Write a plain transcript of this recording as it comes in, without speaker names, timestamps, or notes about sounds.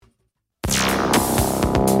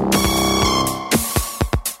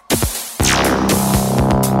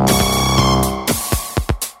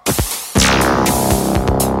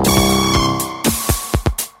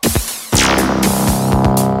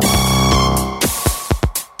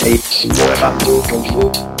It's your hand to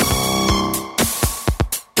compute.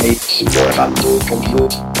 It's your hand to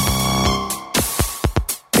compute.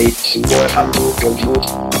 It's your hand to compute.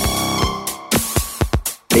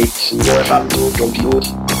 It's your hand to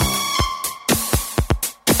compute.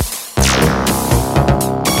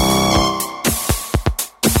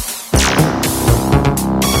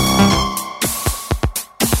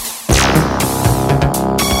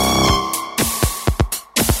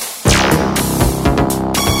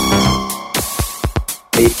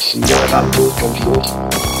 It's your hand to compute.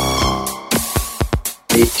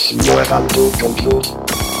 It's your hand to compute.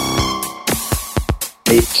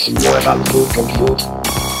 It's your hand to compute.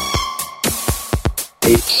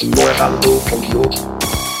 It's your hand to compute.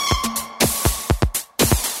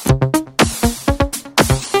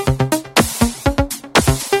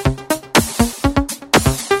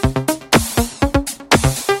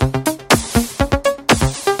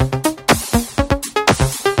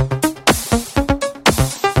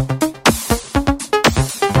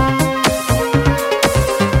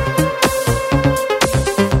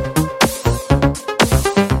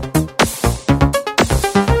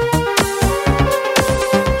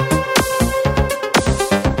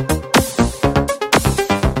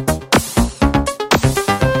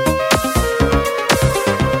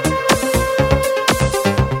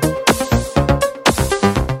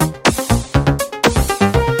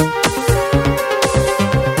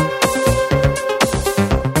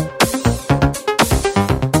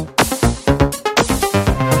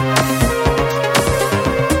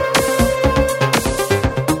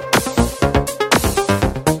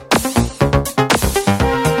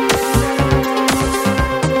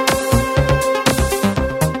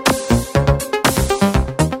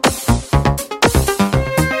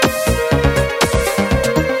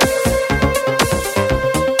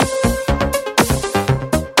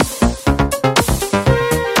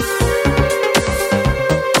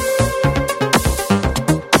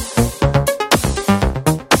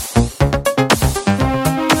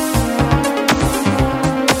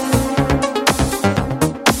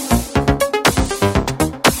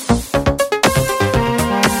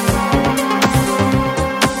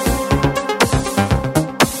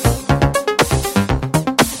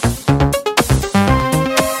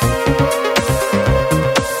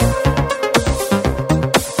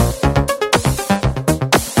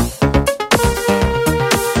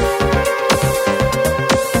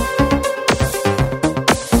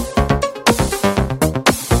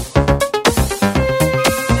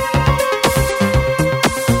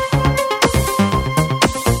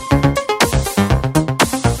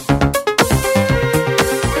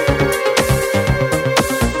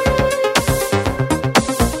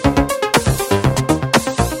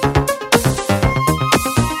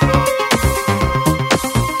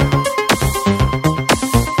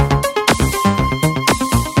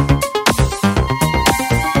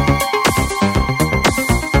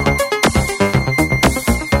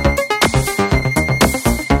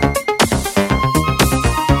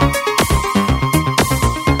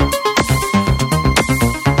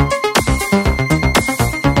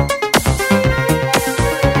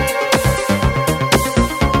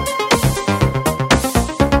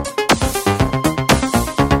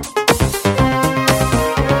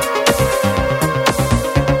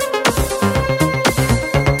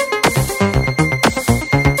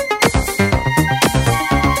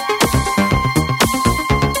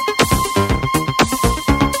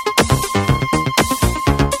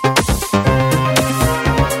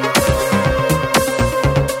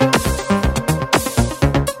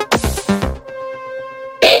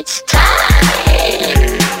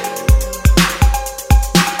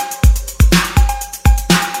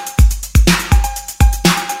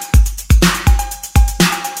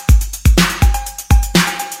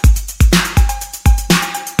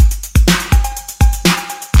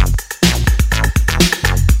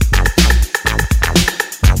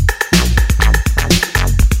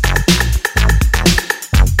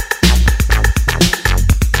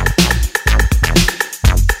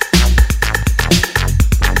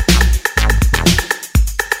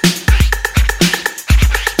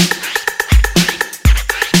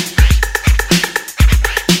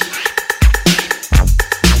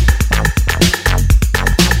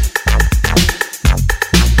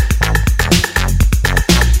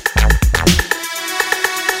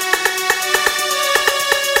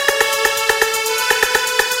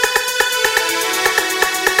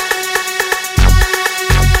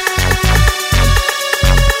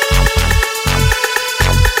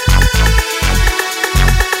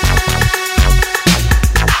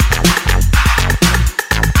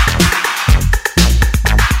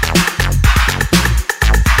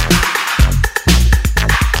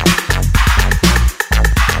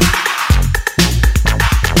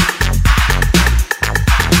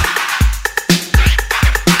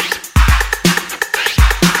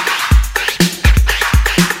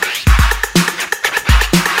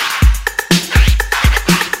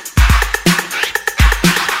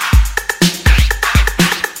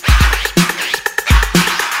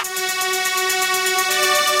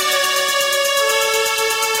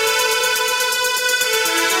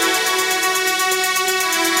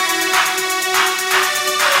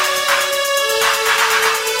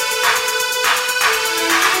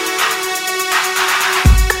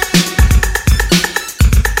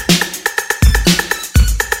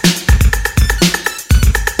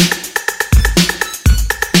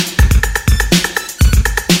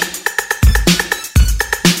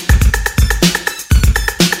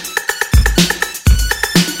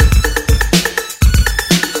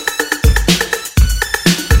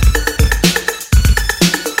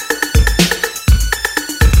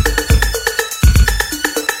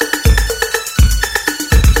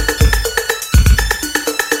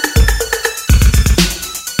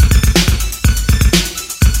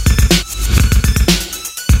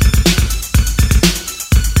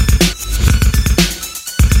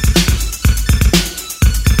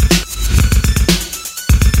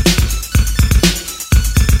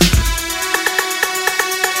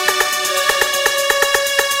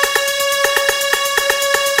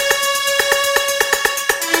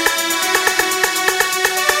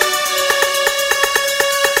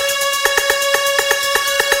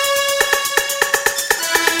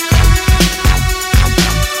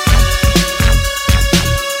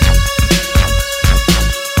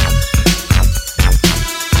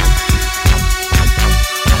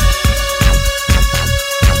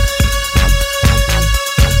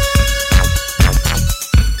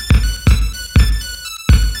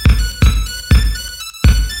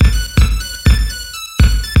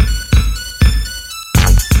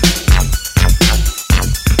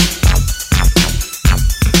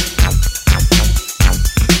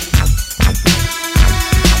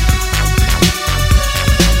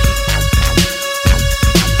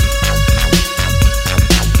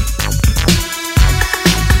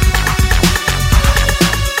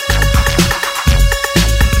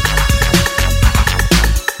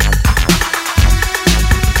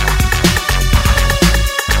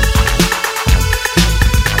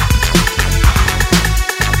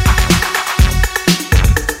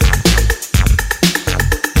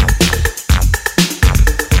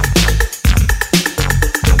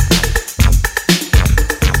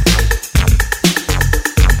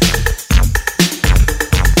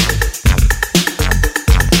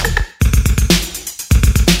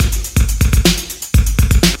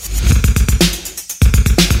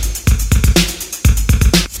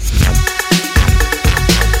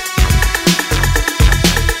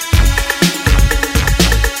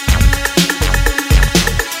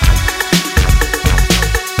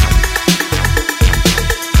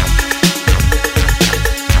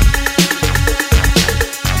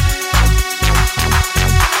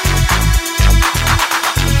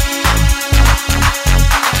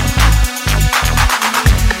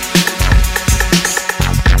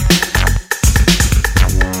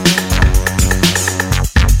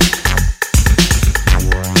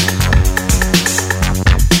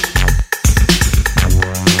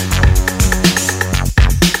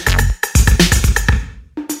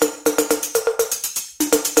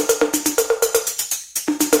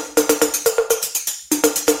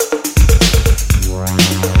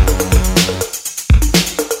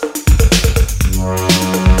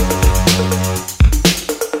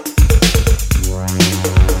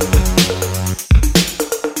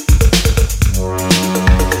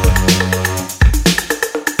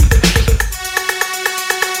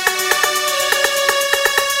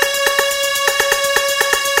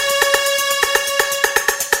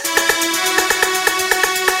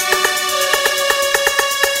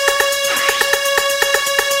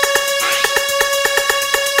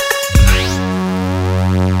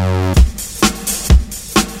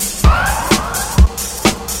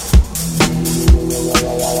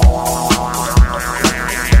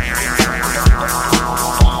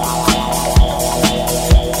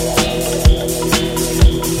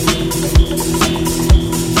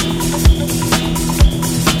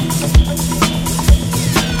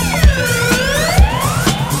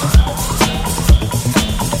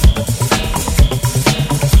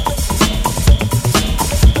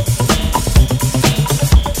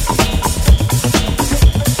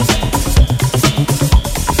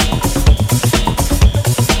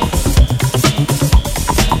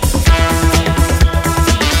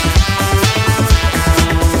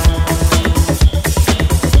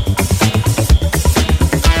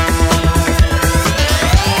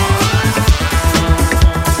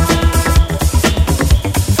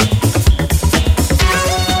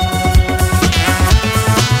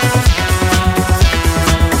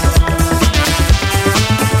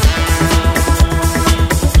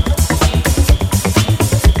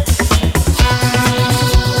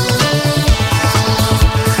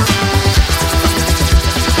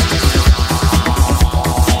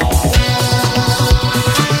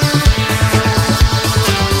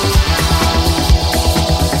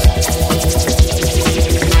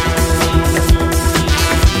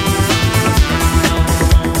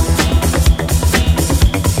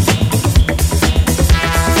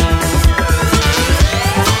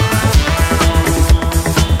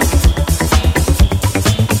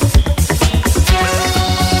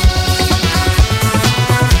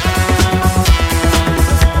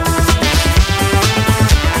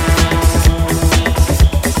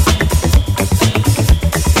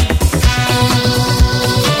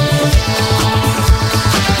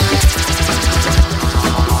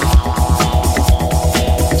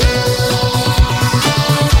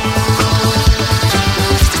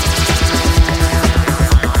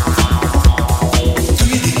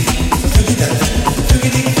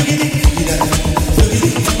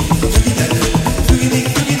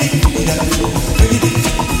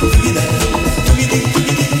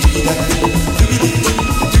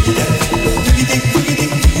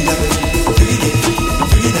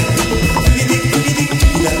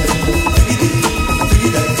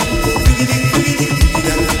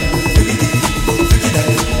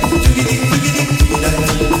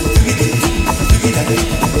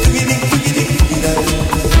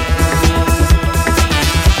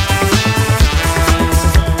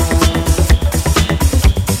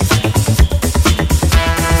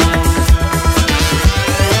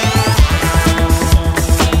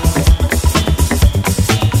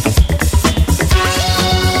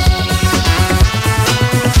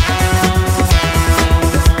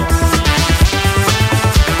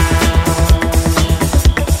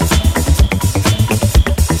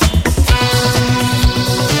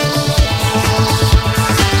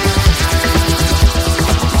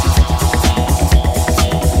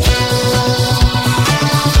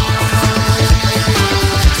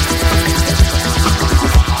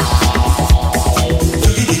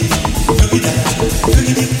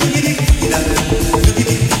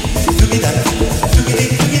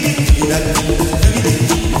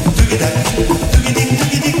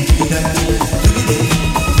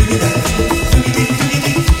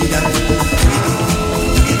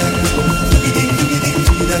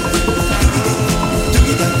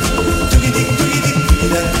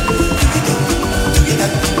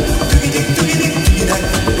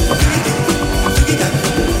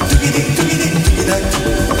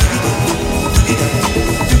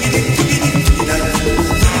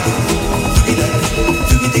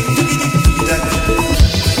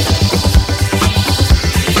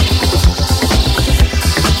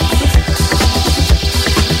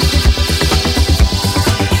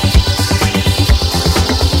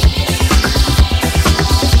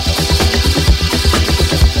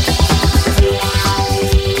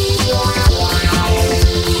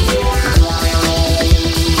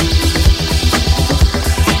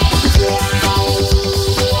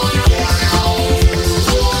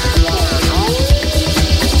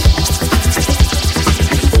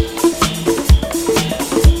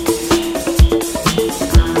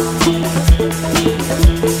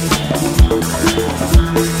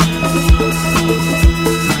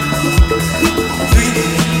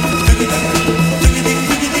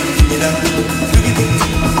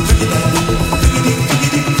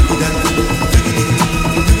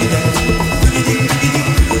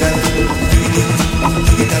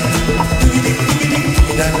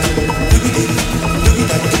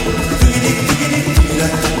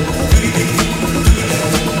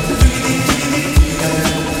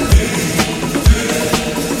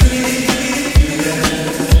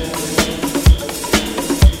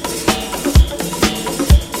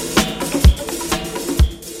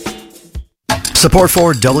 Support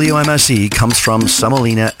for WMSE comes from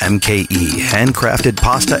Semolina MKE, handcrafted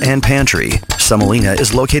pasta and pantry. Semolina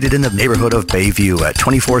is located in the neighborhood of Bayview at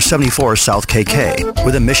 2474 South KK,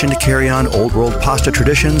 with a mission to carry on old world pasta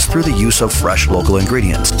traditions through the use of fresh local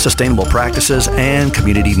ingredients, sustainable practices, and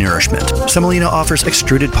community nourishment. Semolina offers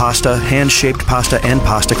extruded pasta, hand-shaped pasta, and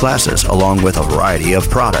pasta classes, along with a variety of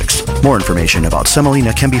products. More information about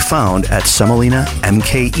Semolina can be found at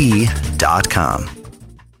semolinamke.com.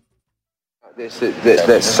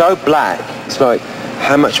 That's so black. It's like,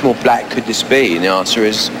 how much more black could this be? And the answer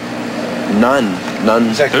is none.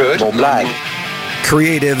 None more black.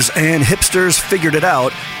 Creatives and hipsters figured it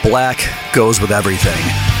out. Black goes with everything.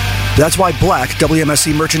 That's why black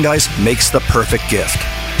WMSE merchandise makes the perfect gift.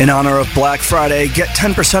 In honor of Black Friday, get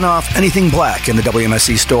 10% off anything black in the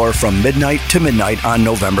WMSE store from midnight to midnight on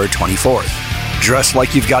November 24th. Dress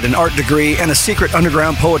like you've got an art degree and a secret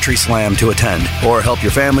underground poetry slam to attend. Or help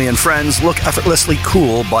your family and friends look effortlessly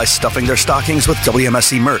cool by stuffing their stockings with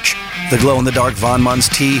WMSE merch. The glow-in-the-dark Von Munz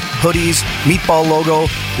tee, hoodies, meatball logo,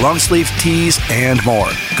 long-sleeve tees, and more.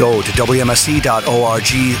 Go to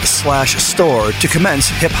WMSE.org/store to commence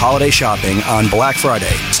hip holiday shopping on Black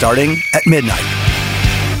Friday, starting at midnight.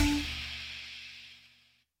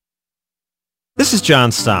 This is John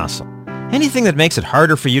Stossel. Anything that makes it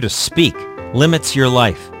harder for you to speak limits your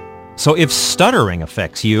life. So if stuttering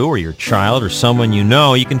affects you or your child or someone you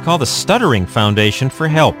know, you can call the Stuttering Foundation for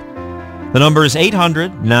help. The number is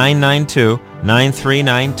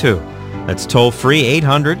 800-992-9392. That's toll-free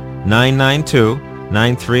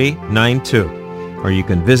 800-992-9392. Or you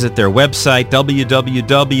can visit their website,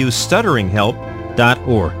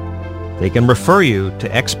 www.stutteringhelp.org. They can refer you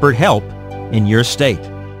to expert help in your state.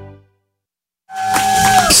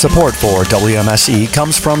 Support for WMSE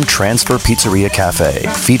comes from Transfer Pizzeria Cafe,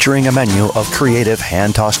 featuring a menu of creative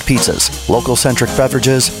hand-tossed pizzas, local-centric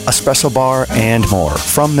beverages, espresso bar, and more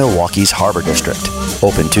from Milwaukee's Harbor District.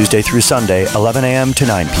 Open Tuesday through Sunday, 11 a.m. to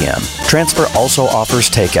 9 p.m. Transfer also offers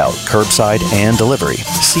takeout, curbside, and delivery.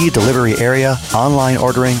 See delivery area, online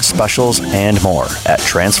ordering, specials, and more at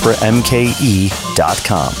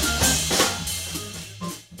transfermke.com.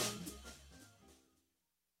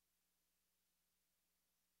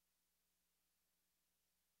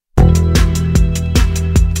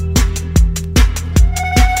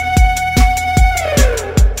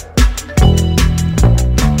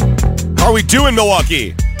 How are we doing,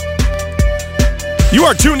 Milwaukee? You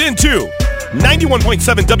are tuned into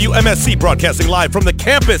 91.7 WMSE, broadcasting live from the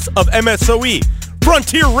campus of MSOE,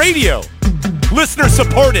 Frontier Radio. Listener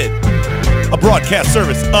supported, a broadcast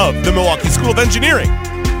service of the Milwaukee School of Engineering.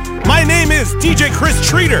 My name is DJ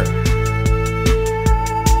Christreater,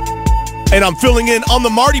 and I'm filling in on the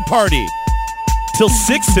Marty Party till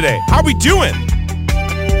 6 today. How are we doing?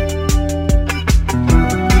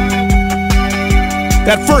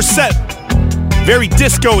 That first set, very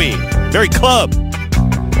disco-y, very club.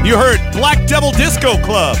 You heard Black Devil Disco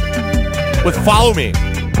Club with Follow Me.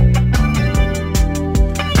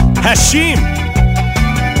 Hashim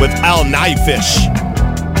with Al Naifish.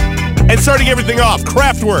 And starting everything off,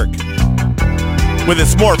 Kraftwerk with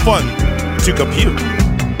It's More Fun to Compute.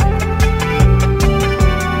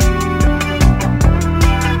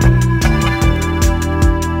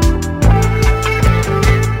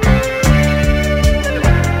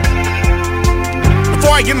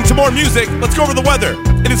 Before I get into more music, let's go over the weather.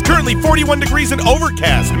 It is currently 41 degrees and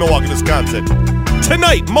overcast in Milwaukee, Wisconsin.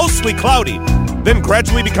 Tonight, mostly cloudy, then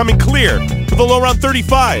gradually becoming clear with a low around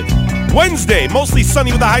 35. Wednesday, mostly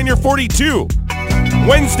sunny with a high near 42.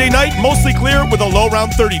 Wednesday night, mostly clear with a low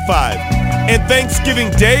around 35. And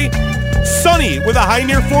Thanksgiving Day, sunny with a high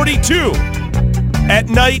near 42. At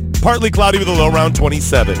night, partly cloudy with a low around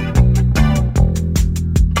 27.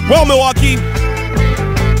 Well, Milwaukee,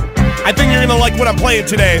 I think you're going to like what I'm playing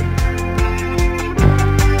today.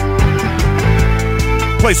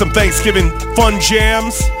 Play some Thanksgiving fun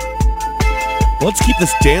jams. Let's keep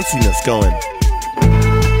this danciness going.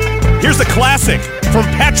 Here's a classic from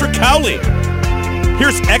Patrick Cowley.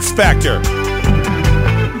 Here's X Factor.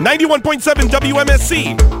 91.7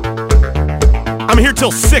 WMSE. I'm here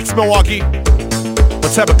till 6, Milwaukee.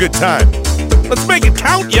 Let's have a good time. Let's make it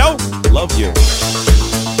count, yo. Love you.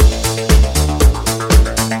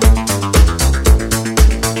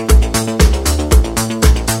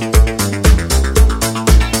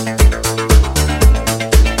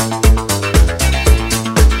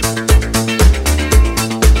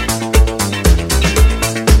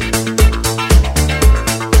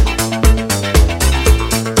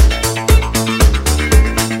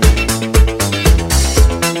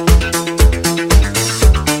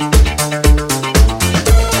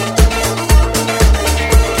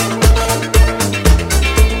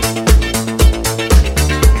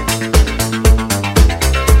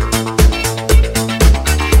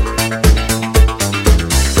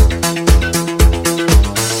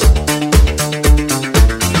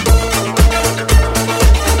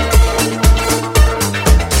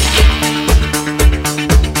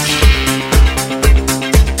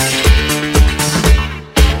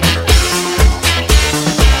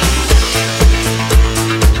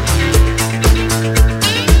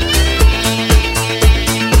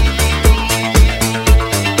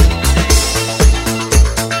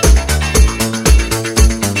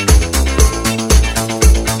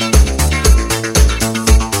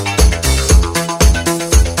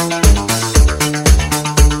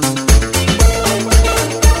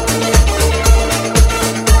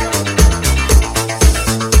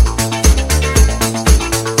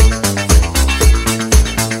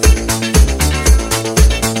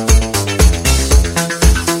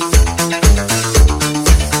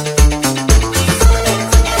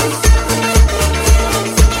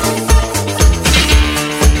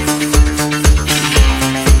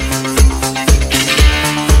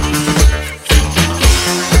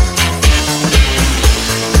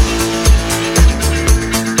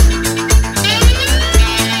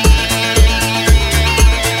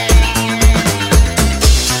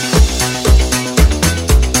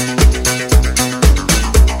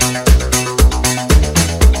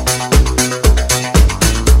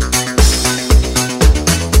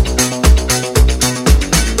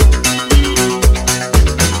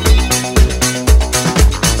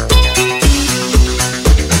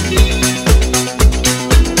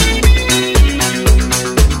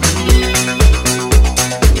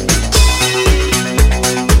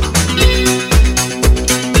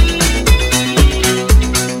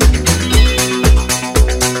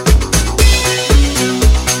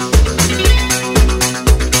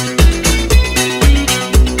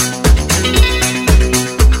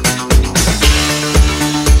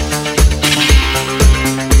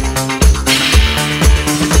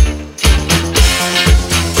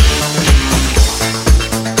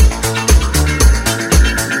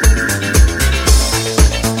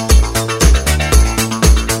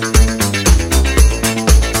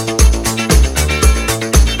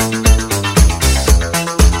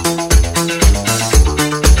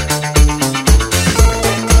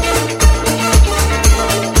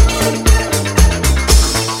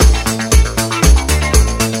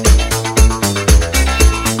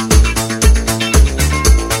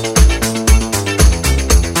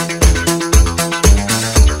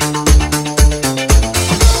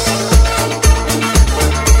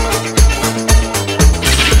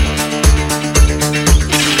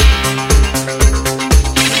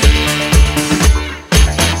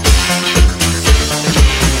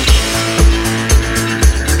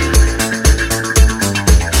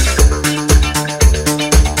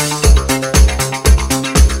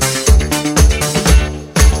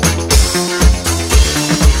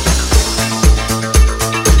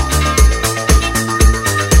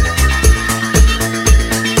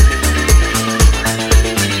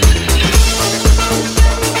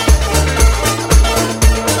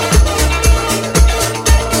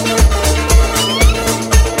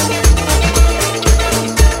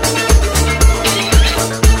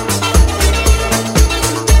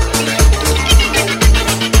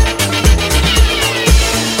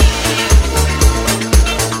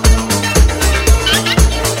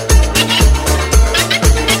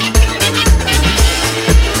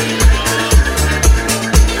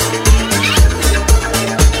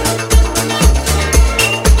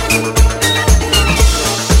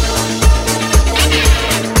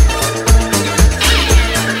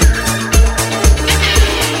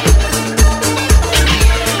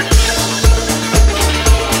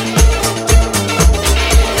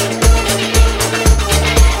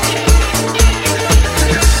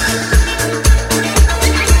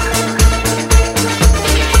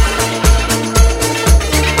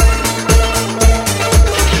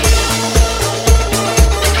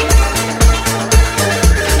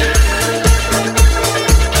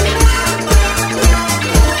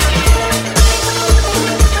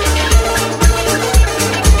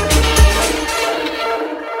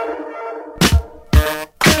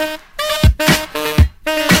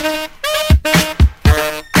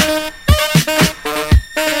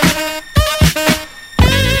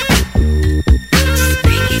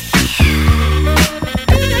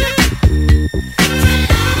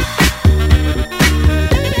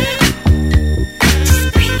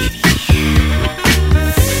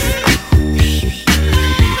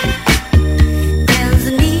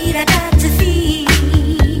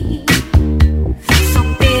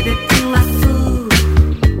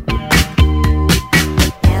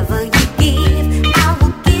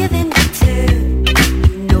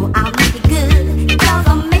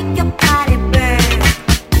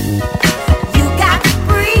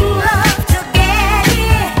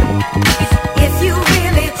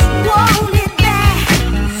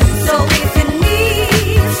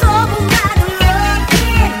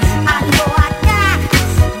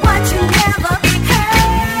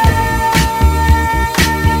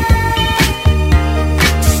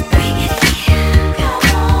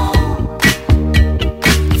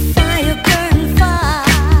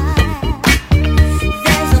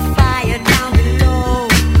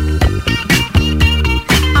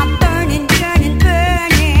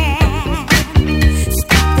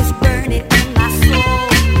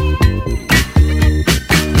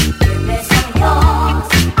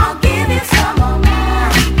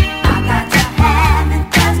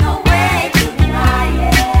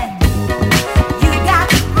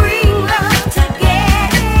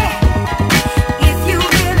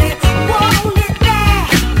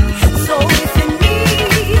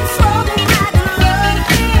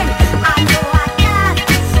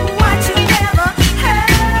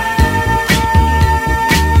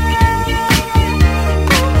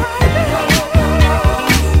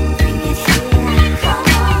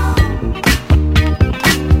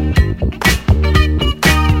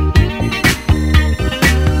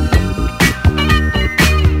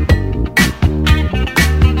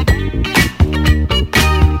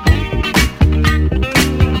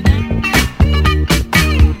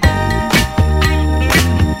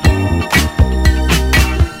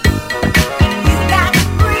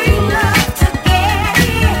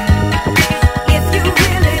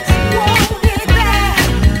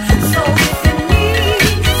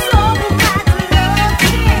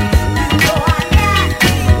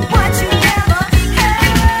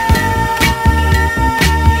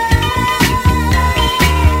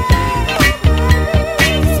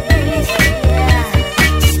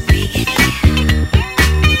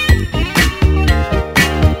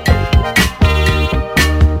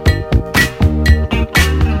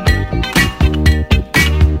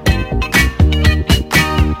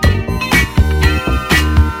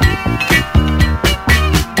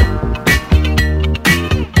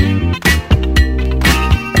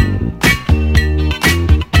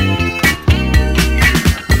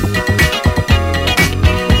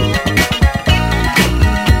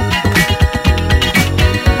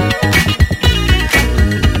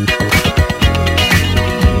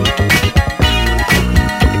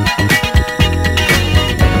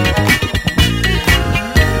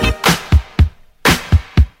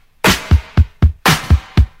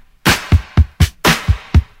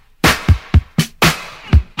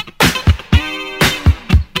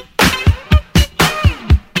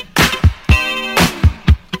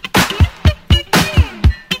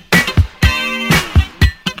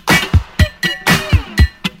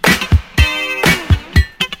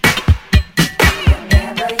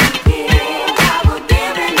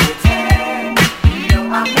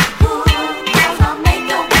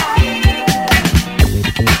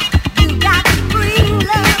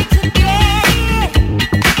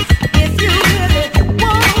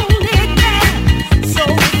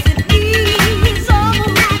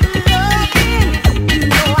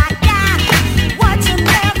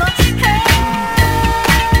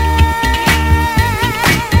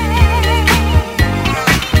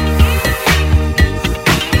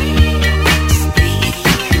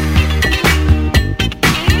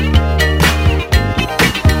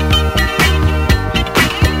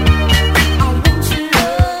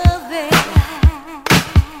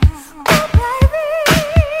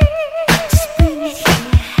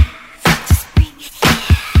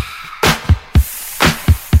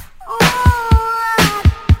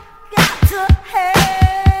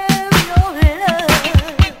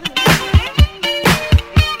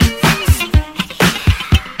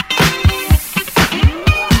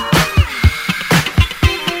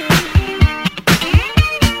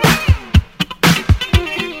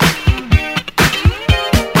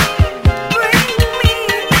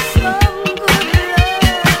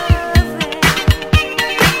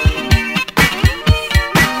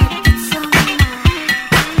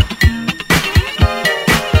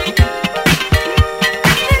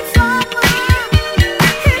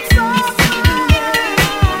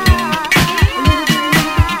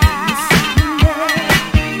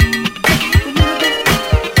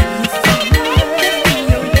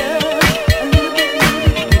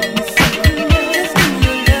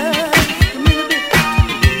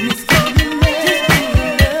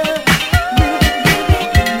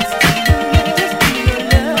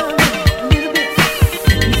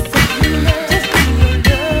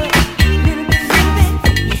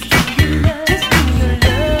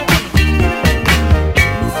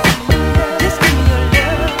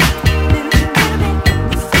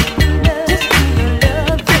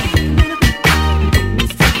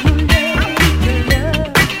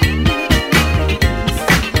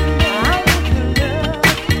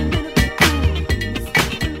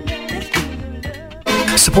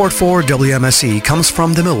 Support for WMSE comes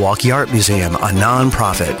from the Milwaukee Art Museum, a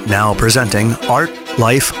non-profit, now presenting Art,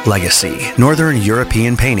 Life, Legacy, Northern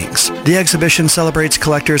European Paintings. The exhibition celebrates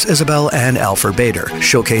collectors Isabel and Alfred Bader,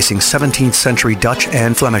 showcasing 17th century Dutch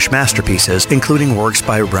and Flemish masterpieces, including works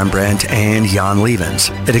by Rembrandt and Jan Levens.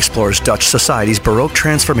 It explores Dutch society's Baroque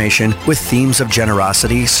transformation with themes of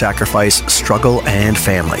generosity, sacrifice, struggle, and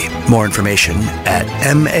family. More information at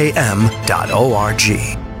mam.org.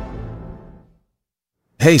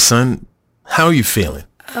 Hey, son, how are you feeling?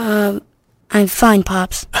 I'm fine,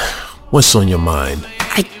 Pops. What's on your mind?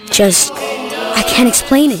 I can't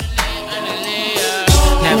explain it.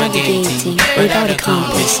 Navigating without a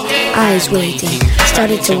compass, eyes waiting,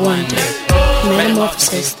 started to wonder.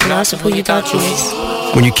 Metamorphosis, the loss of who you thought you is.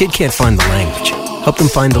 When your kid can't find the language, help them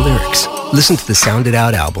find the lyrics. Listen to the Sound It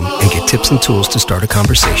Out album and get tips and tools to start a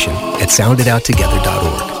conversation at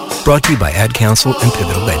sounditouttogether.org. Brought to you by Ad Council and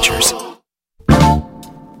Pivotal Ventures.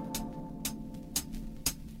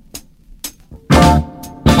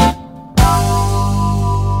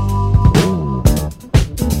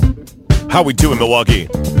 How we doing, Milwaukee?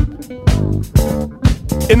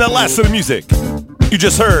 In that last set of music, you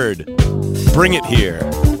just heard Bring It Here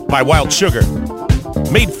by Wild Sugar,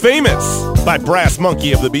 made famous by Brass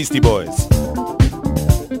Monkey of the Beastie Boys.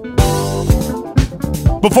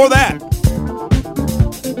 Before that,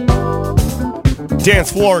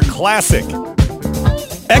 dance floor classic,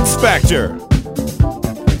 X Factor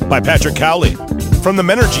by Patrick Cowley from the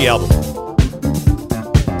Menergy album.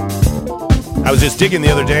 I was just digging the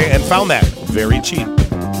other day and found that very cheap.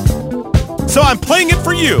 So I'm playing it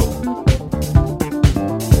for you.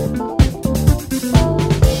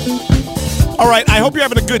 All right, I hope you're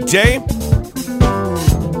having a good day.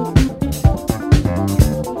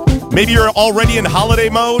 Maybe you're already in holiday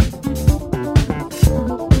mode.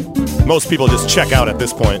 Most people just check out at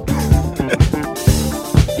this point.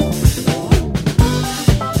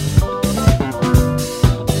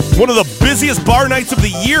 One of the busiest bar nights of the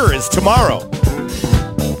year is tomorrow.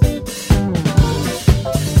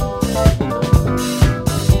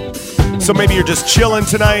 So maybe you're just chilling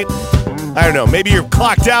tonight. I don't know, maybe you're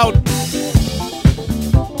clocked out.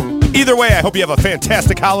 Either way, I hope you have a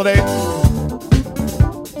fantastic holiday.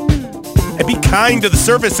 And be kind to the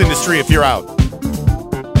service industry if you're out.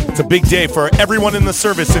 It's a big day for everyone in the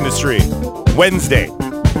service industry. Wednesday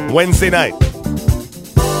night.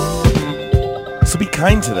 So be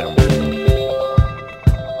kind to them.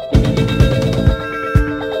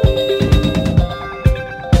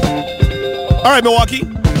 All right, Milwaukee.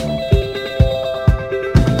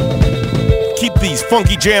 Keep these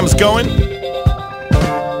funky jams going.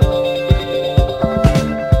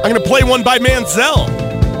 I'm going to play one by Manziel.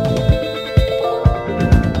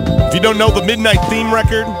 If you don't know the Midnight Theme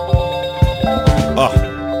record,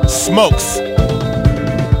 smokes.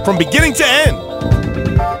 From beginning to end.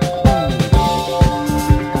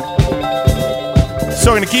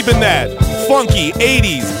 So I'm going to keep in that funky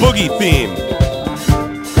 80s boogie theme.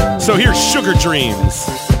 So here's Sugar Dreams.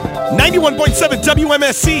 91.7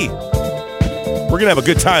 WMSE. We're going to have a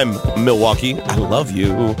good time, Milwaukee. I love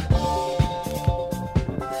you.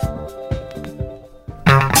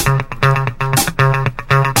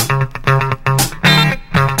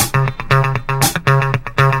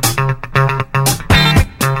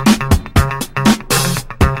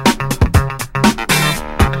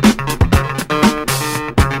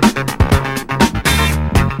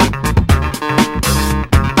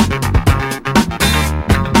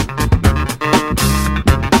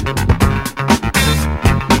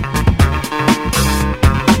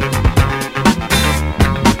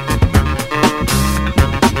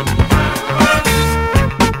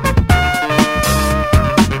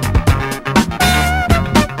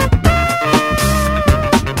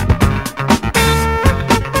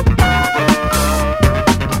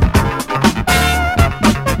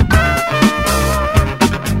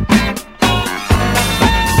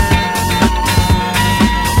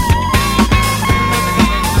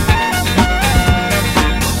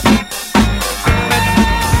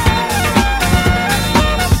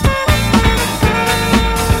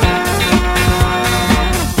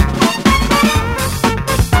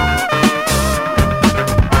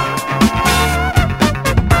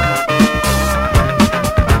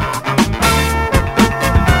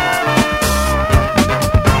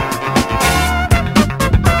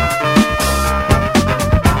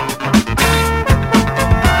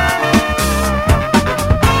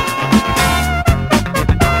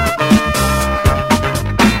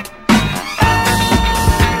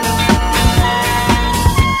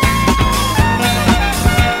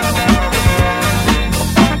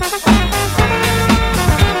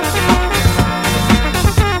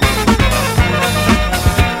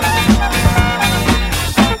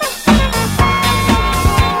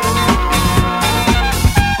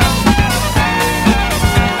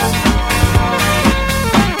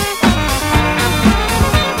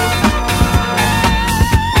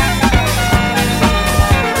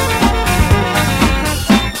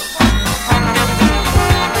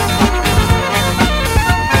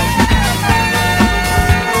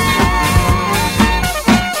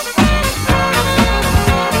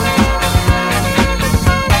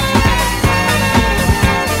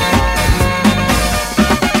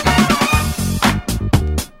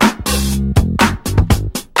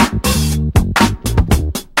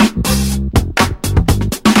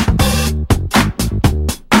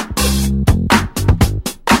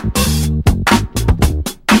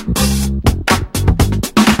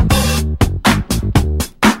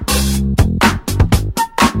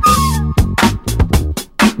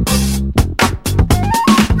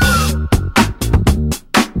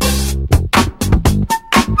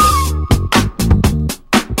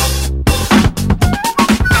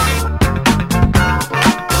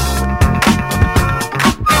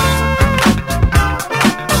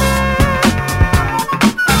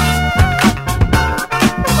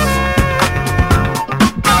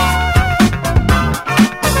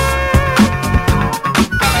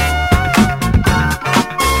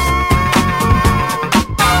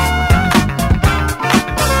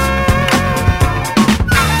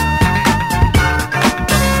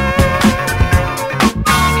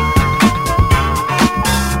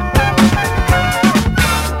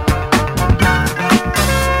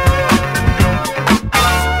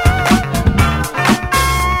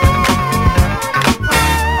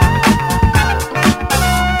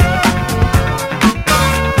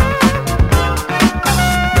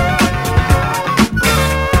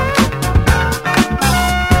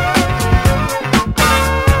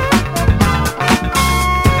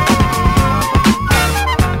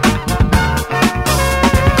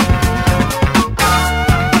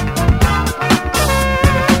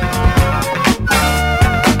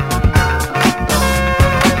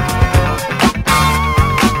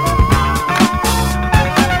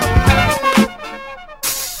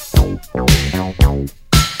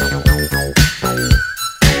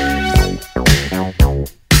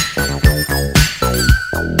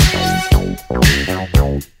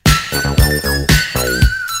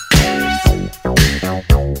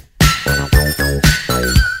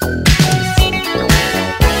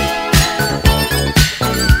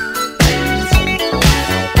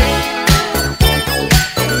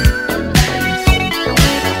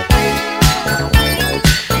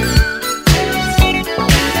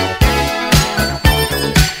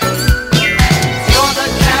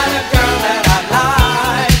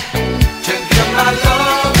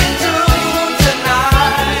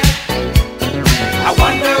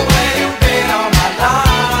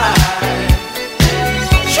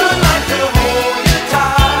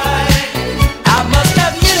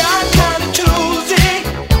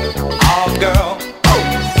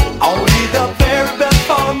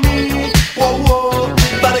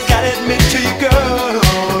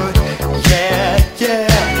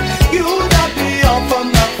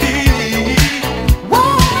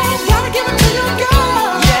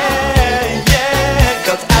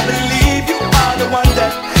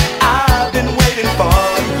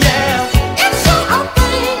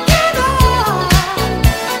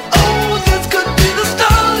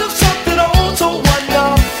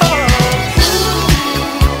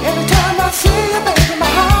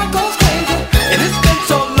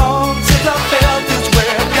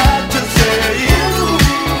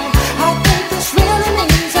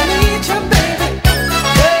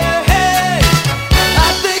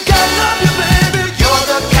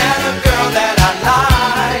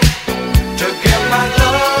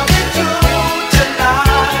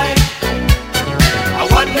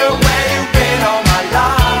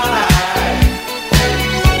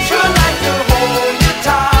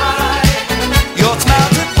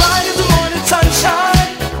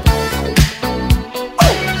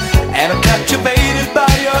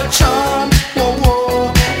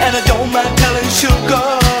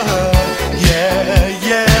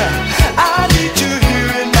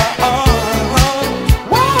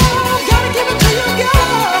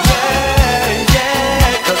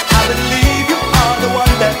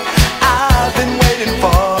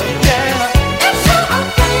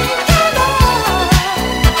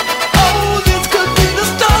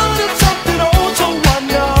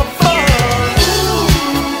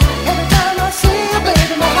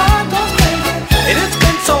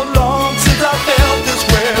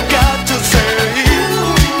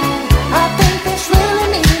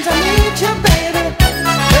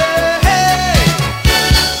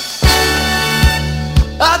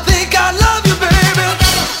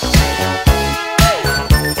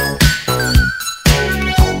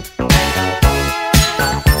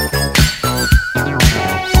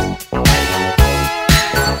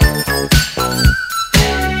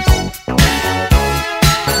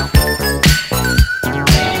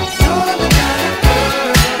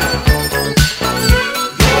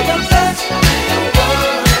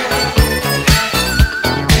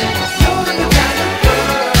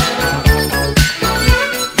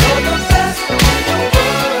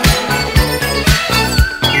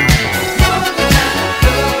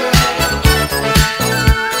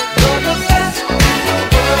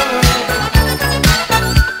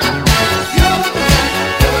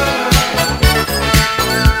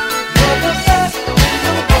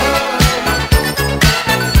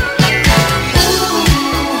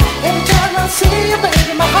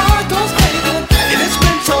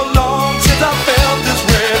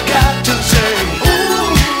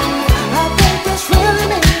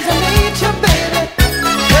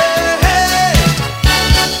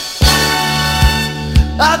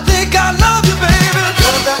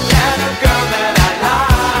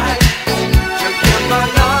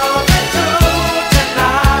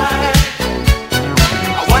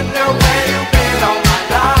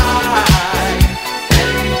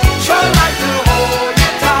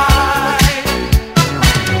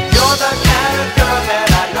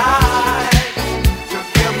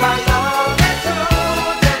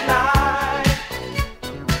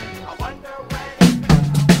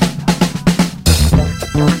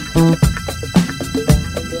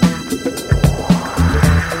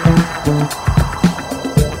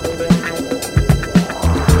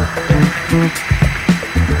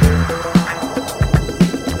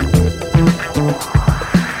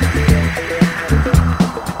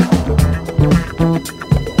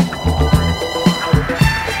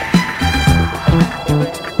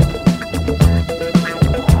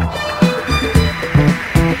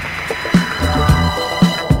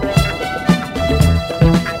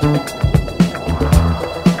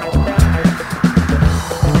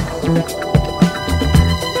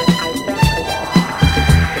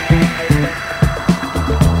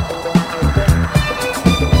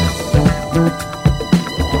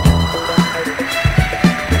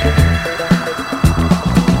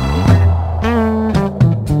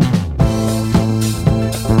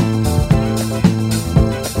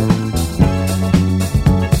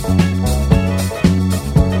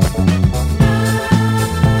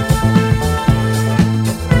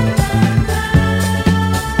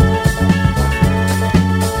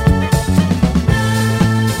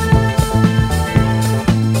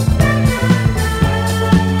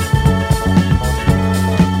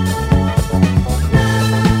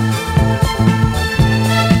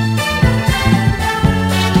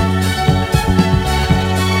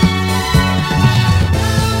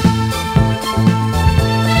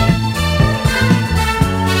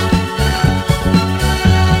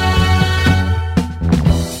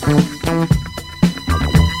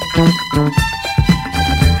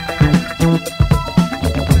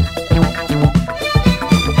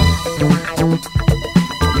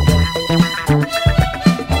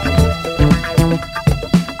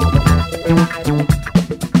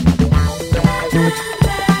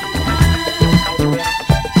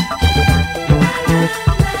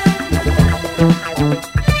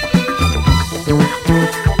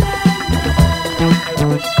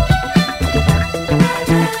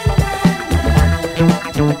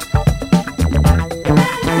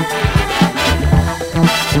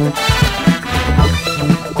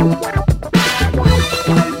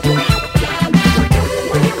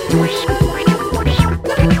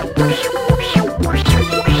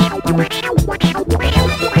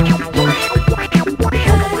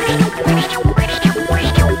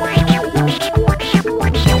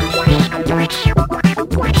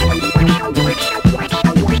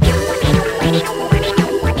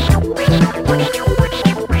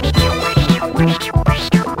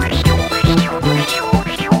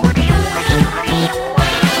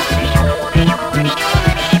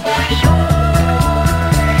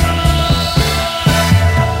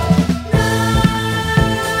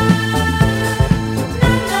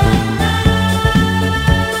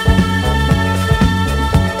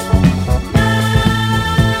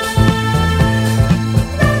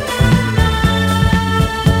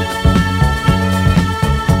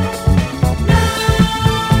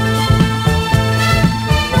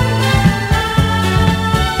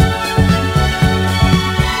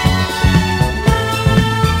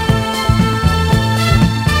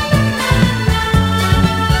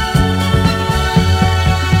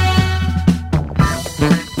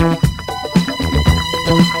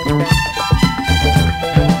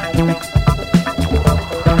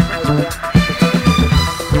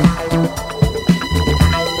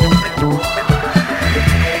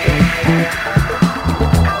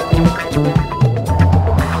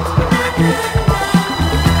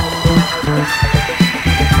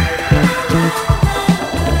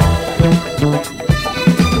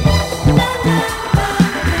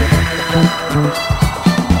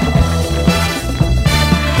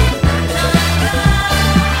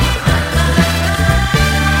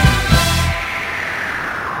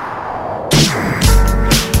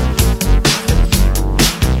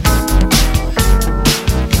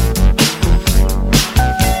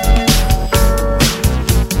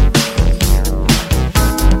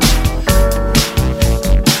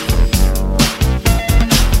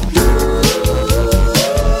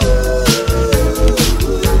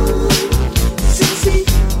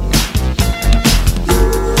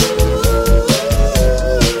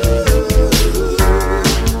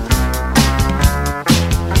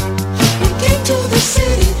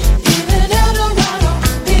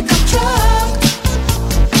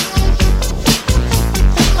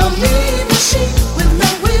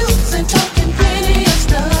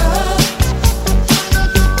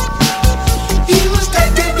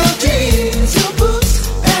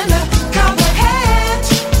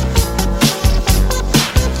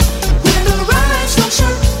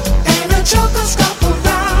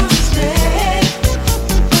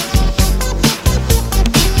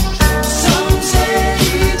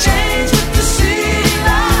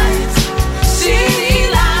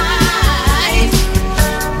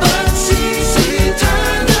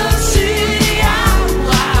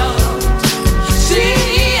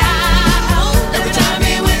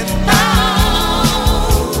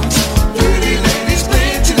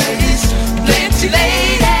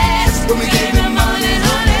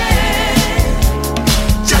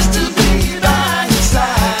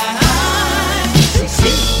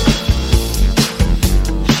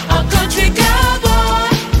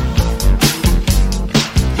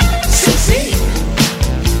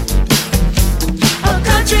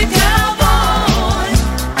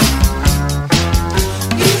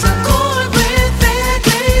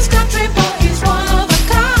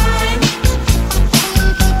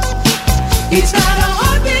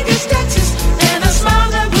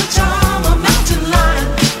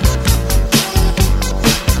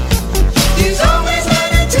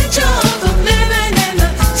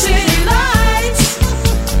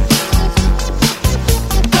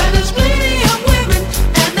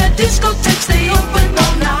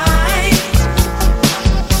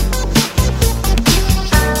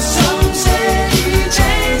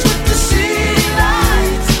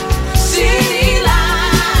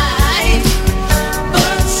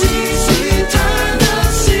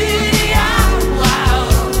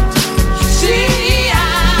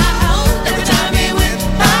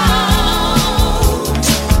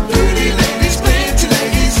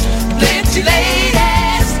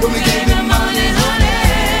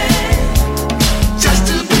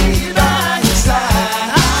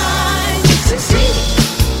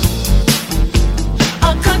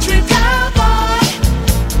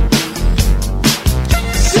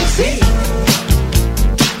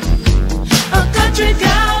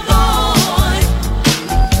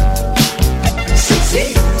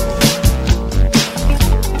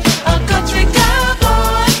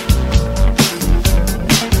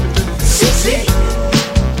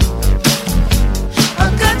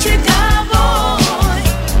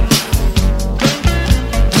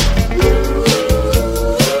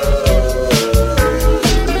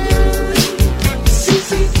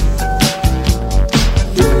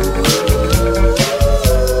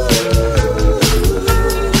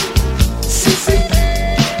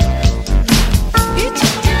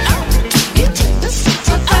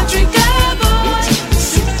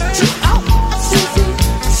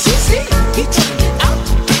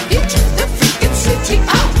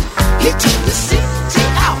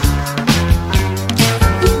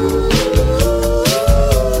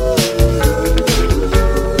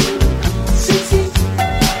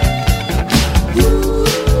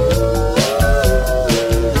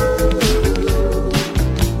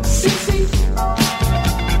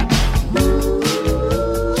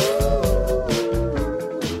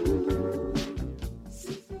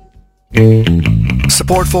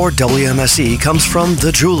 Support for WMSE comes from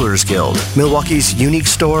the Jewelers Guild, Milwaukee's unique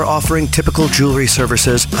store offering typical jewelry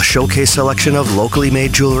services, a showcase selection of locally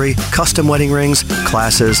made jewelry, custom wedding rings,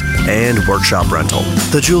 classes, and workshop rental.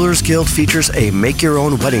 The Jewelers Guild features a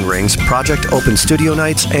make-your-own wedding rings, project open studio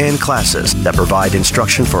nights, and classes that provide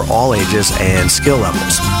instruction for all ages and skill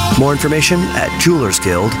levels. More information at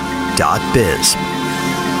jewelersguild.biz.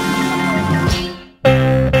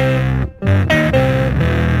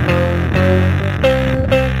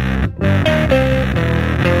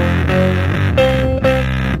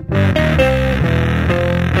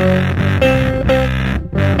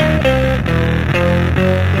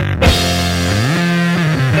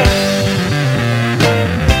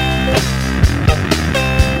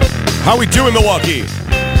 How we doing, Milwaukee?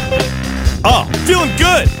 Oh, feeling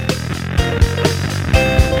good.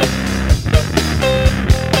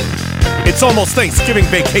 It's almost Thanksgiving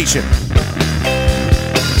vacation.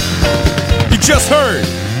 You just heard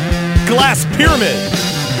Glass Pyramid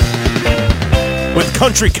with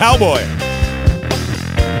Country Cowboy.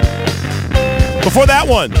 Before that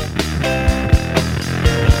one,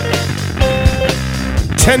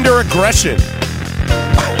 Tender Aggression,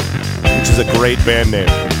 which is a great band name.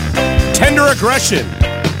 Tender Aggression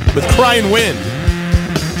with Crying Wind.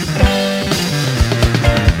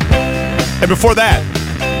 And before that,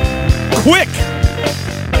 Quick,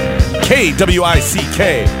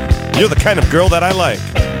 K-W-I-C-K. You're the kind of girl that I like.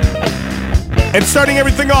 And starting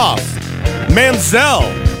everything off, Manziel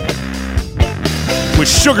with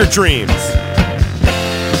Sugar Dreams.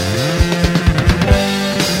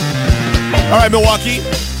 All right, Milwaukee.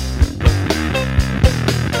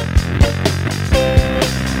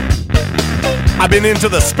 I've been into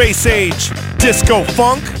the space age disco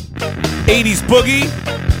funk, 80s boogie.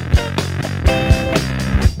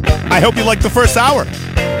 I hope you liked the first hour.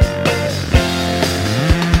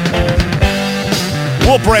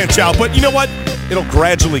 We'll branch out, but you know what? It'll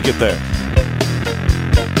gradually get there.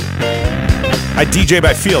 I DJ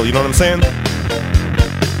by feel, you know what I'm saying?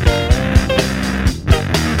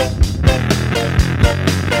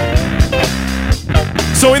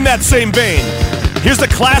 So in that same vein, here's a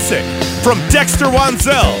classic from Dexter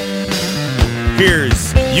Wanzel.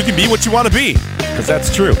 Here's You Can Be What You Want to Be, because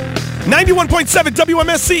that's true. 91.7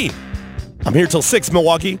 WMSE. I'm here till 6,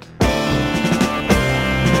 Milwaukee.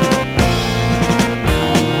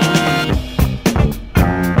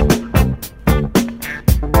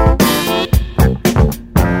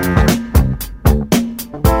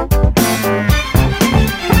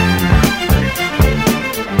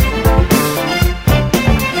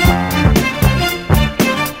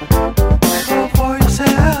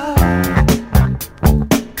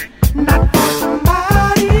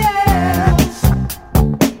 Somebody else,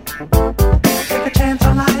 take a chance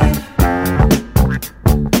on life.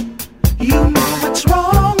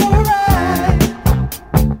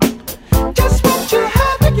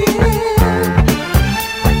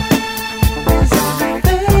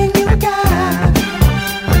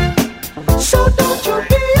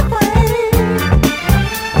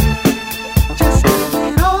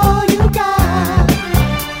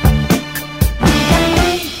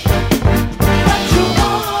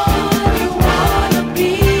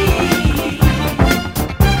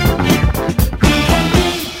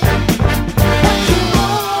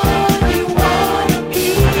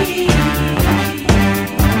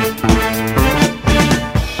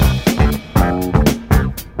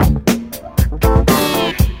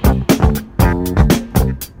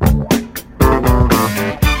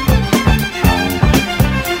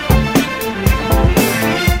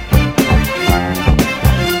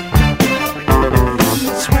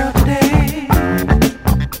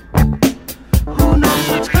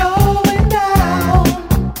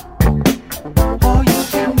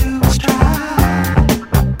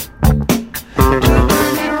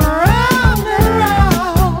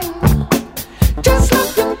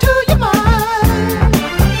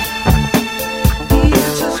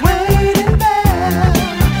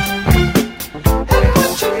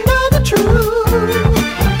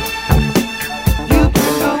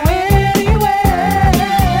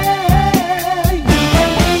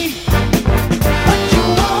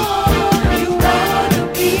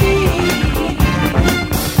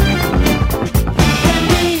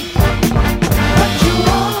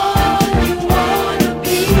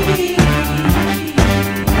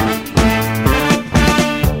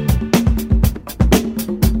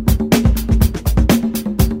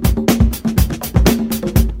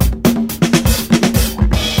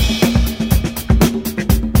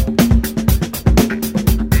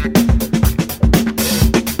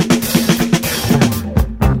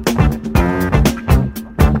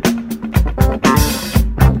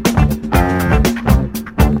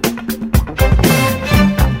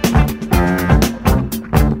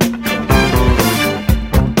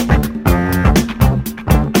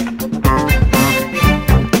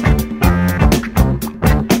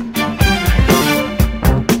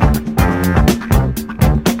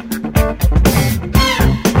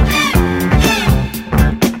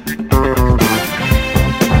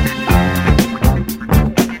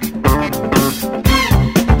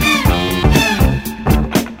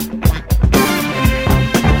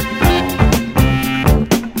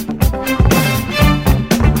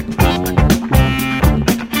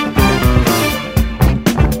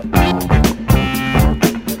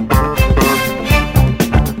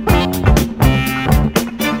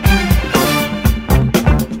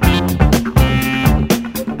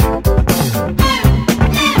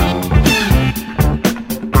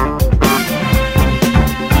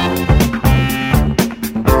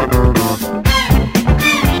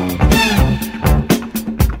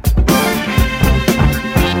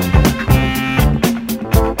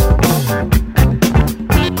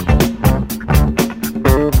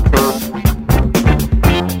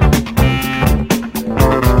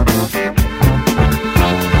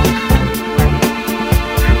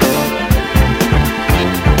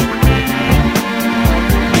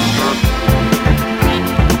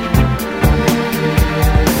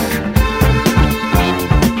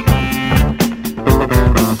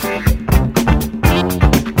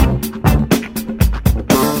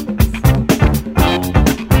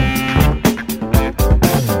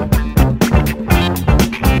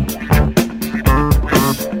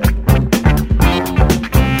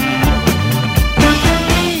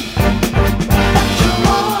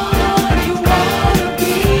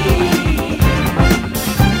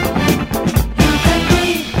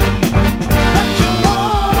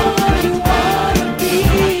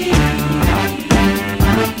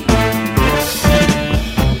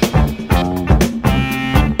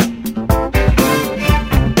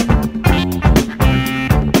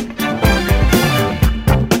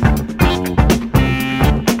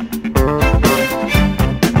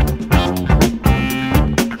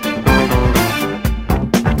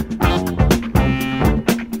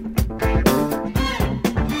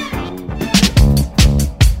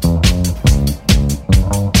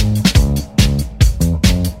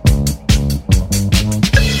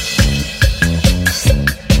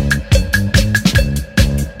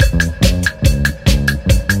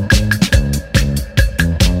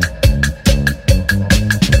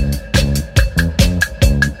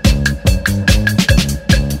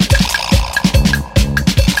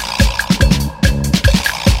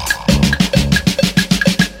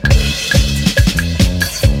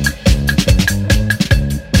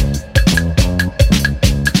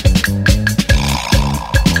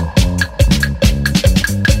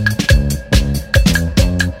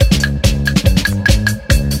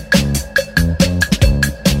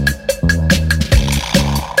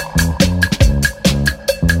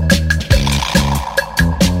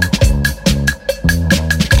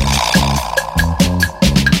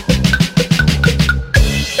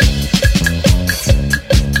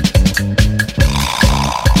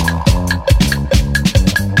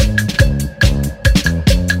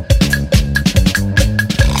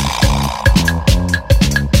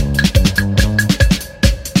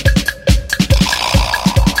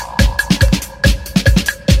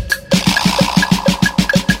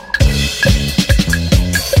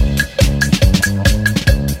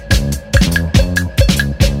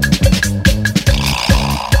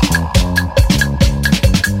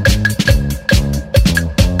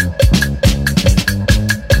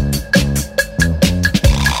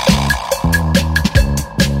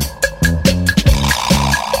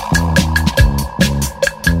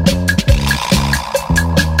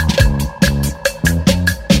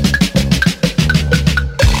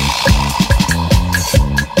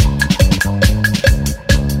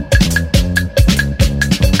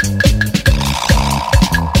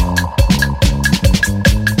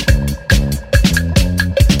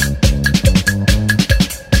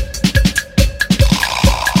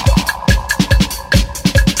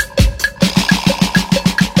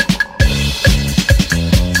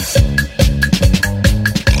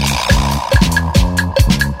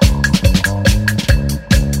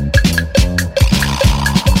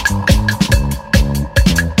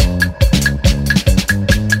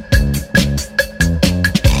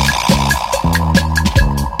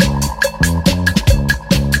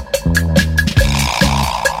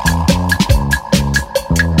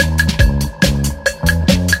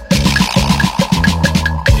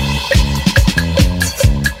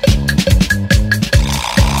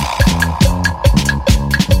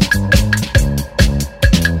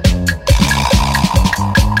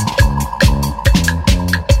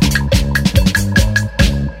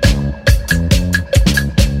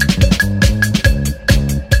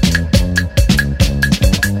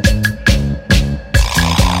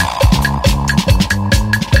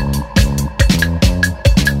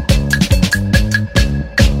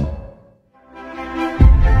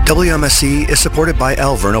 WMSE is supported by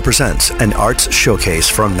Alverno Presents, an arts showcase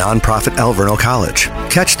from nonprofit Alverno College.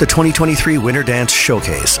 Catch the 2023 Winter Dance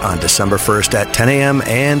Showcase on December 1st at 10 a.m.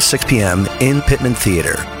 and 6 p.m. in Pittman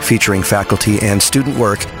Theater. Featuring faculty and student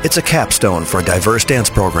work, it's a capstone for diverse dance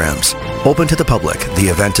programs. Open to the public, the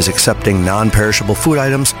event is accepting non-perishable food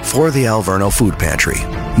items for the Alverno Food Pantry.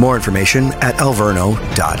 More information at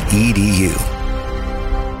alverno.edu.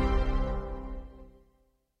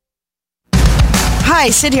 Hi,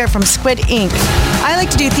 Sid here from Squid Inc. I like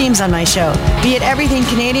to do themes on my show, be it everything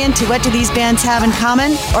Canadian to what do these bands have in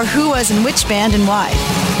common, or who was in which band and why.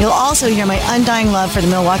 You'll also hear my undying love for the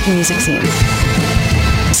Milwaukee music scene.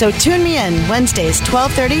 So tune me in Wednesdays,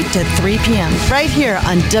 12:30 to 3 p.m. right here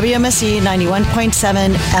on WMSE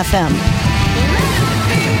 91.7 FM.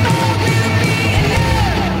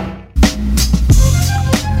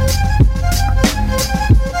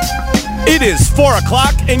 It is 4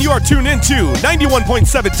 o'clock, and you are tuned into 91.7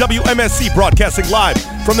 WMSE, broadcasting live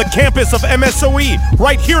from the campus of MSOE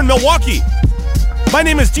right here in Milwaukee. My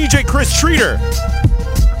name is DJ Christreater,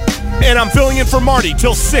 and I'm filling in for Marty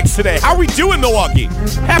till 6 today. How are we doing, Milwaukee?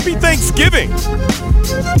 Happy Thanksgiving.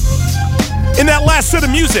 In that last set of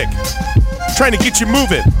music, trying to get you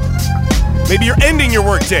moving. Maybe you're ending your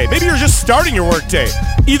workday. Maybe you're just starting your workday.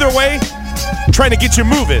 Either way, trying to get you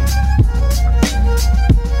moving.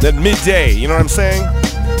 That midday, you know what I'm saying?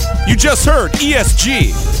 You just heard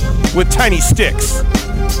ESG with Tiny Sticks.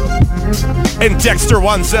 And Dexter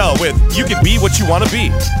Wanzel with You Can Be What You Want to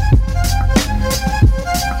Be.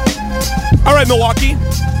 All right, Milwaukee.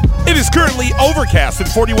 It is currently overcast and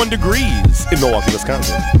 41 degrees in Milwaukee,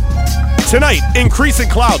 Wisconsin. Tonight, increasing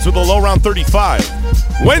clouds with a low around 35.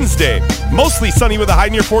 Wednesday, mostly sunny with a high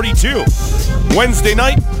near 42. Wednesday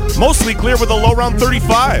night, mostly clear with a low around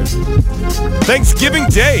 35. Thanksgiving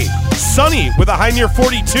Day, sunny with a high near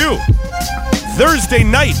 42. Thursday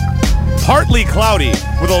night, partly cloudy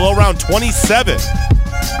with a low around 27.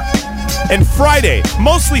 And Friday,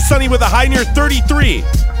 mostly sunny with a high near 33.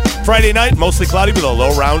 Friday night, mostly cloudy with a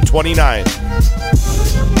low around 29.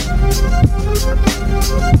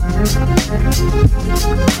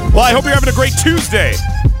 Well, I hope you're having a great Tuesday.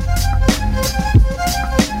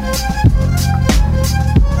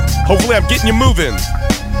 Hopefully I'm getting you moving.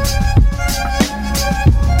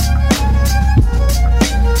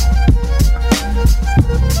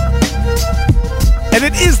 And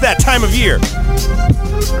it is that time of year.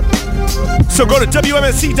 So go to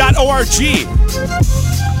WMSE.org.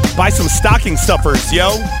 Buy some stocking stuffers,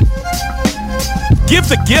 yo. Give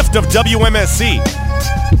the gift of WMSE.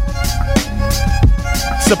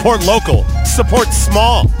 Support local. Support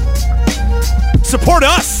small. Support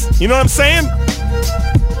us. You know what I'm saying?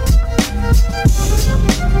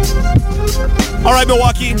 All right,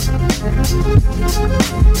 Milwaukee.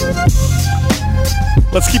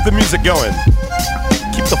 Let's keep the music going.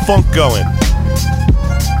 Keep the funk going.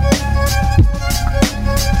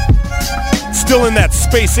 Still in that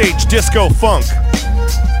space age disco funk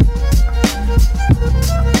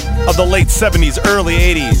of the late 70s, early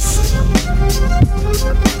 80s.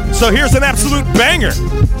 So here's an absolute banger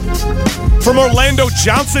from Orlando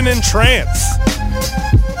Johnson and Trance.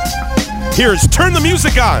 Here's Turn the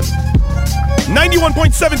Music On.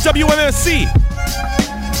 91.7 WMSE.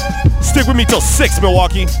 Stick with me till 6,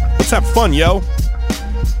 Milwaukee. Let's have fun, yo.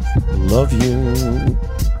 Love you.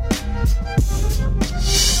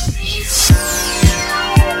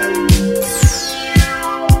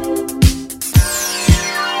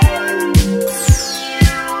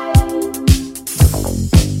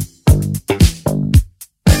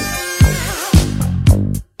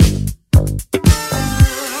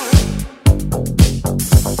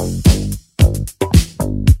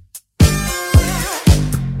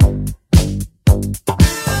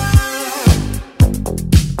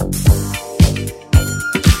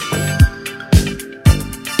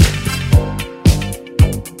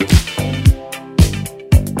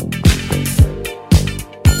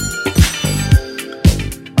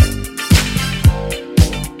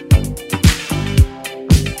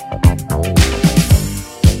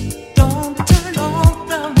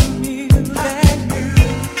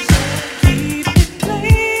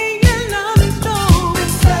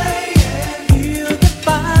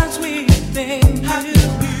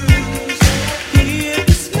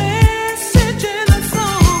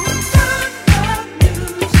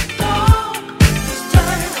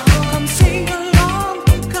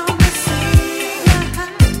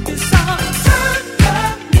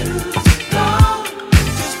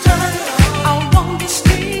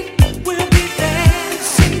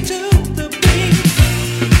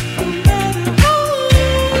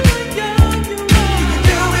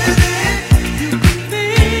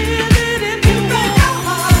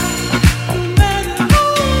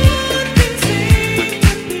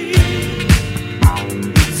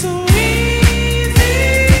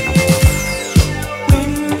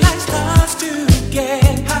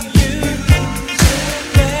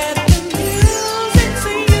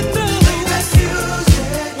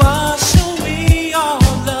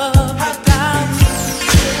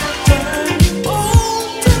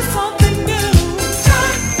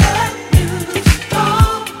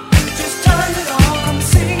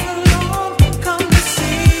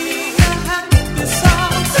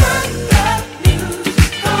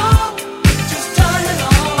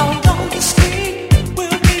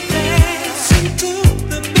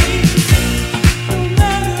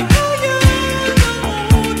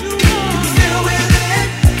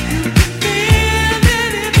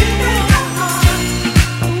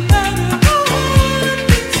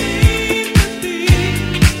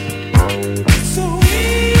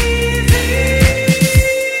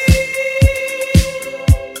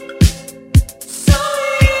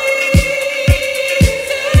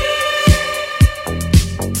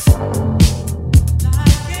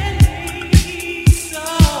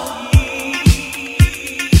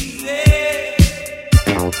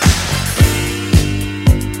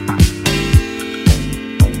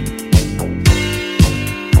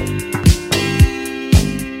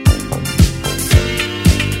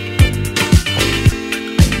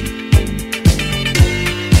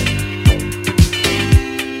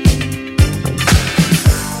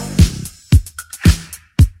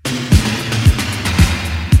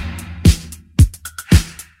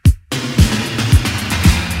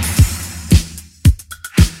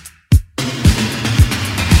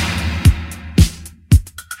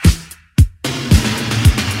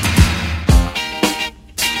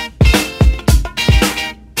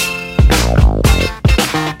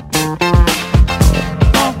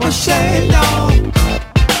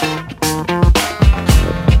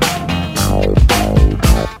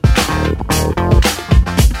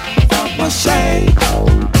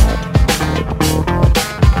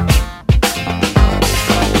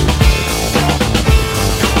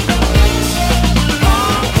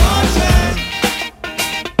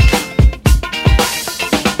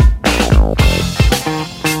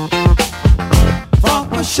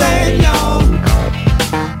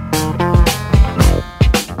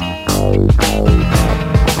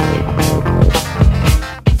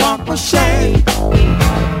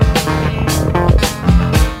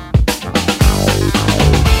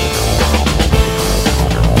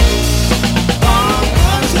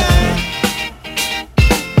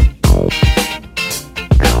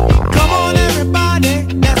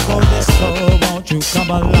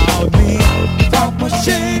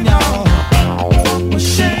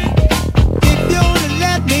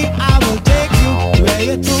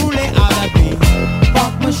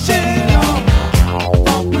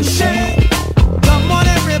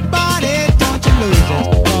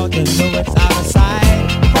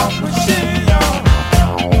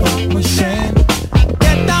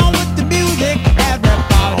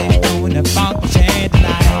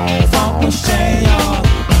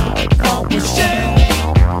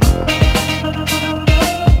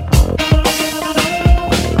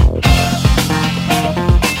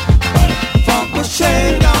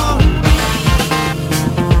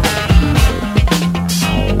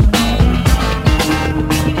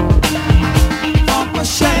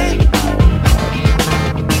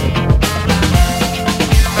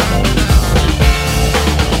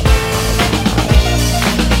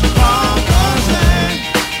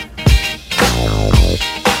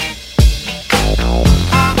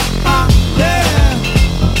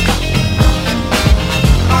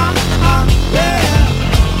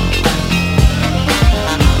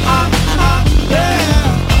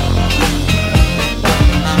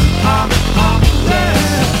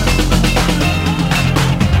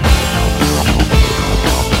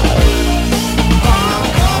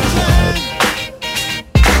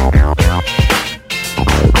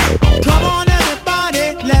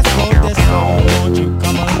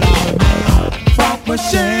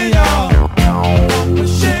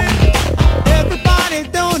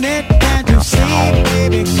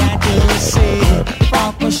 baby, can't you see?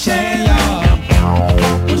 Funk machine, y'all.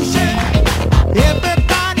 Funk machine.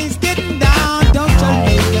 Everybody's getting down, don't you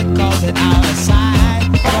lose it, cause it out of sight.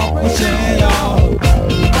 Funk machine, y'all.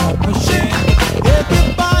 Funk machine.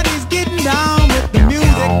 Everybody's getting down with the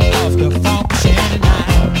music of the funk machine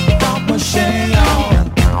tonight. Funk machine, y'all.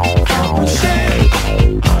 Funk machine.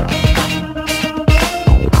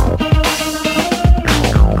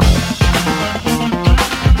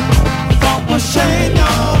 Funk machine,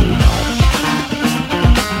 y'all.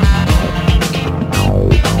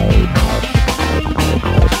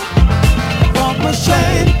 Funk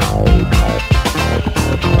machine.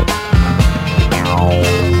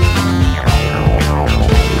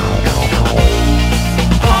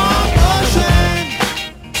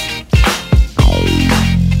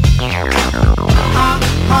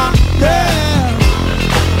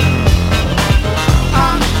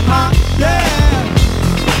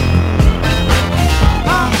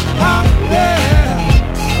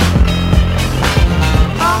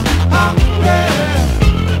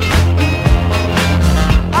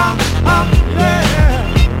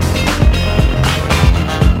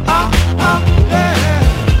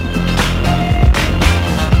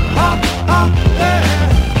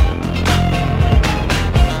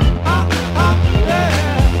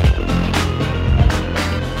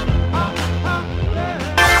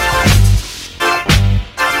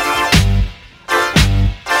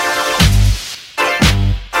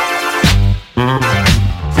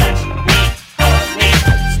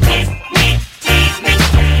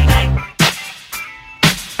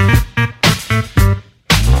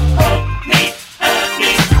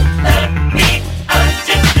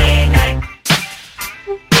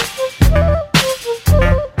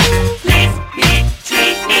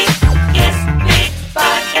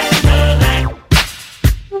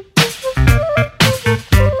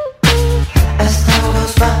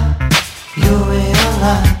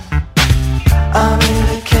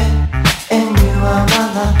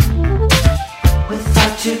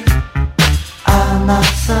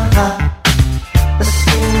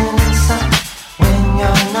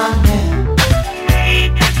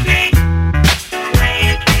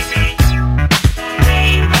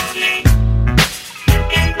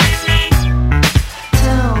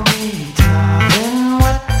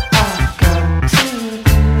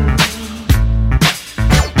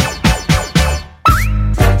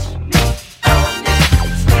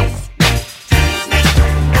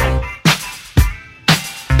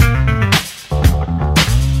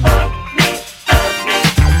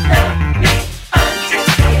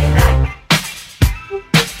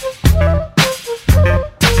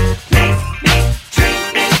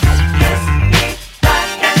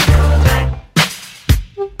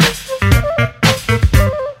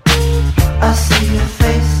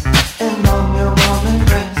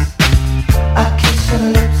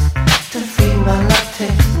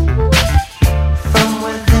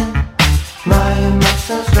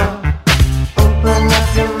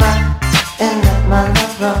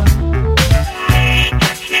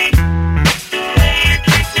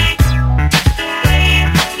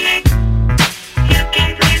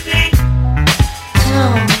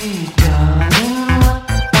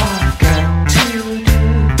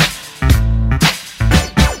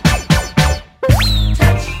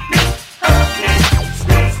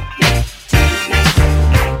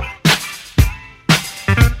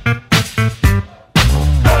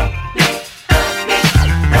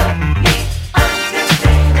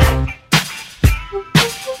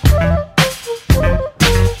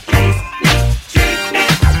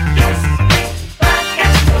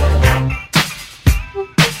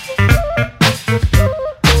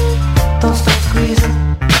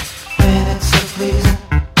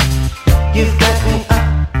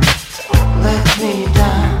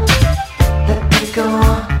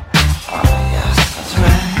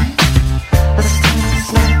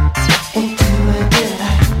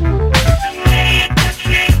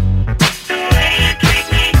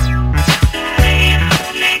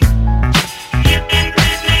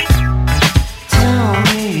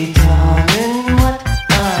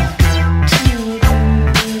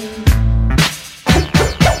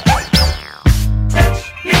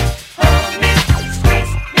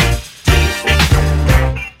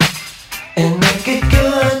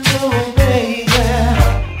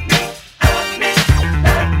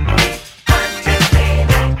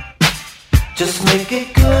 Just make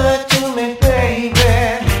it good to me, baby.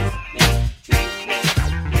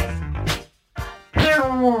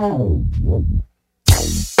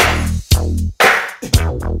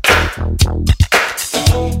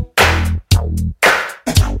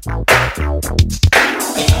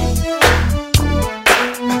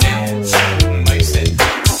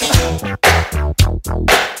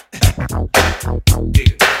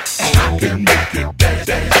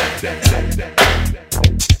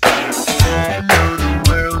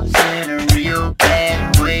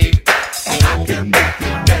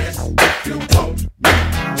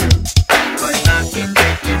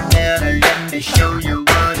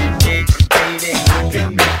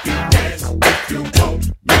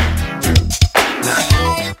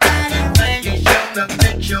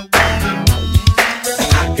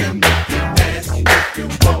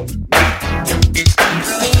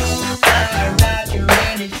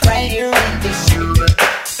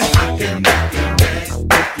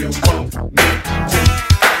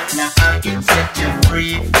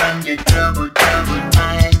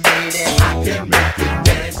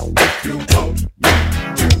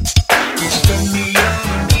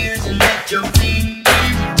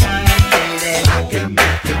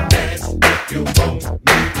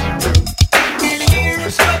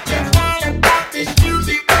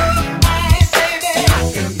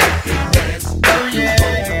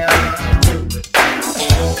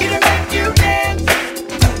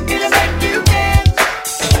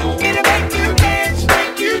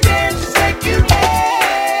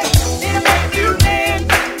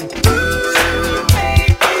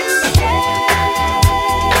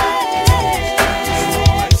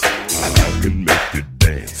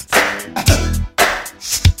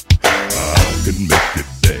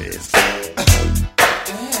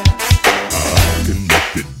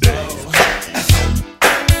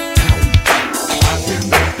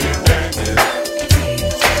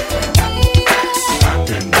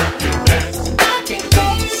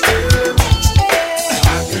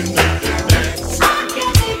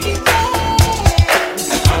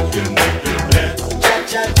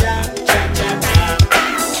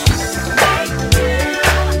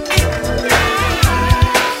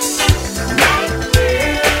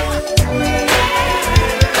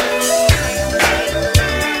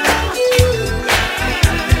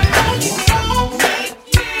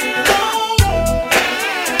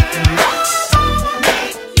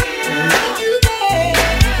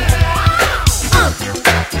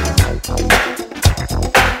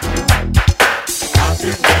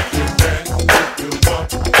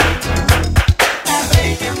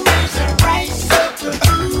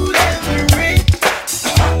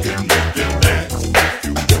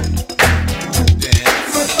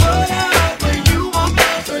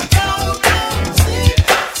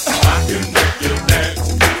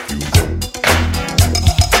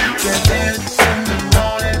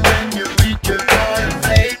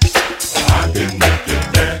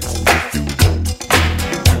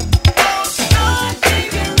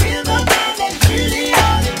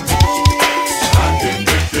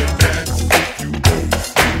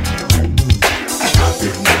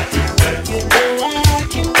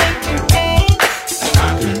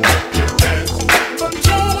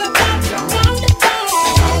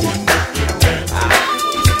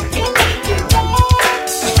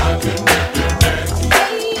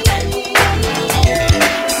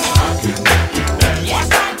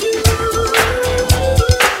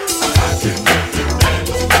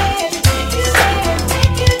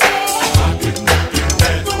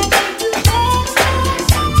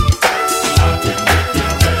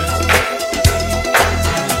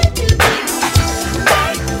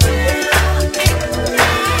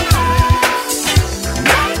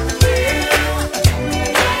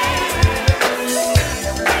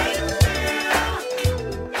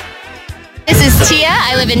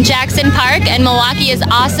 I live in Jackson Park, and Milwaukee is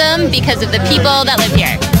awesome because of the people that live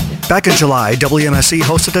here. Back in July, WMSE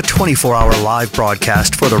hosted a 24-hour live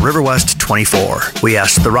broadcast for the River West 24. We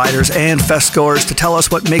asked the riders and fest goers to tell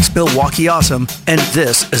us what makes Milwaukee awesome, and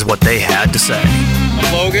this is what they had to say.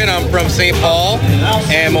 I'm Logan, I'm from St. Paul,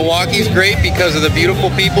 and Milwaukee's great because of the beautiful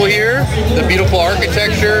people here, the beautiful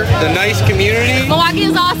architecture, the nice community. Milwaukee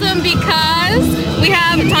is awesome because we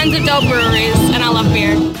have tons of dope breweries, and I love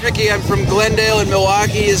beer. Ricky, I'm from Glendale, and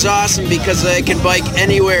Milwaukee is awesome because I can bike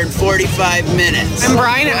anywhere in 45 minutes. I'm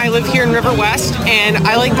Brian, and I live here in River West, and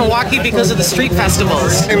I like Milwaukee because of the street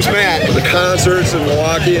festivals. My name's Matt. The concerts in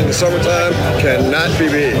Milwaukee in the summertime cannot be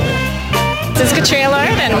beat. This is Christreater,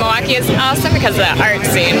 and Milwaukee is awesome because of the art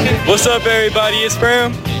scene. What's up, everybody? It's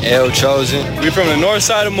Bram. El Chosen. We're from the north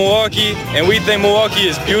side of Milwaukee, and we think Milwaukee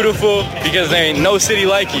is beautiful because there ain't no city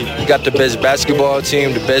like it. We got the best basketball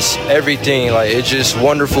team, the best everything. Like, it's just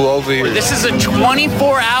wonderful over here. This is a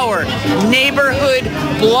 24-hour neighborhood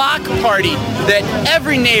block party that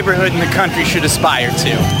every neighborhood in the country should aspire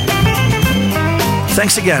to.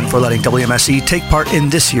 Thanks again for letting WMSE take part in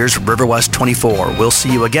this year's River West 24. We'll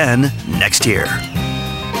see you again next year.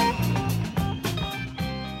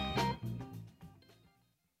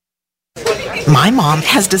 My mom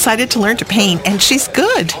has decided to learn to paint, and she's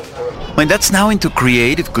good. My dad's now into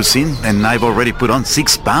creative cuisine, and I've already put on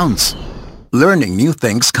 6 pounds. Learning new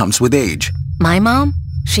things comes with age. My mom,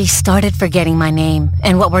 she started forgetting my name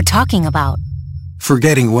and what we're talking about.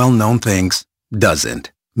 Forgetting well-known things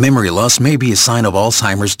doesn't. Memory loss may be a sign of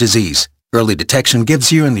Alzheimer's disease. Early detection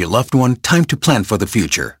gives you and your loved one time to plan for the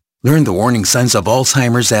future. Learn the warning signs of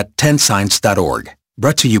Alzheimer's at 10signs.org.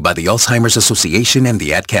 Brought to you by the Alzheimer's Association and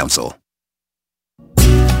the Ad Council.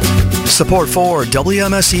 Support for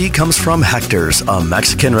WMSE comes from Hector's, a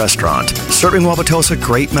Mexican restaurant. Serving Wauwatosa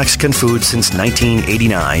great Mexican food since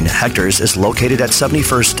 1989, Hector's is located at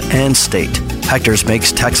 71st and State. Hector's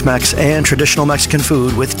makes Tex-Mex and traditional Mexican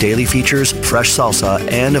food with daily features, fresh salsa,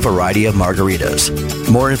 and a variety of margaritas.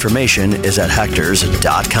 More information is at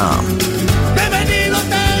hectors.com.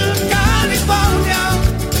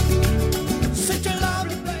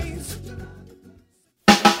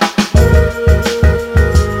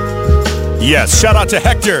 Yes, shout out to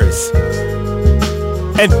Hector's.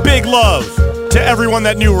 And big love to everyone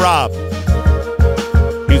that knew Rob.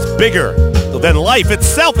 He's bigger than life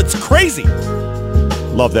itself. It's crazy.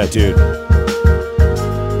 Love that dude.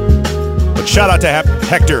 But shout out to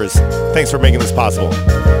Hector's. Thanks for making this possible.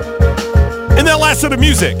 In that last set of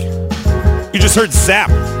music, you just heard Zap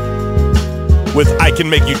with I Can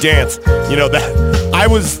Make You Dance. You know, that I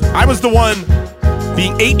was the one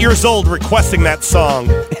being 8 years old requesting that song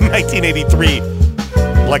in 1983,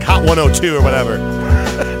 like Hot 102 or whatever.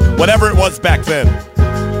 Whatever it was back then.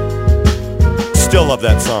 Still love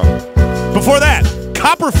that song. Before that,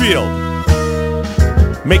 Copperfield.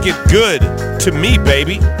 Make It Good to Me,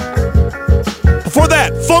 Baby. Before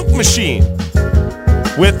that, Funk Machine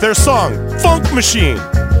with their song, Funk Machine.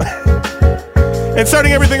 And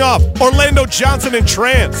starting everything off, Orlando Johnson and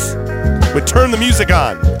Trance with Turn the Music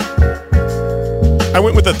On. I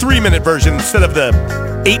went with the 3-minute version instead of the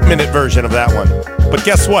 8-minute version of that one. But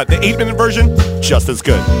guess what? The 8-minute version, just as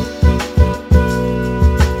good.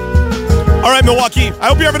 All right, Milwaukee, I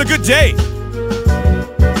hope you're having a good day.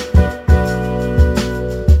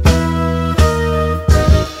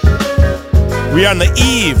 We are on the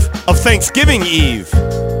eve of Thanksgiving Eve.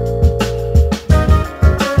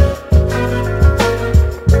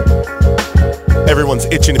 Everyone's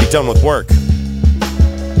itching to be done with work.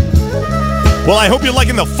 Well, I hope you're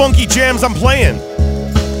liking the funky jams I'm playing.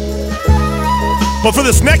 But for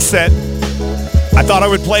this next set, I thought I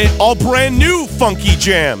would play all brand new funky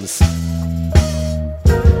jams.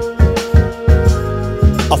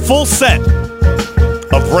 A full set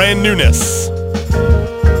of brand newness.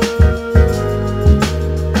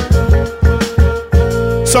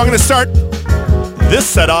 So I'm going to start this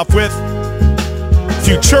set off with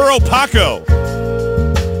Futuro Paco,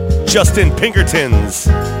 Justin Pinkerton's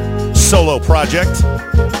solo project.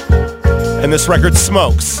 And this record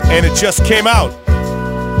smokes, and it just came out.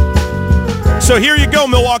 So here you go,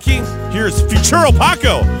 Milwaukee. Here's Futuro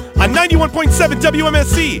Paco on 91.7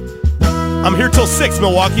 WMSE. I'm here till 6,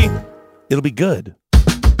 Milwaukee. It'll be good.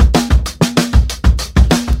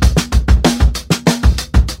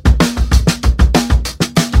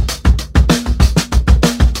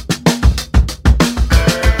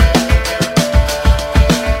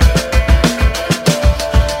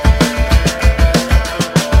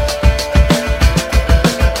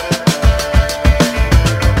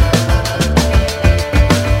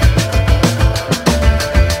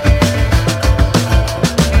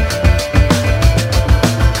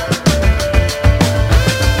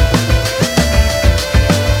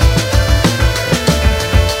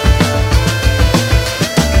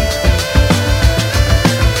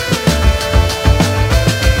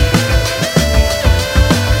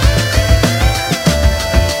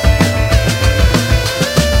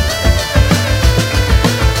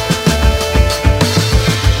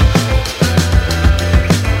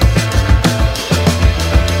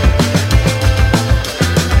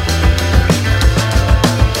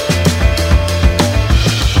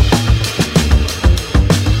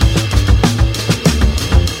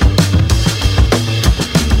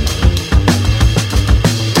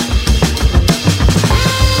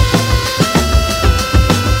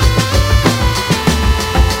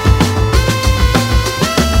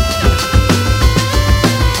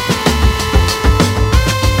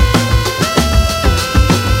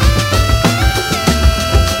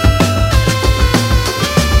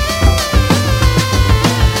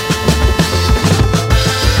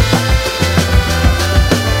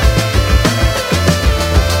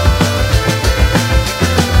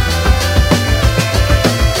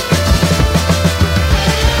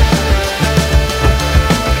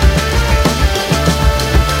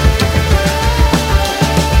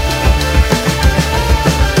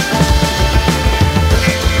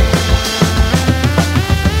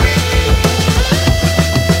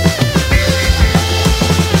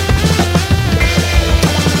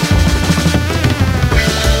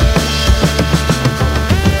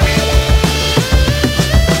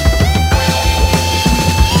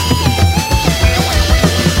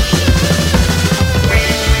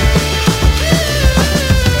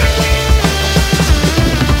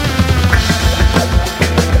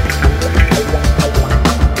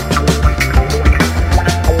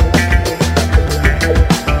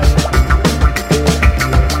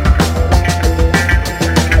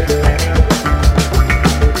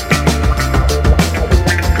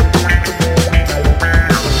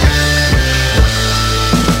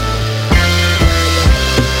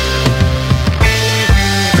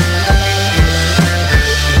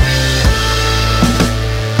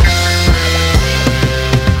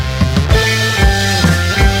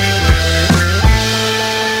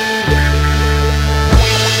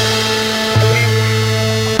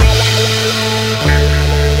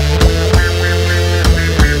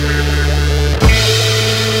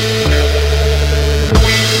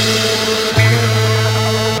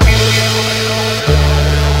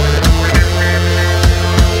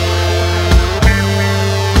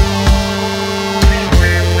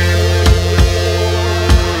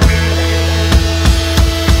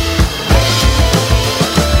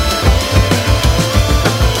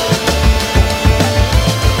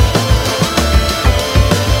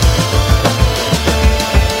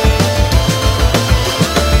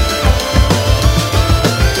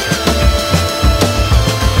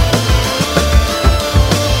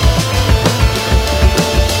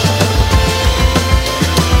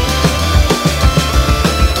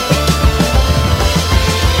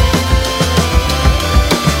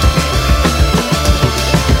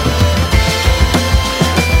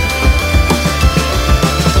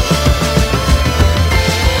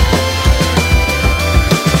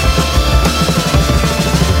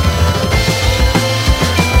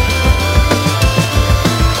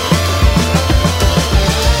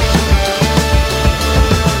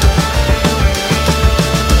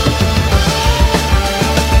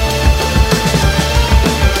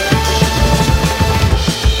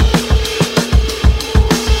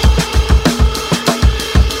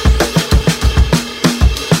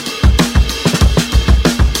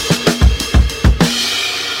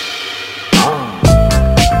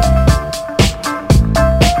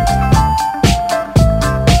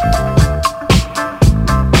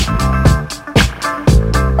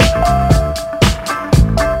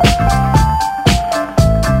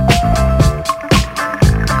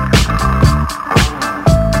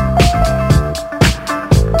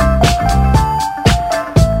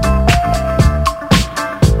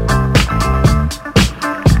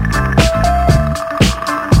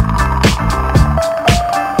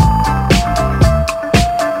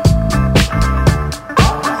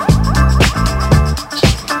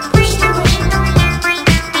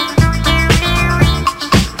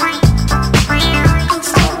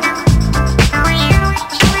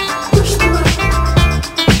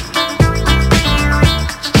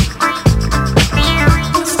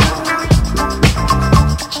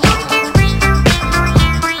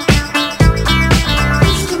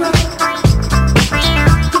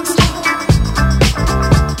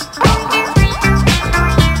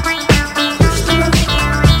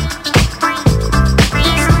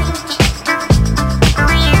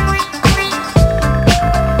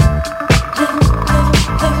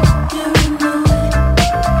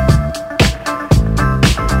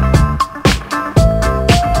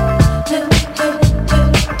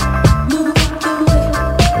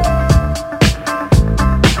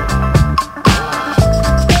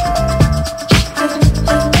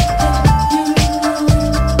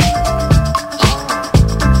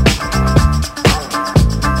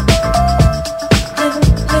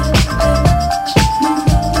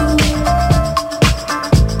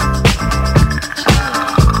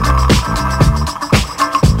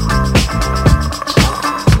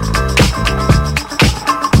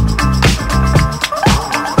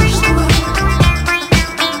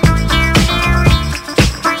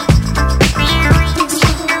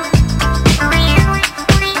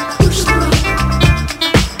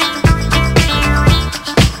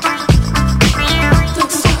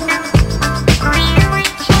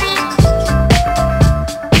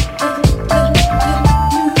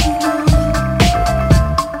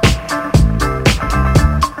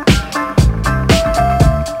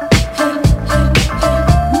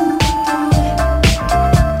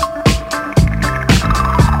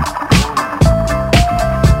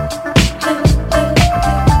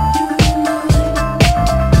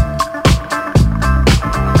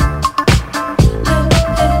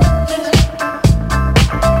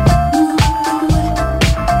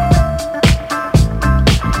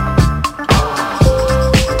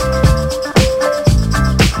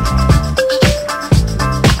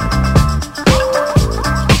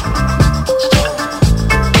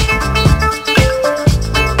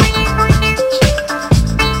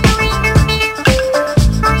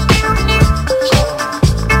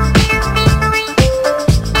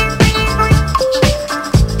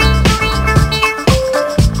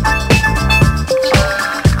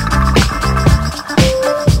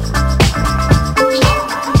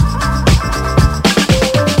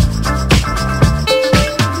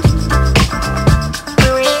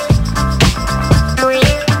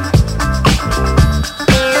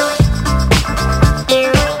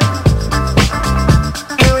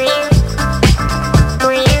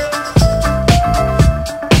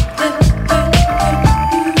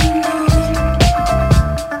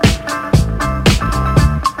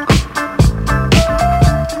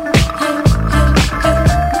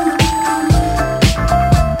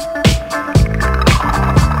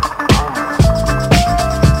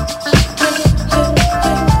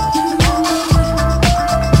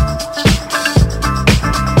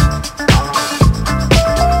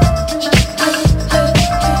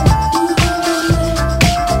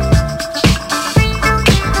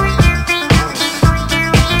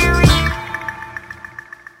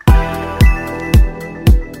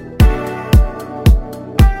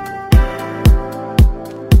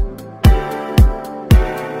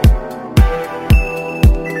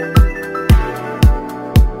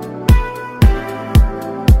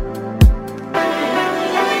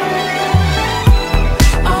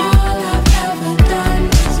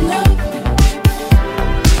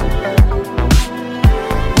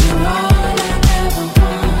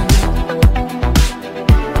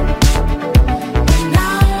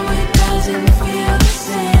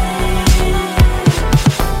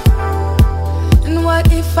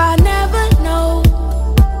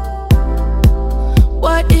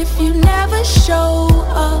 I show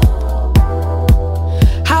up?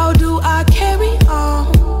 How do I carry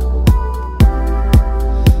on?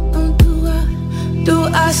 Do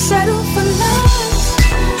I settle for less?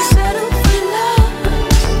 Settle for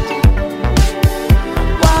less?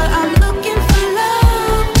 While I'm looking for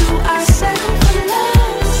love, do I settle for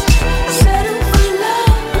less? Settle for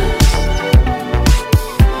less?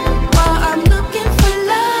 While I'm looking for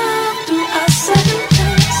love, do I settle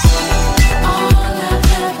less? All I've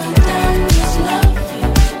ever done is love you. And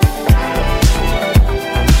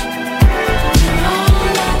all I've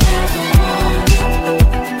ever wanted.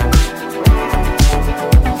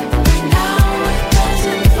 Now it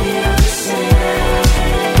doesn't feel the same. All I've ever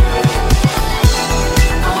done is love you.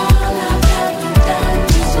 And all I've ever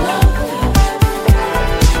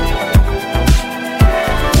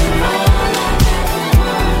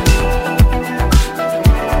wanted.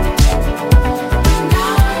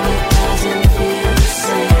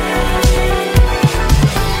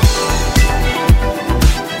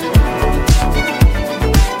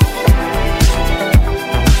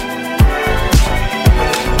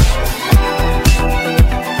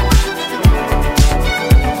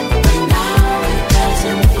 Now it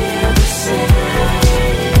doesn't feel the same.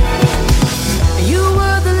 You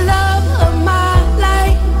were the love of my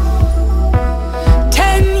life.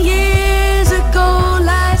 10 years ago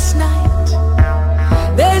last night.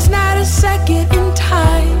 There's not a second in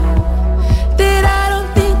time that I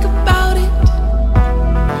don't think about it.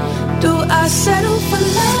 Do I settle for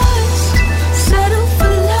less? Settle for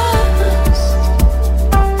less?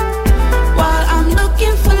 While I'm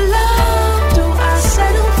looking for love, do I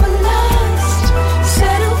settle for less?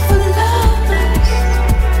 Settle for less?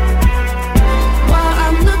 While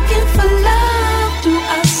I'm looking for love, do I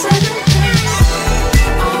settle less?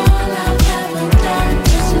 All I've ever done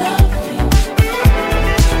is love you.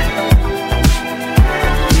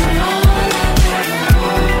 And all I've ever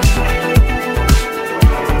wanted.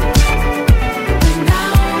 And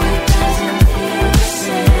now it doesn't feel the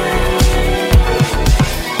same.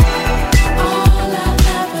 All I've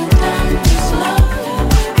ever done is love you. And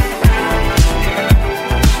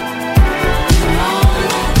all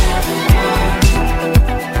I've ever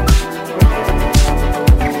wanted.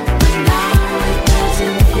 Now it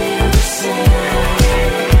doesn't feel the same.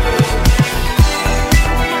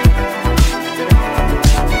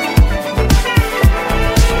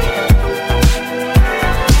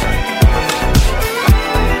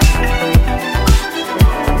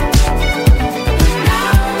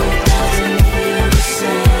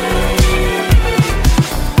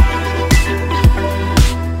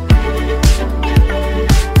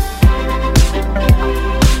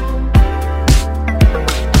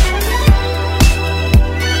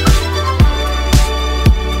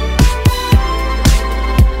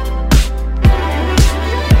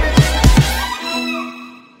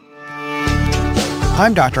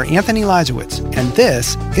 I'm Dr. Anthony Lizowitz, and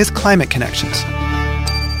this is Climate Connections.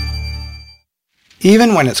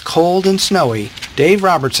 Even when it's cold and snowy, Dave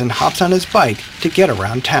Robertson hops on his bike to get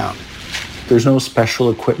around town. There's no special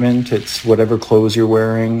equipment. It's whatever clothes you're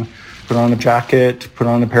wearing. Put on a jacket, put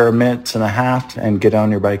on a pair of mitts and a hat, and get on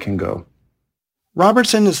your bike and go.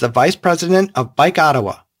 Robertson is the vice president of Bike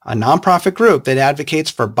Ottawa, a nonprofit group that advocates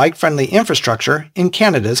for bike-friendly infrastructure in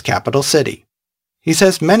Canada's capital city. He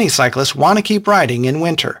says many cyclists want to keep riding in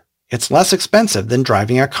winter. It's less expensive than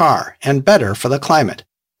driving a car and better for the climate.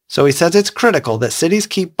 So he says it's critical that cities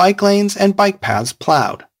keep bike lanes and bike paths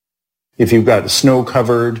plowed. If you've got a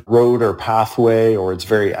snow-covered road or pathway or it's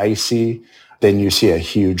very icy, then you see a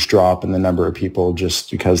huge drop in the number of people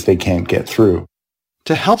just because they can't get through.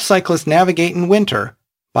 To help cyclists navigate in winter,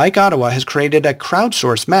 Bike Ottawa has created a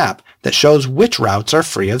crowdsourced map that shows which routes are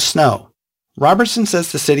free of snow. Robertson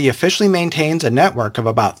says the city officially maintains a network of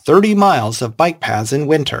about 30 miles of bike paths in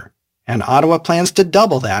winter, and Ottawa plans to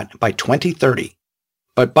double that by 2030.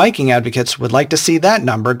 But biking advocates would like to see that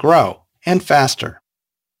number grow, and faster.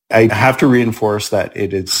 I have to reinforce that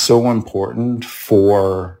it is so important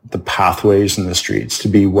for the pathways and the streets to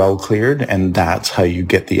be well cleared, and that's how you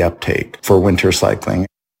get the uptake for winter cycling.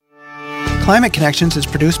 Climate Connections is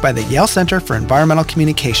produced by the Yale Center for Environmental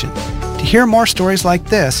Communication. To hear more stories like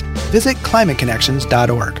this, visit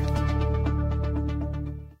climateconnections.org.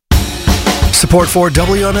 Support for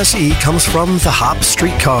WMSE comes from the Hop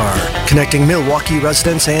Streetcar, connecting Milwaukee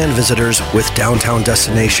residents and visitors with downtown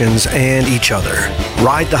destinations and each other.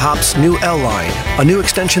 Ride the Hop's new L Line, a new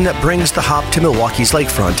extension that brings the Hop to Milwaukee's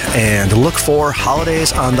lakefront, and look for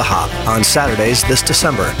Holidays on the Hop on Saturdays this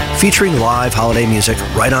December, featuring live holiday music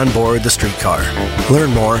right on board the streetcar.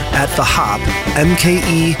 Learn more at thehopmke.com.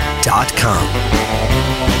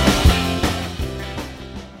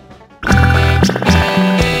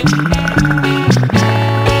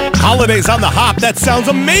 Holidays on the Hop. That sounds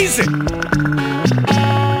amazing.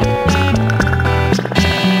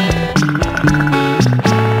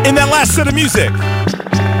 In that last set of music,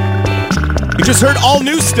 you just heard all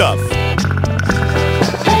new stuff.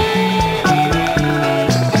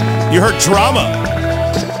 You heard Drama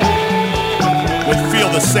with Feel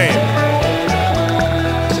the Same.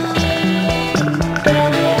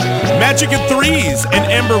 Magic and Threes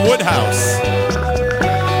and Amber Woodhouse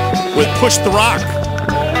with Push the Rock.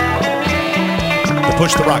 The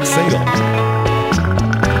Push the Rock single.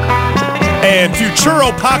 And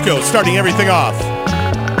Futuro Paco starting everything off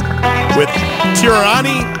with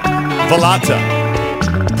Tirani Volata.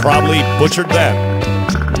 Probably butchered that.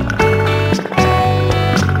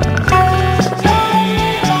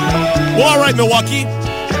 Well, all right, Milwaukee.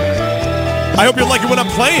 I hope you're liking what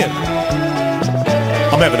I'm playing.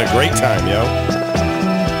 I'm having a great time, yo.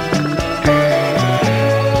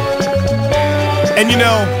 And you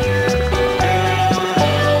know,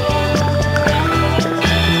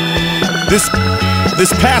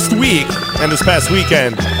 this past week and this past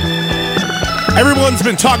weekend, everyone's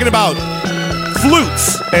been talking about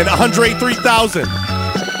flutes and Andre 3000.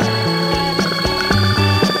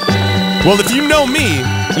 Well, if you know me,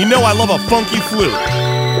 you know I love a funky flute.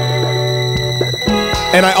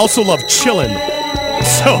 And I also love chillin'.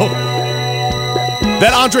 So,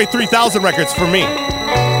 that Andre 3000 record's for me.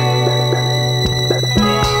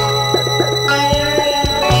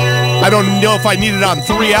 I don't know if I need it on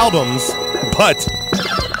 3 albums, but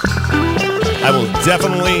I will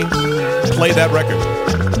definitely play that record.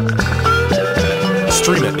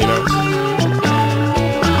 Stream it, you know.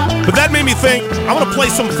 But that made me think, I want to play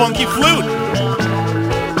some funky flute.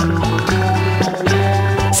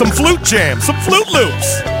 Some flute jams, some flute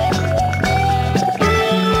loops.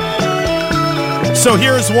 So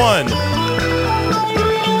here's one.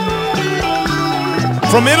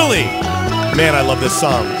 From Italy. Man, I love this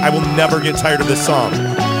song. I will never get tired of this song.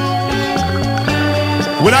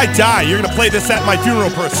 When I die, you're going to play this at my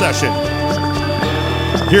funeral procession.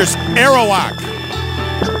 Here's Arawak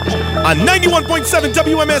on 91.7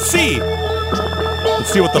 WMSE.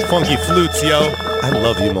 Let's see what the funky flutes, yo. I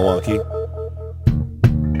love you, Milwaukee.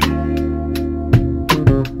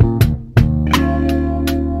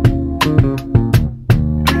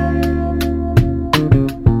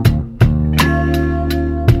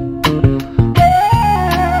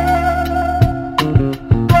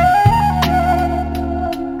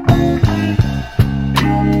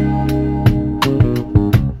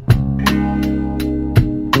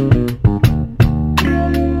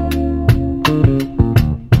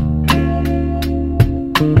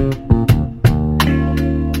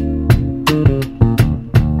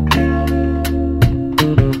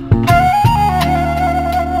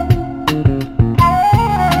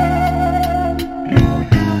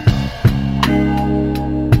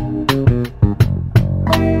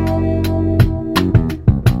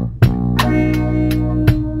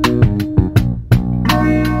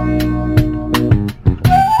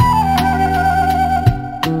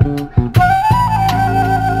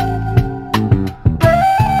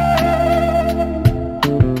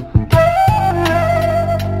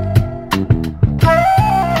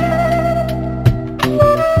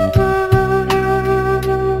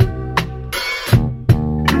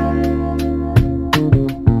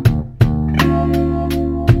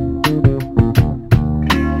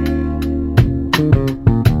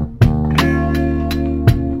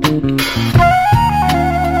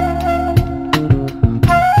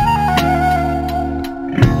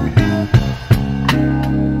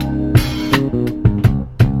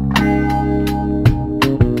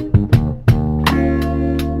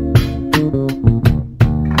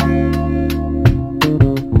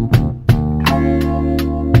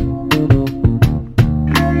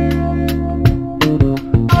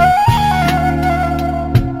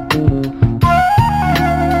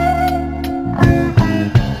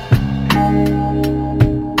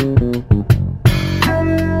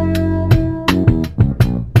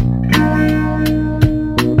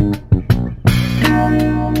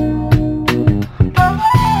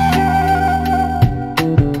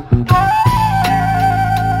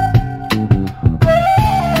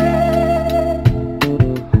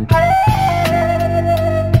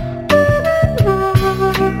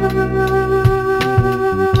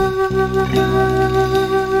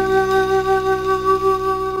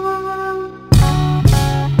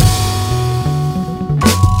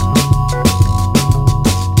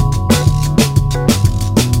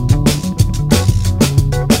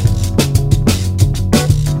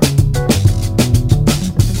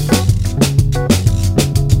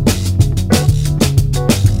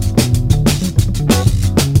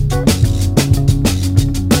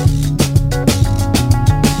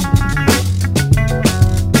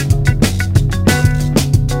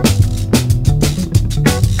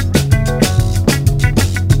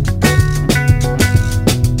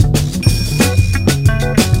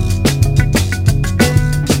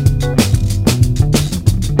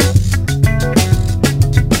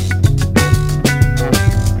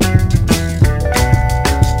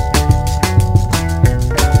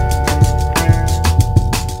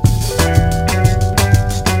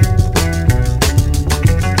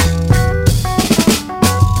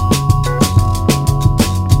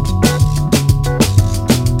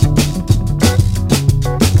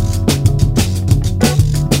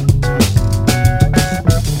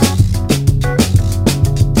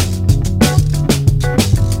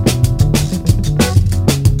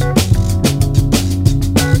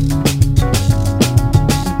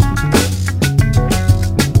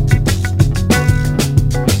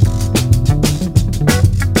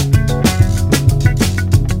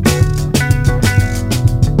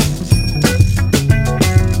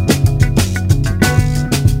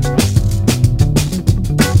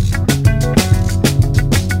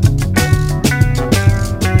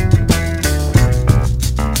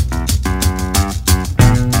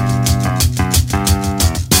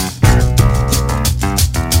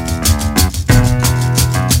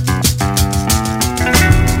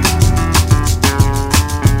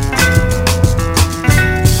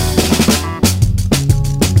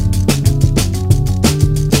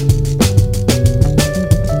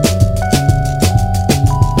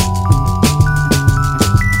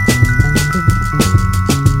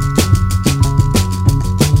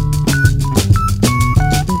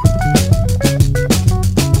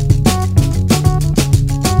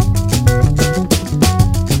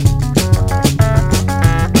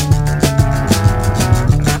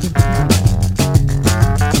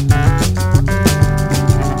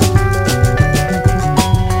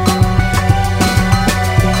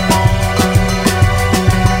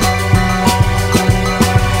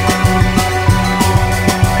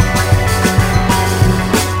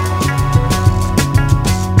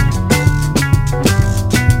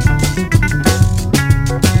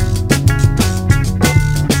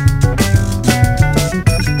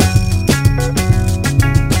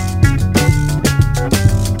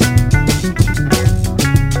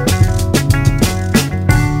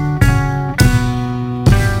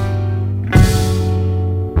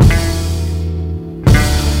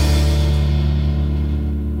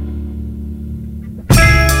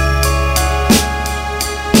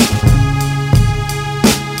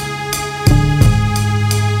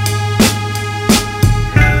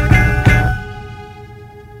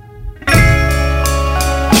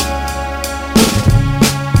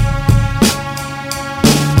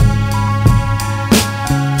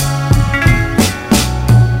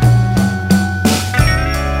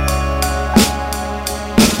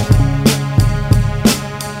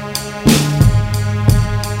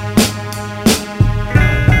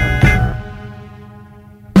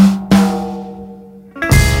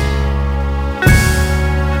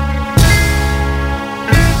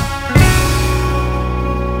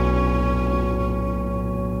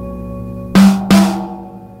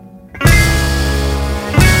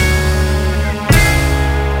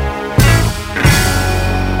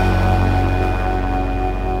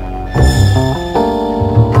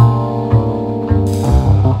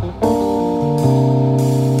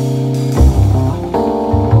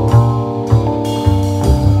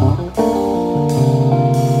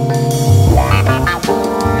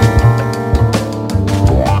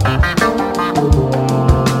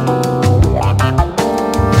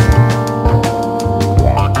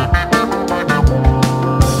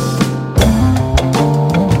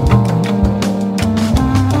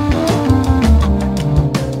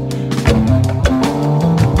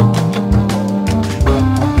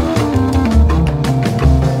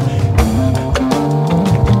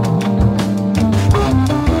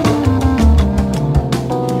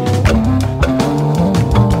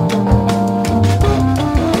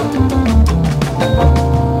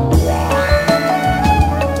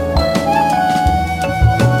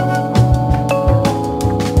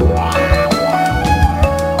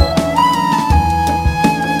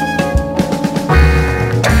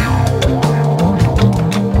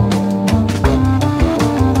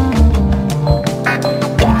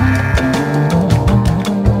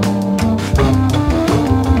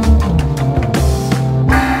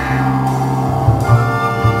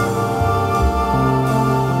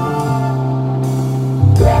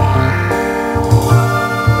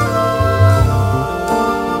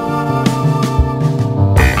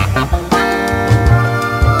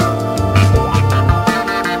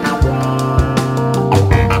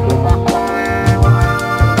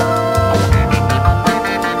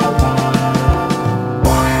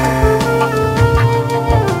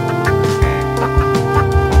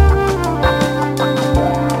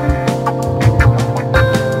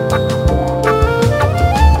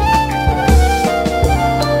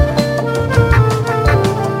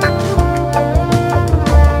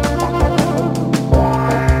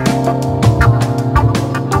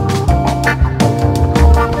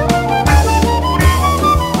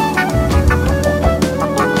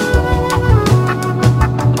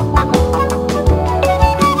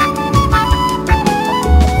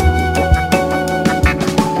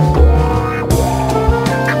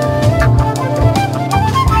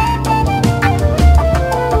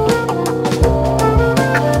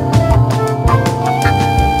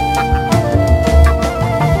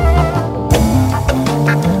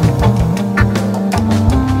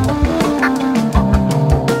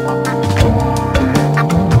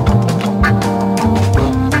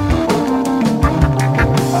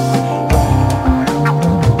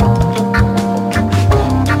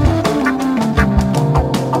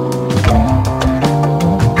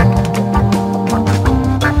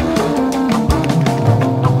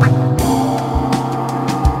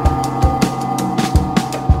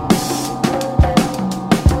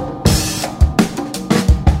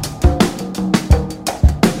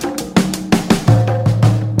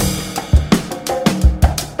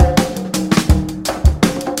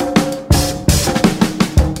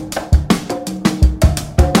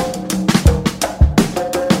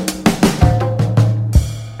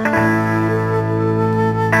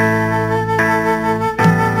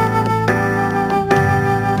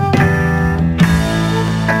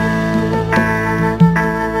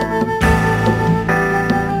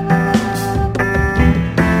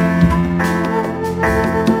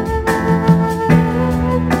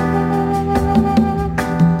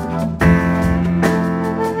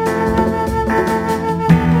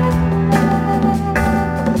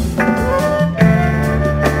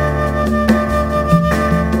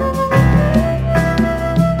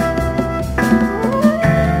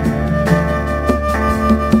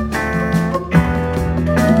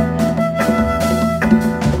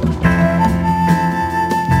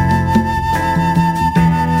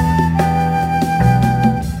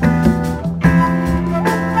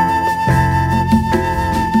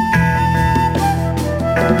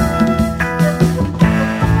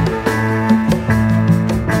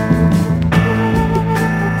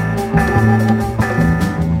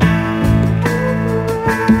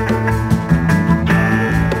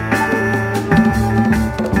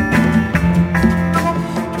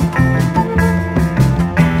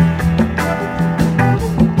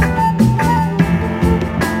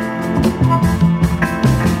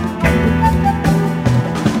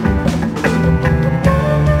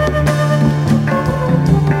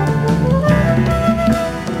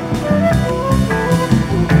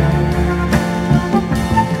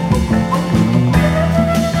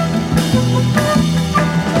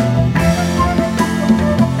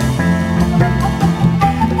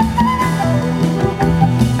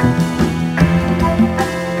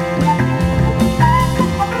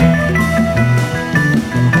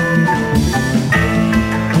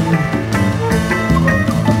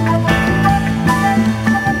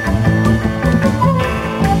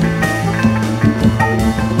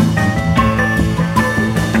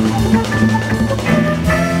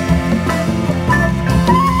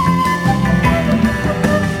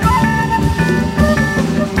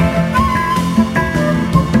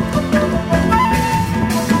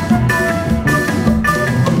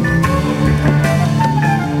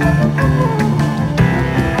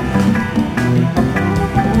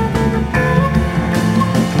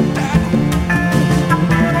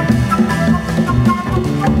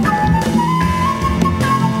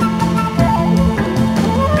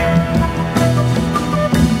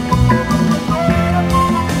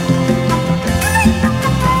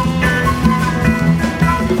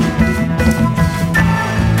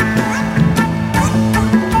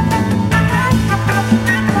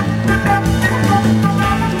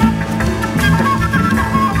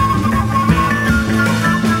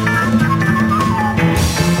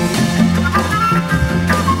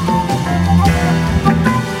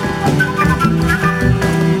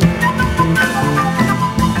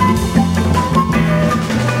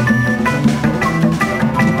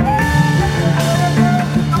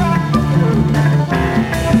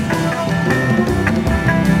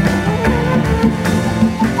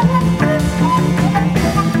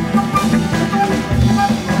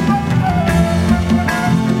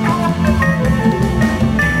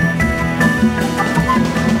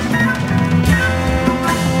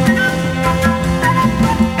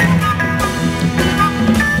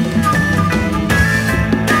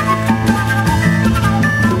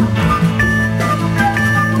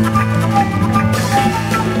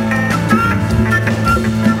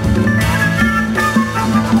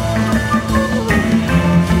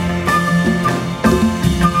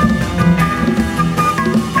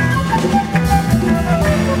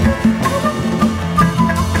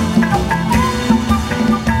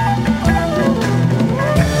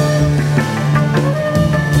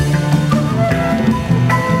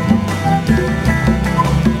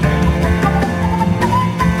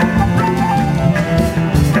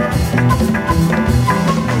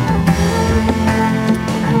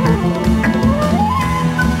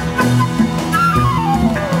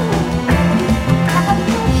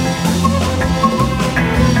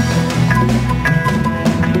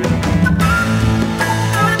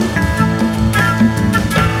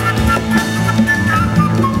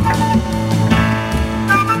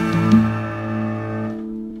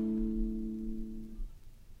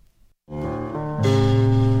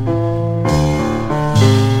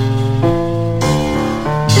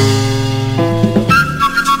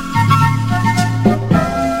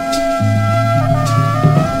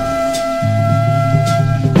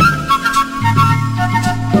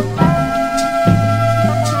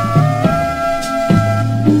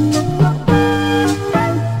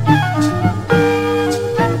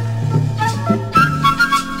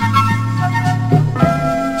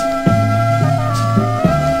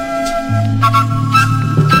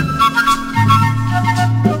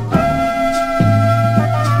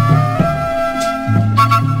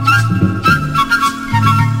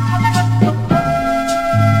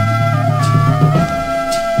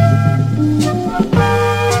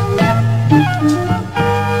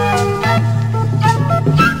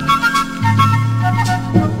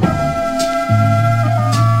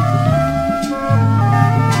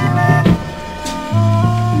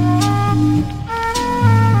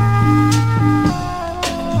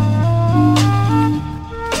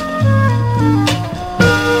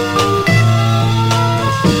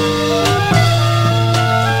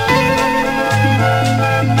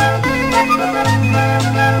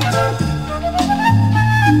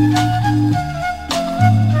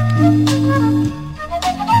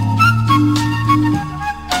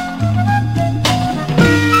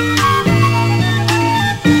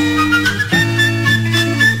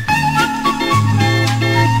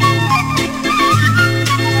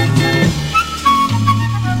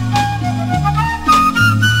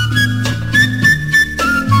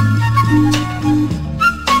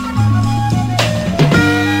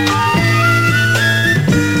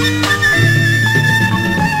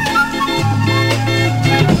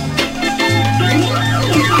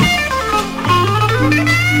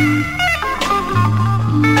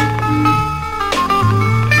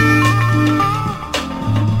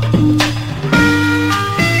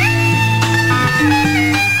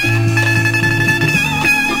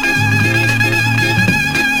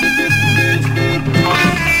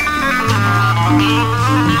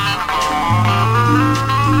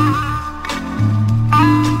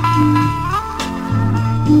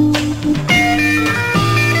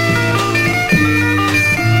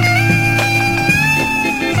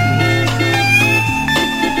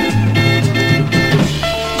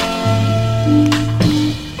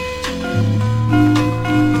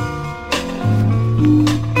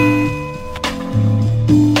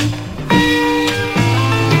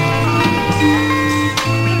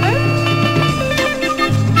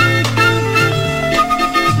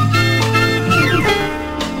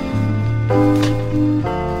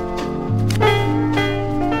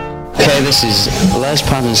 This is Les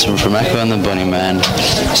Pattinson from Echo and the Bunnymen,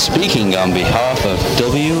 speaking on behalf of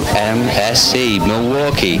WMSE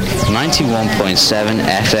Milwaukee 91.7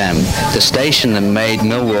 FM, the station that made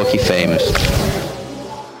Milwaukee famous.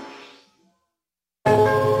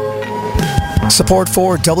 Support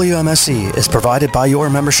for WMSE is provided by your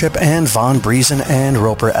membership and Von Briesen and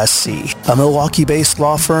Roper SC, a Milwaukee-based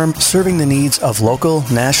law firm serving the needs of local,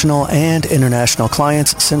 national, and international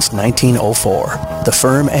clients since 1904. The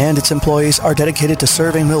firm and its employees are dedicated to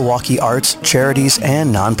serving Milwaukee arts, charities,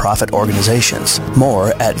 and nonprofit organizations.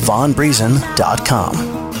 More at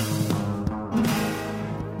vonbriesen.com.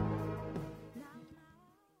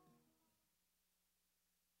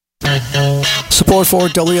 Support for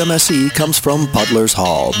WMSE comes from Butler's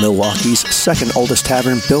Hall, Milwaukee's second oldest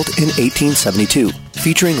tavern, built in 1872,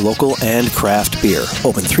 featuring local and craft beer.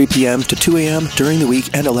 Open 3 p.m. to 2 a.m. during the week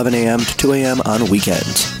and 11 a.m. to 2 a.m. on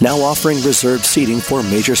weekends. Now offering reserved seating for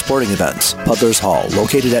major sporting events. Butler's Hall,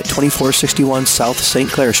 located at 2461 South St.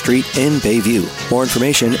 Clair Street in Bayview. More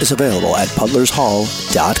information is available at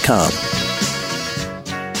butlershall.com.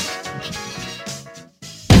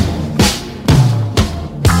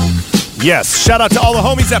 Yes, shout out to all the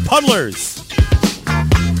homies at Puddlers.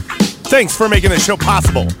 Thanks for making this show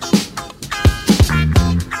possible.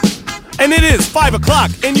 And it is 5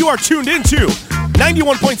 o'clock, and you are tuned into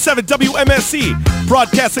 91.7 WMSE,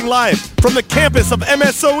 broadcasting live from the campus of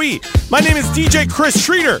MSOE. My name is DJ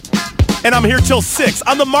Christreater, and I'm here till 6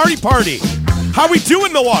 on the Marty Party. How we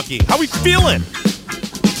doing, Milwaukee? How we feeling?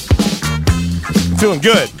 Feeling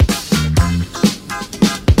good.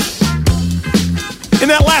 In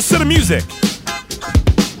that last set of music,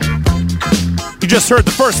 you just heard the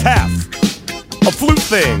first half of Flute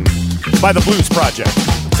Thing by the Blues Project.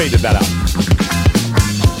 Faded that out.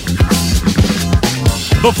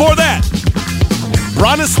 Before that,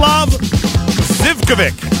 Bronislav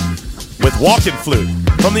Zivkovic with Walkin' Flute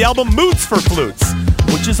from the album Moods for Flutes,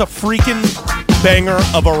 which is a freaking banger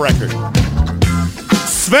of a record.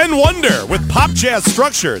 Sven Wonder with Pop Jazz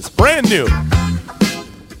Structures, brand new.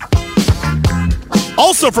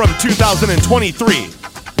 Also from 2023,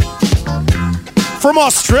 from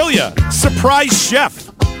Australia, Surprise Chef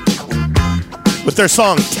with their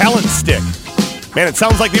song Talent Stick. Man, it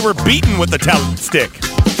sounds like they were beaten with the talent stick.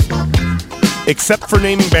 Except for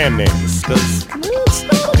naming band names, because it's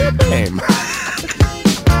not a good name.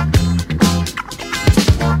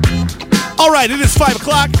 All right, it is 5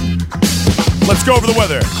 o'clock. Let's go over the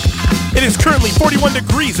weather. It is currently 41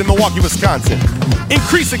 degrees in Milwaukee, Wisconsin.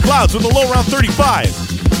 Increasing clouds with a low around 35.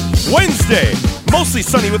 Wednesday, mostly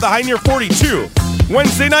sunny with a high near 42.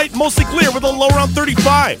 Wednesday night, mostly clear with a low around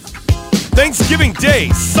 35. Thanksgiving Day,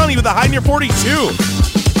 sunny with a high near 42.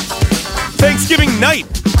 Thanksgiving night,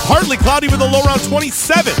 partly cloudy with a low around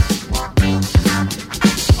 27.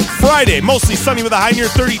 Friday, mostly sunny with a high near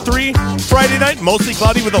 33. Friday night, mostly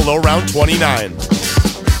cloudy with a low around 29.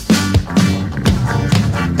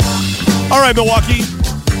 All right, Milwaukee.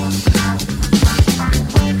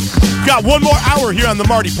 Got one more hour here on the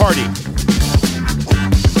Marty Party.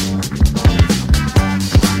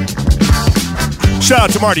 Shout out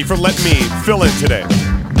to Marty for letting me fill in today.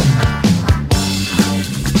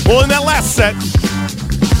 Well, in that last set,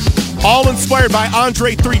 all inspired by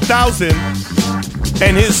Andre 3000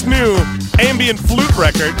 and his new ambient flute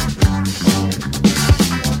record,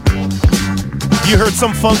 you heard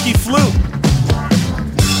some funky flute.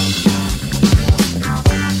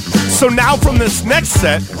 So now from this next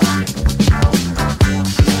set,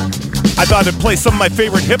 I thought I'd play some of my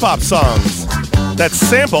favorite hip-hop songs that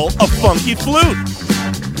sample a funky flute.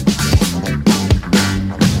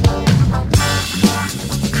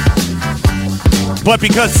 But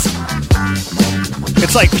because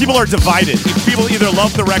it's like people are divided. People either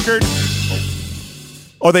love the record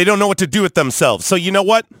or they don't know what to do with themselves. So you know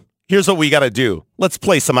what? Here's what we got to do. Let's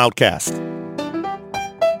play some Outkast.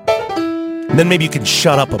 And then maybe you can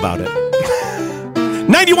shut up about it.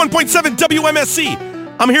 91.7 WMSE.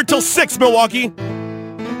 I'm here till 6, Milwaukee.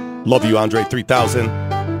 Love you, Andre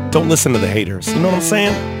 3000. Don't listen to the haters. You know what I'm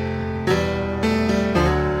saying?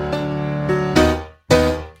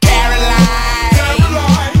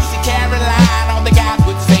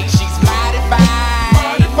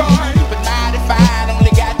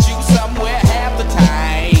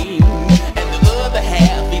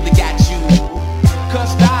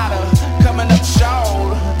 Coming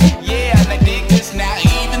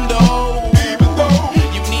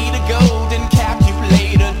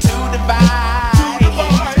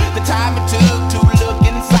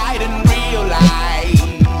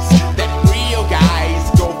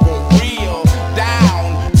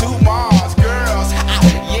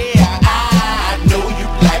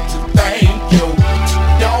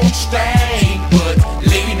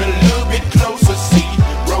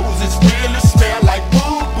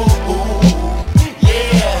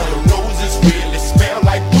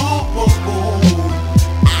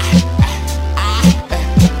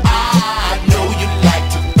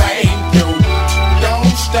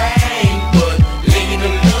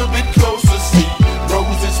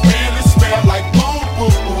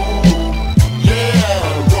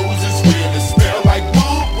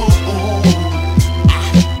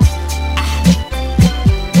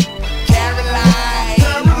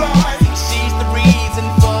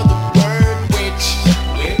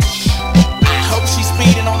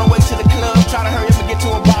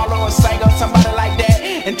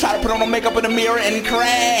makeup in the mirror and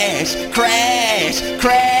crash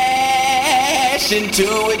into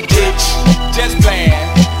a ditch. Just plan.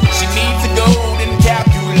 She needs a golden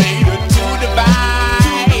calculator to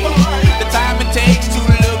divide the time it takes to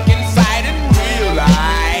look inside and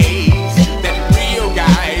realize that real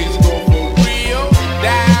guys go for real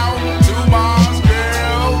down to Mars,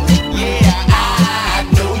 girl. Yeah, I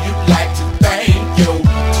know you'd like to thank you.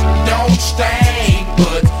 Don't stay,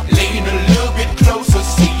 but lean a little bit closer.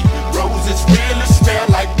 See, roses really smell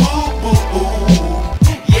like boo boo boo.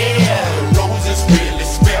 Yeah, roses really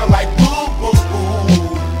smell like boo boo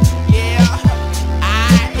boo. Yeah,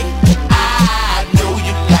 I know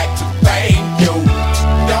you'd like to thank you.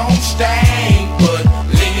 Don't stay, but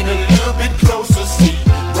lean a little bit closer. See,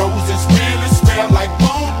 roses really smell like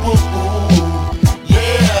boo boo boo.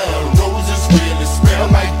 Yeah, roses really smell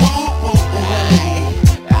like boo boo boo.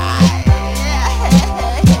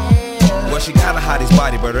 Well, she got a hottie's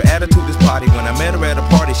body, but her attitude is potty. When I met her at a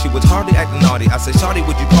party, she was hardly acting naughty. I said, Shawty,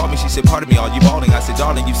 would you call me? She said, pardon me, are you balling? I said,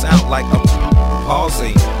 darling, you sound like a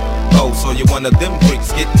pausing. Oh, so you're one of them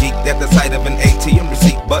freaks. Get geeked at the sight of an ATM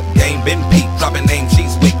receipt, but game been peaked. Dropping name,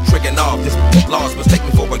 she's weak, tricking off. This lost mistake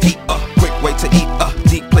me for a geek. Quick way to eat,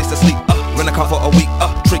 deep place to sleep. Rent a car for a week,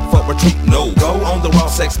 trick for retreat. No, go on the raw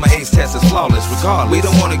sex, my age test is flawless. Regardless, we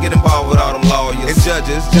don't wanna get involved with all them lawyers and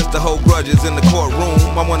judges, just to hold grudges in the courtroom.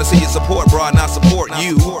 I wanna see you support, bro, not support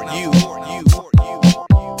you.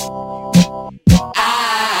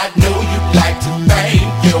 I know you'd like to thank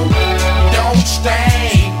you. Don't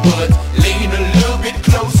stay, but lean a little bit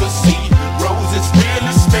closer. See, roses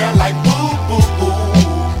really smell like boo boo boo.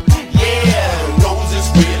 Yeah, roses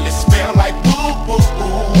really smell like boo boo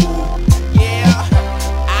boo. Yeah,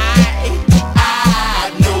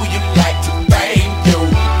 I know you'd like to thank you.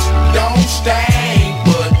 Don't stay,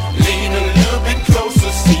 but lean a little bit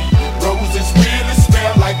closer. See, roses really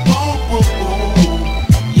smell like boo boo boo.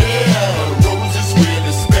 Yeah, roses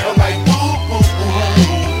really smell like boo boo boo.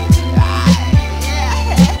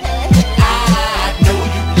 I know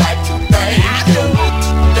you'd like to thank you.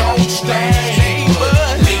 Don't stay, but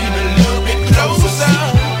lean a little bit closer.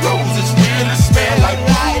 Roses really smell like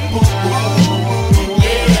boo boo boo.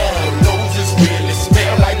 Yeah, roses really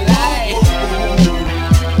smell like boo boo boo.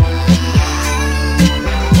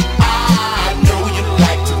 I know you'd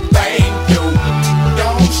like to thank you.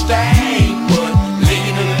 Don't stay, but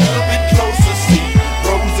lean a little bit closer. See,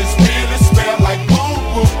 roses really smell like boo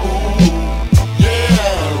boo boo.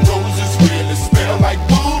 Yeah, roses really smell like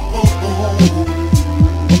boo boo boo.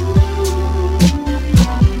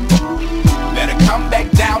 Better come back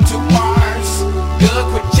down to Mars. Good,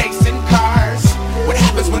 quit chasing cars. What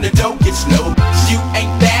happens when the dough gets low? You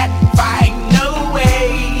ain't that fine, no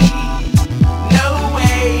way. No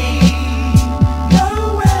way. No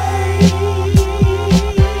way.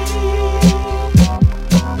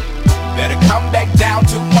 Better come back down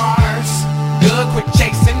to Mars. Good, quit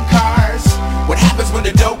chasing cars. What happens when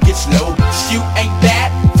the dough gets low? You ain't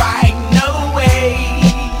that fine, no way.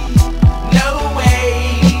 No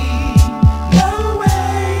way. No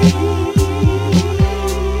way.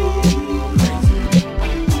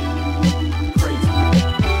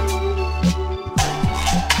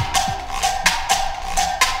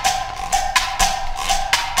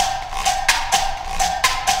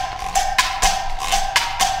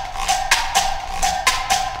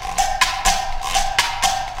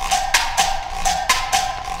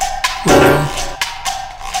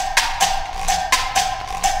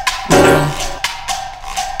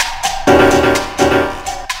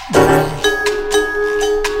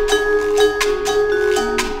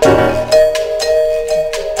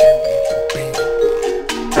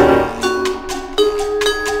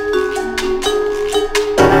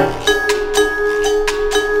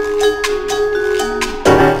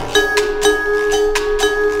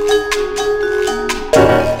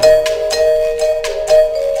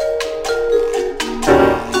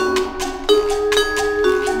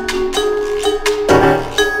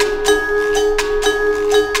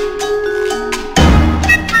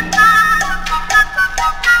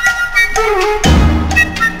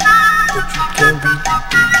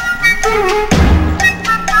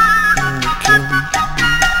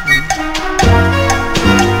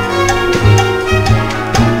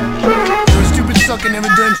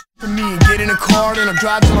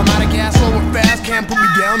 drive till I'm out of gas, slow or fast, can't put me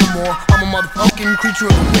down no more. I'm a motherfucking creature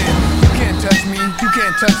of the wind. You can't touch me, you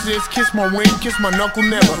can't touch this. Kiss my ring, kiss my knuckle,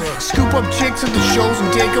 never. Scoop up chicks at the shows and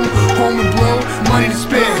take them home and blow money to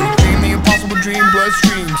spend. Dream the impossible dream,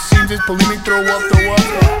 bloodstream. Seems it's bulimic, throw up, toe up,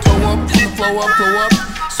 from the flow up,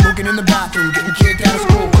 Smoking in the bathroom, getting kicked out of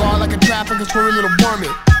school. Car like a traffic, it's for a little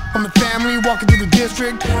varmint. I'm the family walking through the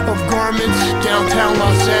district of garments, downtown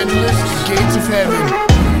Los Angeles, the gates of heaven.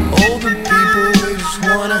 Older people, they just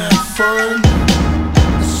wanna have fun.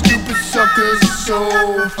 The stupid suckers are so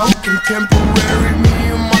fucking temporary. Me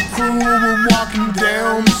and my crew were walking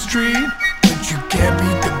down the street, but you can't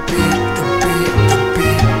beat the beat, the beat, the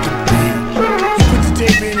beat, the beat. You put the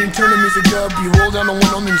tape in and turn the music up. You roll down the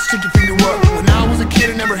window and then stick your finger up. When I was a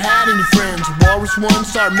kid, I never had any friends. Walrus one,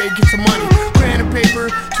 started making some money. Crayon and paper,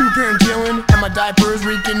 2-parent dealing, and my diapers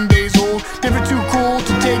reeking days old. Never too cool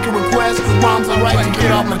to take a request. Mom's alright to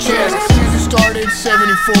get off my chest. Music started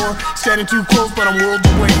 74, standing too close, but I'm worlds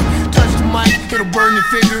away. Touch the mic, it'll burn your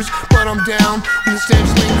fingers, but I'm down when the stench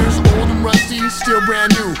lingers. Old and rusty, still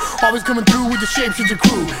brand new. Always coming through with the shapeshifter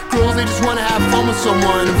crew. Girls, they just wanna have fun with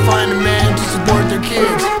someone and find a man to support their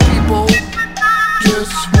kids. People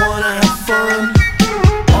just wanna have fun.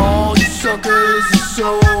 All you suckers are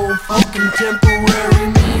so fucking temporary.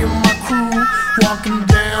 Me and my crew walking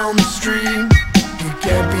down the street. You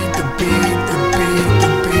can't beat the beat, the beat, the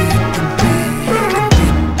beat, the beat,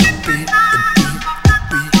 the beat, the beat, the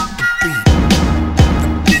beat, the beat, the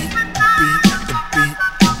beat, the beat, the beat,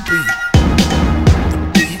 the beat, the beat, the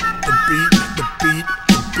beat, the beat,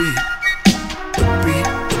 the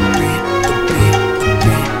beat, the beat, the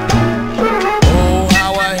beat. Oh,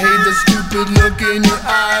 how I hate the stupid look in your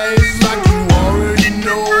eyes, like you already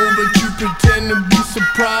know, but you pretend to be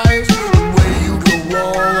surprised. The way you go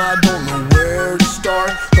wrong, I don't know where to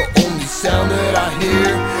start. The only sound that I hear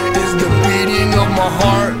is the beating of my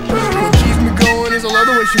heart. What keeps me going is I love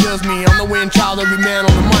the way she loves me. I'm the wind child, every man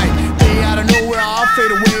on the mic. They out of nowhere, I'll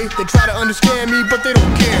fade away. They try to understand me, but they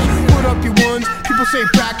don't care. Put up your ones, people say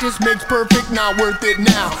practice makes perfect, not worth it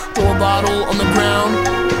now. Throw a bottle on the ground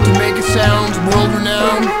to make it sound world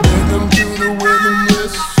renowned. Rhythm to the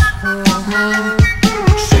rhythmless,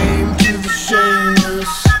 shame to the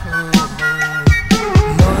shameless,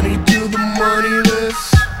 money to the moneyless,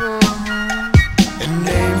 and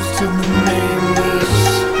names to the nameless.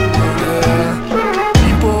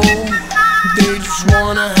 People, they just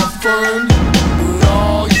wanna have fun, but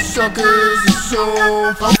all you suckers are so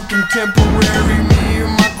fucking temporary. Me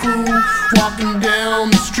and my crew walking down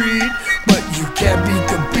the street, but you can't beat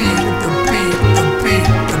the beat, the beat, the beat,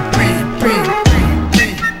 the beat, beat, beat,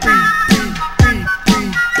 beat, beat, beat,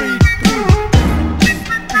 beat, beat,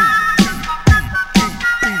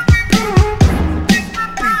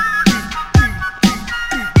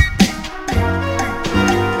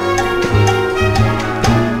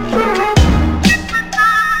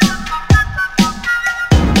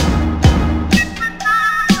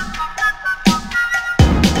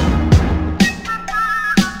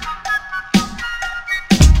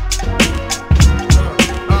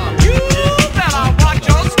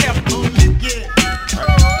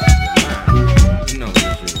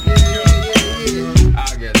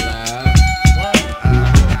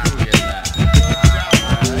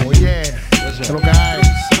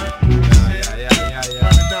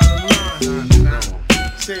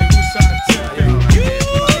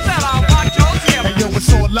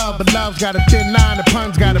 got a thin line, the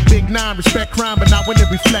puns got a big nine. Respect crime, but not when it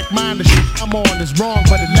reflect mine. The shit I'm on is wrong,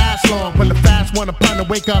 but it lasts long. When the fast one upon to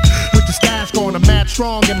wake up with the stash going, I'm mad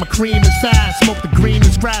strong and my cream is fast. Smoke the green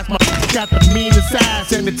is grass, my got the meanest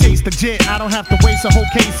ass and it tastes legit. I don't have to waste a whole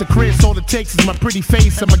case of Chris. All it takes is my pretty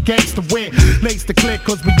face. I'm a gangster wit. Lace the click,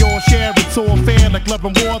 cause we all share. It's all fair, like love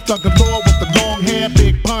and war. Thug galore with the long hair,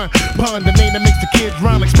 big pun. Pun, the name that makes the kids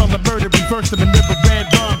run. Like spell the murder, reverse in the river red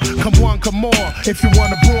rum. Come one, come more. If you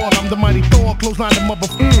wanna brawl, I'm the mighty Thor. Clothesline the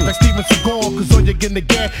motherfucker like Steven Seagal. Cause all you're gonna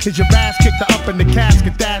get is your ass kicked up in the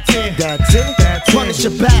casket. That's it. That's it. That's it. Punish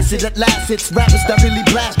your bastard at last. It's rappers that really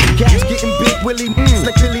blast. Gas getting big, Willie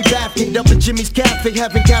like Billy Bath. Kicked up in Jimmy's Cafe,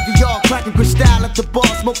 having caviar, cracking crystal at the bar,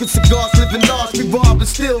 smoking cigars, living large. We rob and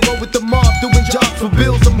still roll with the mob, doing jobs for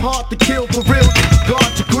bills. I'm hard to kill for real.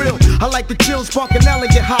 Guard your grill. I like the chill, spark an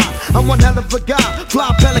elegant high. I'm one hell of a guy.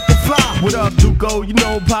 Fly pelican fly. What up, Duco? You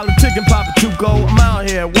know, politicking, Papa Tuco. I'm out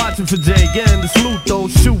here watching for Jay, getting the salute though.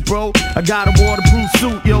 Shoot, bro. I got a waterproof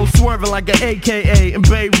suit, yo, swerving like an AKA in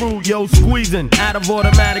Beirut, yo, squeezing out of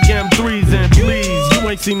automatic M3s. And please, you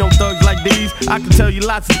ain't seen no thugs like these. I can tell you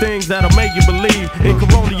lots of things that'll make you believe. In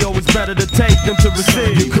Corona, yo, it's better to take than to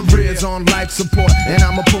receive. Your career's on life support, and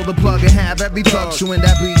I'ma pull the plug and have every thug chewing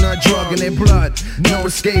that beat nut drug in their blood. No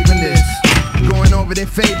escaping this. Going over their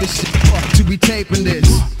favorite shit to be taping this.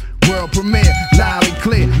 World premiere, loud and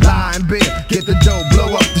clear, lie and beer. Get the dough,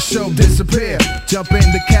 blow up the show, disappear. Jump in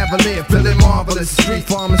the Cavalier, feeling marvelous. Street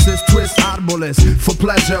pharmacist, twist, audibleist. For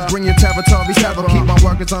pleasure, bring your territory sever. Keep my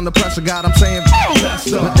workers under pressure, God, I'm saying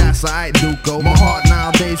but that's alright, Duco. My heart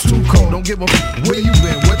nowadays too cold. Don't give a where you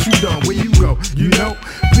been, what you done, where you go. You know,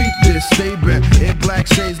 peep this, stay back. In black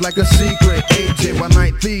shades like a secret. AJ, while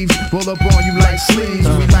night thieves roll up on you like sleeves.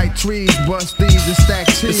 We like trees, bust thieves and stack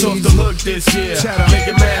cheese. It's off the hook this year.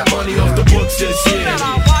 Making mad money off the books this year.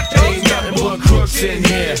 Ain't nothing but crooks in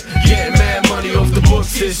here. Getting mad money off the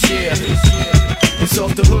books this year. It's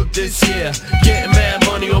off the hook this year. Getting mad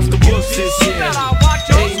money off the books this year.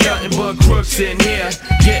 Ain't nothing but crooks in here.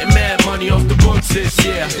 Getting mad money off the books this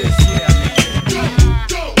year.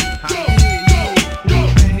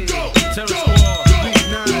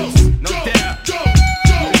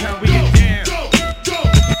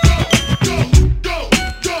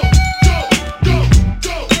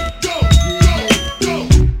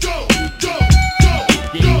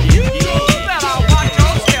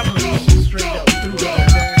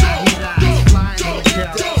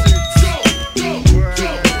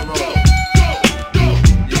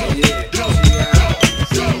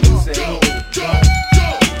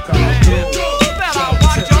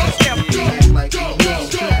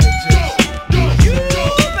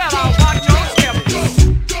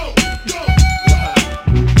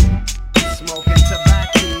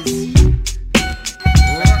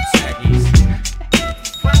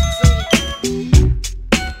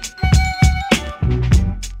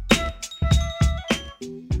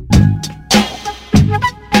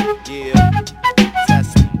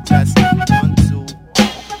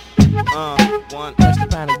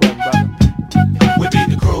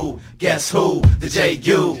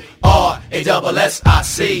 J-U-R-A-S-S-I-C.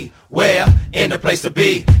 Where? In the place to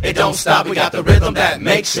be. It don't stop. We got the rhythm that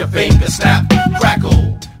makes your fingers snap.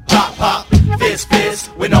 Crackle, pop, pop, fizz, fizz.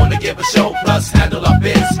 We're known to give a show, plus handle our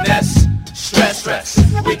business. Stress, stress,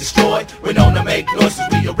 we destroy. We're known to make noises.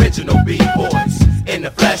 We original B-boys. In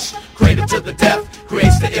the flesh, creative to the death.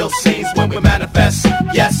 Creates the ill scenes when we manifest.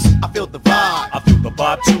 Yes, I feel the vibe. I feel the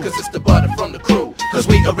vibe too. Cause it's the butter from the crew. Cause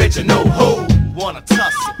we original who? Wanna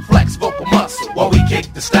tussle, flex vocal muscle. While we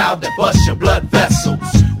kick the style that busts your blood vessels.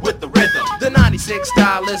 With the rhythm, the 96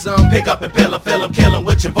 stylism. Pick up and fill 'em, kill 'em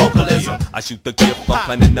with your vocalism. I shoot the gift, I'm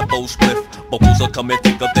planning the bow spliff. Vocals are coming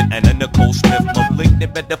thicker than Anna Nicole Smith.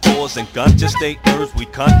 Malignant metaphors and ganja state nerves. We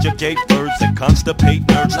conjugate verbs and constipate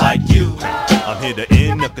nerds like you. I'm here to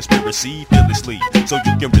end a conspiracy fearlessly, so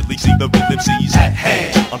you can really see the real MCs at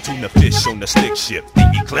hand. I'm tuna fish on the stick shift, the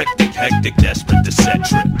eclectic, hectic, desperate to set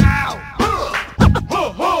trip.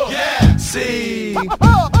 Yeah, C,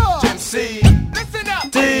 Jim C, listen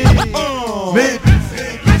up, D, me.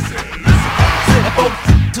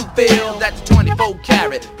 To feel that you're 24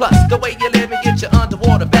 karat. Plus the way you live and get your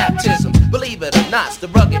underwater baptism. Believe it or not, it's the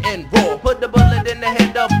rugged and raw. Put the bullet in the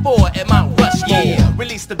head of 4 at Mount Rushmore. Yeah,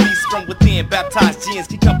 release the beast from within. Baptized gins,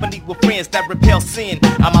 keep company with friends that repel sin.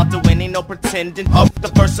 I'm out to win, ain't no pretending. Up the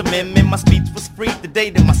First Amendment, my speech was free the day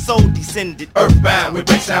that my soul descended. Earthbound, we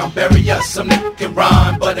break sound barriers. Some nigga can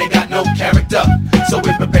rhyme, but ain't got no character. So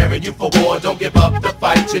we're preparing you for war. Don't give up the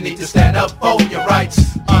fight. You need to stand up for your rights.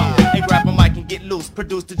 And grab a mic and get loose.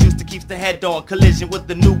 Produce the juice that keeps the head on. Collision with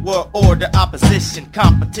the new world order. Opposition,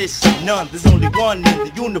 competition, none. There's only one in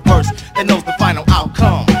the universe that knows the final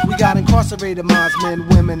outcome. We got incarcerated minds, men,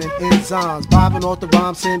 women, and enzymes. Vibing off the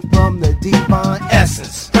rhyme sent from the divine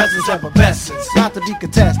essence. Presence effervescence, not to be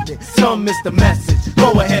contested. Some miss the message.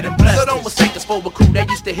 Go ahead and bless. So don't mistake us for a crew that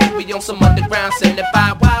used to hit me on some underground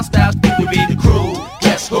 75 wild styles. We be the crew.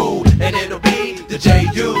 Guess who? And it'll be the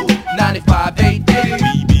J.U. 95 AD.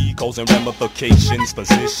 We be causing ramifications,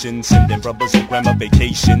 positions, sending brothers on grandma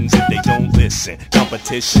vacations if they don't listen.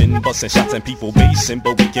 Competition, busting shots and people basing,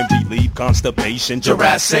 but we can relieve constipation.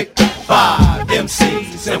 Jurassic 5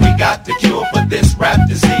 MCs, and we got the cure for this rap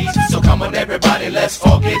disease. So come on everybody, let's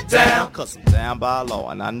all get down. Cause I'm down by law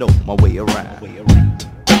and I know my way around.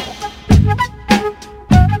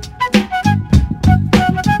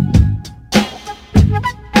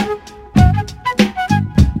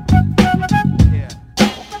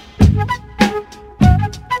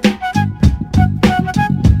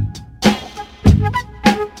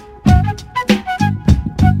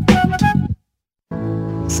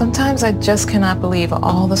 Sometimes I just cannot believe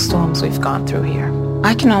all the storms we've gone through here.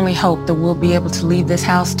 I can only hope that we'll be able to leave this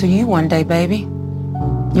house to you one day, baby.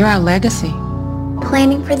 You're our legacy.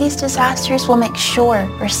 Planning for these disasters will make sure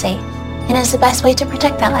we're safe, and is the best way to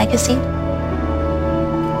protect that legacy.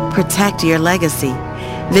 Protect your legacy.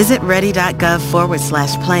 Visit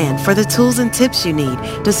ready.gov/plan for the tools and tips you need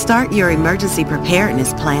to start your emergency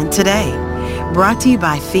preparedness plan today. Brought to you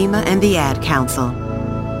by FEMA and the Ad Council.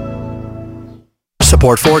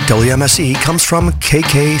 Support for WMSE comes from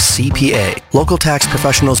KKCPA, local tax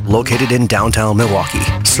professionals located in downtown Milwaukee,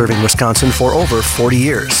 serving Wisconsin for over 40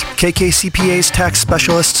 years. KKCPA's tax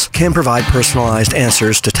specialists can provide personalized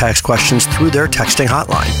answers to tax questions through their texting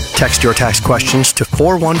hotline. Text your tax questions to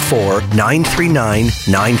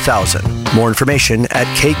 414-939-9000. More information at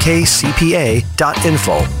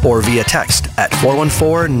kkcpa.info or via text at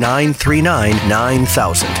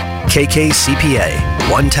 414-939-9000. KKCPA.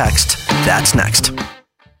 One text. That's next.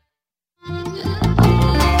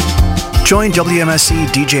 Join WMSE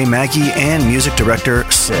DJ Maggie and music director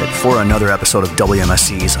Sid for another episode of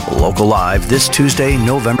WMSE's Local Live this Tuesday,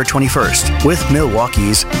 November 21st, with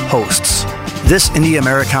Milwaukee's hosts. This indie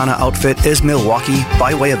Americana outfit is Milwaukee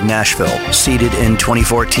by way of Nashville. Seeded in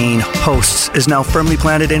 2014, Hosts is now firmly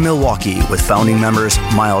planted in Milwaukee with founding members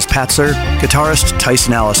Miles Patzer, guitarist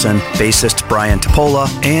Tyson Allison, bassist Brian Topola,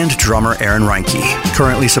 and drummer Aaron Reinke.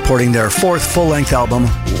 Currently supporting their fourth full-length album,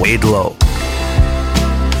 Wade Low.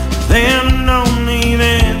 Them know me,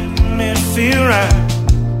 then it feel right.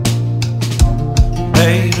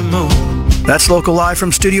 Hey, to move. That's Local Live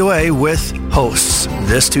from Studio A with Hosts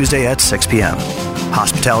this Tuesday at 6 p.m.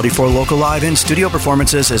 Hospitality for Local Live in studio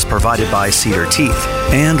performances is provided by Cedar Teeth,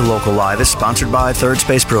 and Local Live is sponsored by Third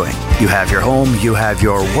Space Brewing. You have your home, you have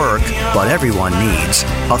your work, but everyone needs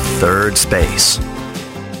a third space.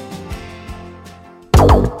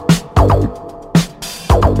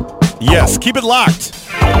 Yes, keep it locked.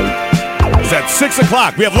 It's at 6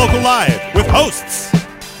 o'clock. We have Local Live with Hosts.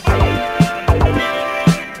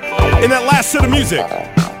 In that last set of music,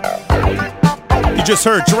 you just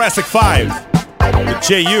heard Jurassic 5 with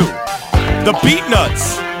J.U., The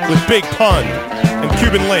Beatnuts with Big Pun and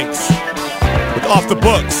Cuban Links with Off the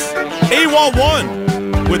Books, AWOL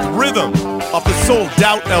 1 with Rhythm off the Soul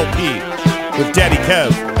Doubt LP with Daddy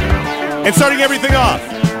Kev. And starting everything off,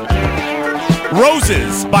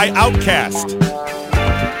 Roses by Outkast.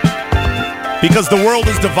 Because the world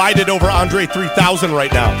is divided over Andre 3000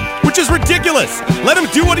 right now, which is ridiculous. Let him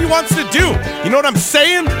do what he wants to do. You know what I'm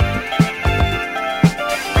saying?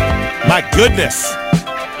 My goodness.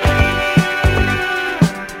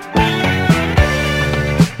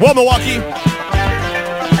 Well, Milwaukee,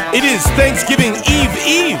 it is Thanksgiving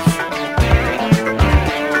Eve.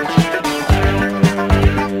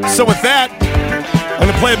 So with that, I'm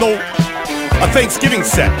going to play a Thanksgiving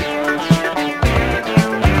set.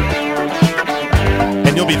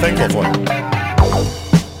 And you'll be thankful for it.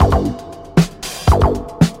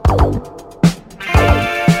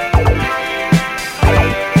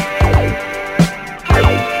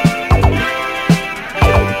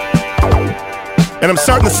 And I'm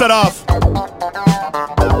starting to set off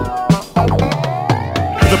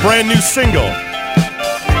with a brand new single.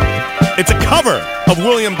 It's a cover of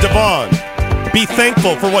William DeVaughn. Be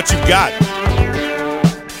thankful for what you've got.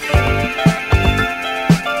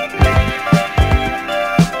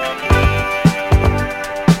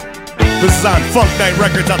 This is on Funk Night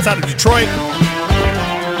Records outside of Detroit.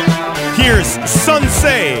 Here's Sun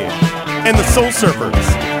Say and the Soul Surfers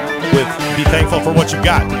with Be Thankful for What You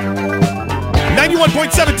Got.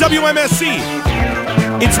 91.7 WMSE.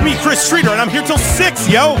 It's me, Christreater, and I'm here till 6,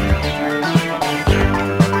 yo.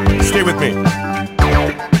 Stay with me.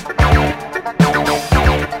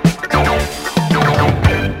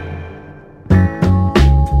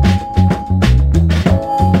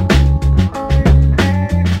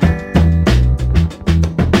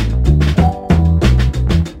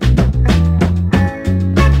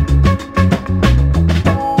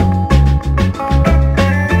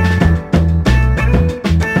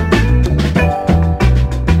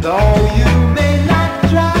 Though you may not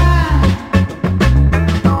drive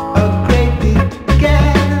a great big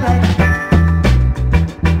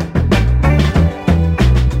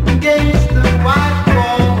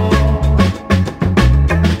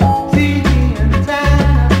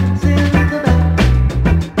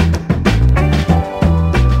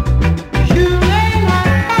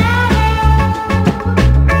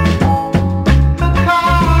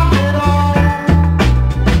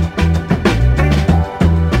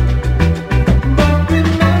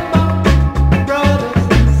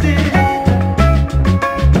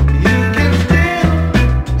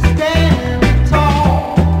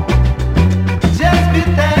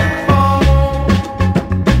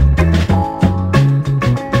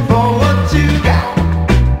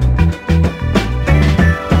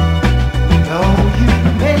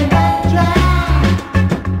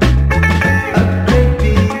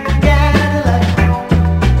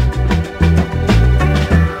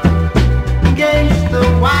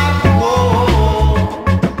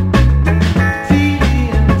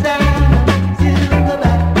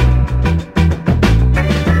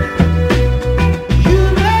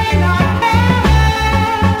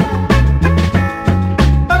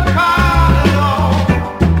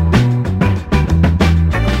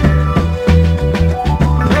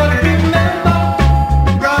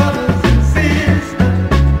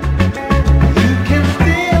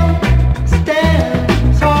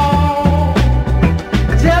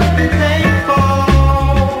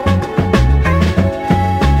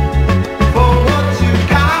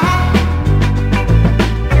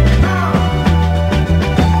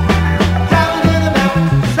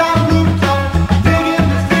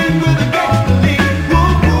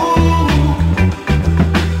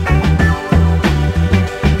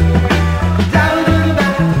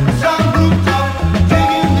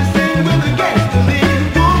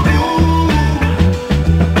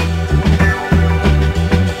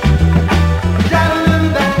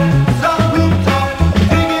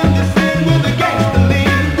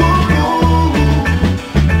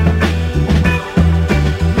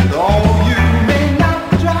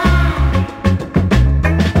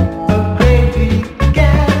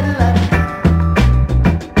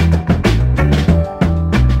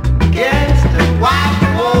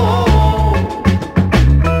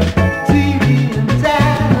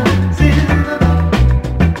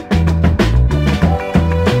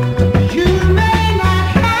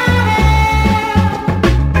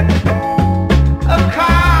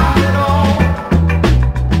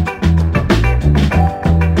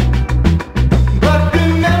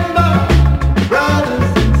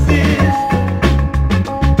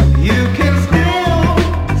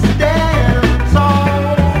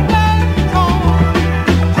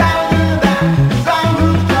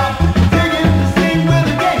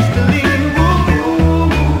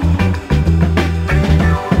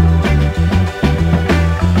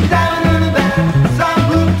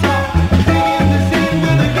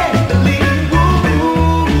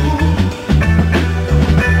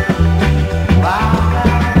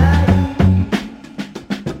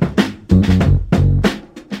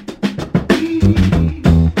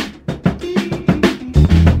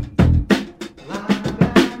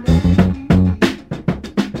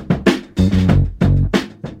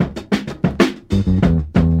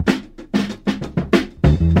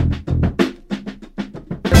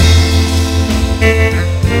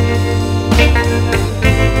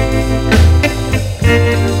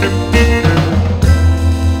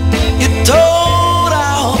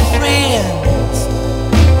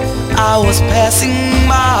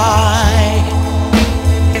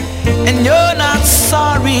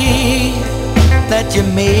that you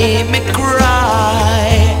made me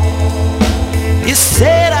cry. You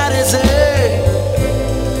said I deserve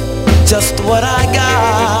just what I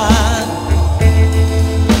got.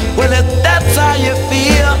 Well, if that's how you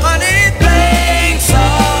feel, honey, thanks a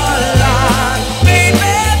lot.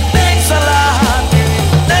 Baby, thanks a lot.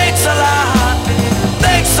 Thanks a lot.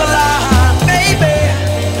 Thanks a lot, baby.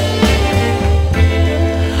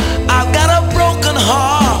 I've got a broken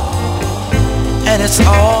heart, and it's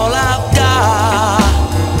all I've got.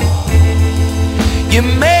 You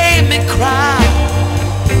made me cry,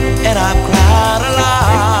 and I've cried a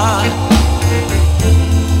lot.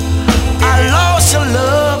 I lost your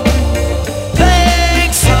love.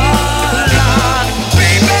 Thanks a lot,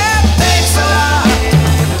 baby. Thanks a lot.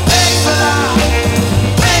 Thanks a lot.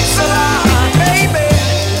 Thanks a lot, baby.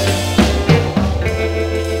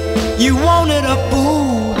 You wanted a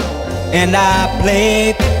fool, and I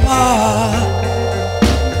played the part.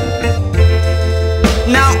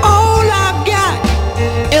 Now all I've got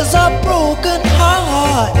is a broken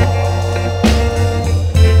heart.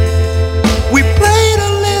 We played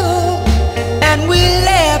a little and we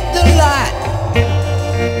laughed a lot,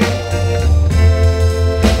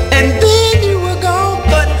 and then you were gone.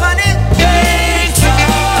 But honey, thanks a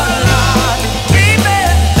lot, baby.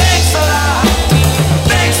 Thanks a lot.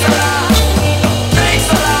 Thanks a lot. Thanks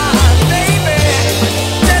a lot, baby.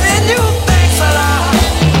 Telling you thanks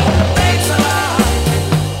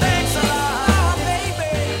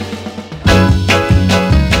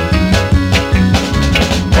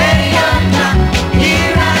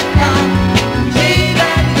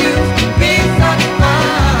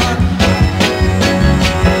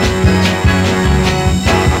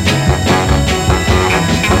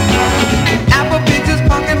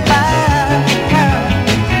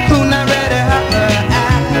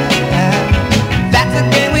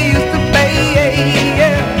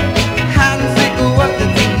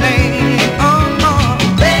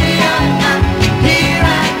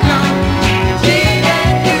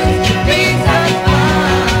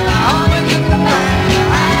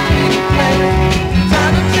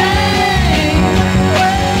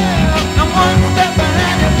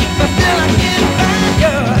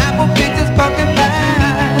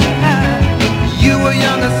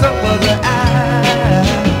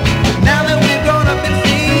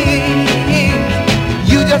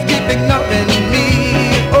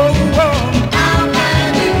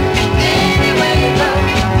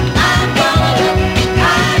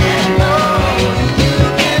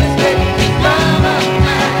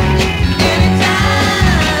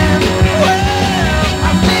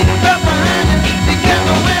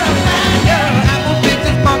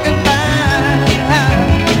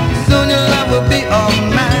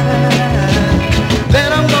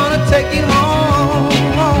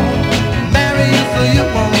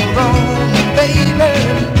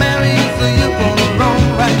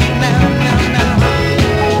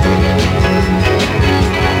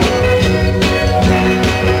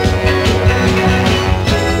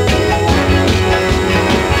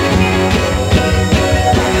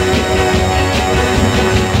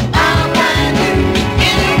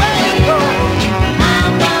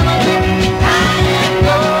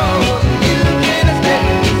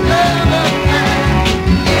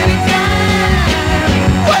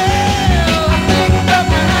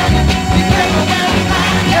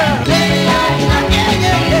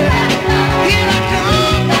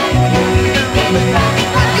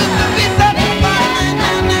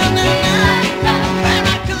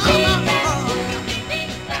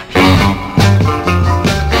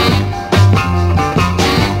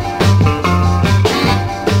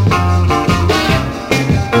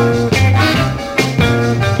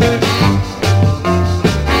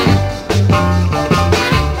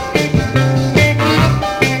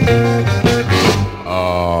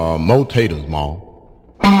taters, Ma.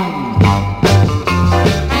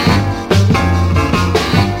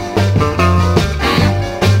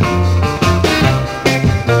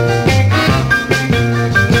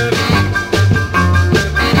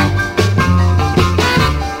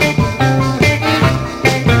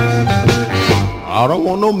 I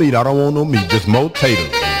don't want no meat, just more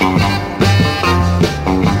taters.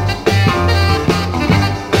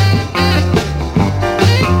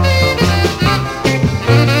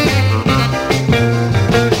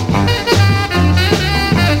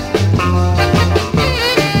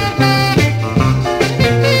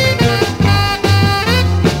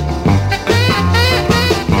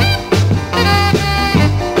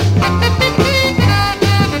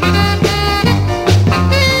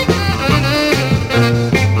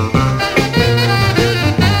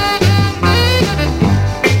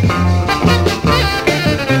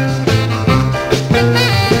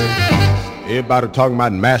 Everybody talking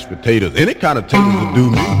about mashed potatoes. Any kind of taters will do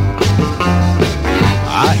me.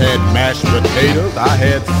 I had mashed potatoes, I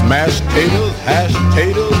had smashed taters, hashed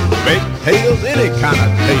taters, baked taters, any kind of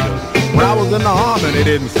taters. When I was in the army, they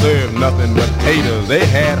didn't serve nothing but taters. They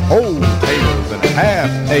had whole taters and half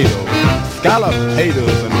taters, scallop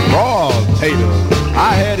taters and raw taters.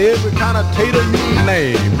 I had every kind of tater you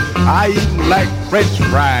name. I even like French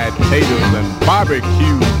fried taters and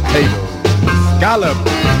barbecue taters. Scallop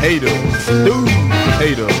taters, stewed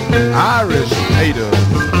taters, Irish taters,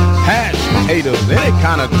 hashed taters, any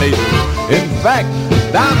kind of taters. In fact,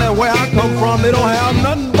 down there where I come from, they don't have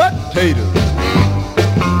nothing but taters.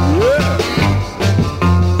 Yeah.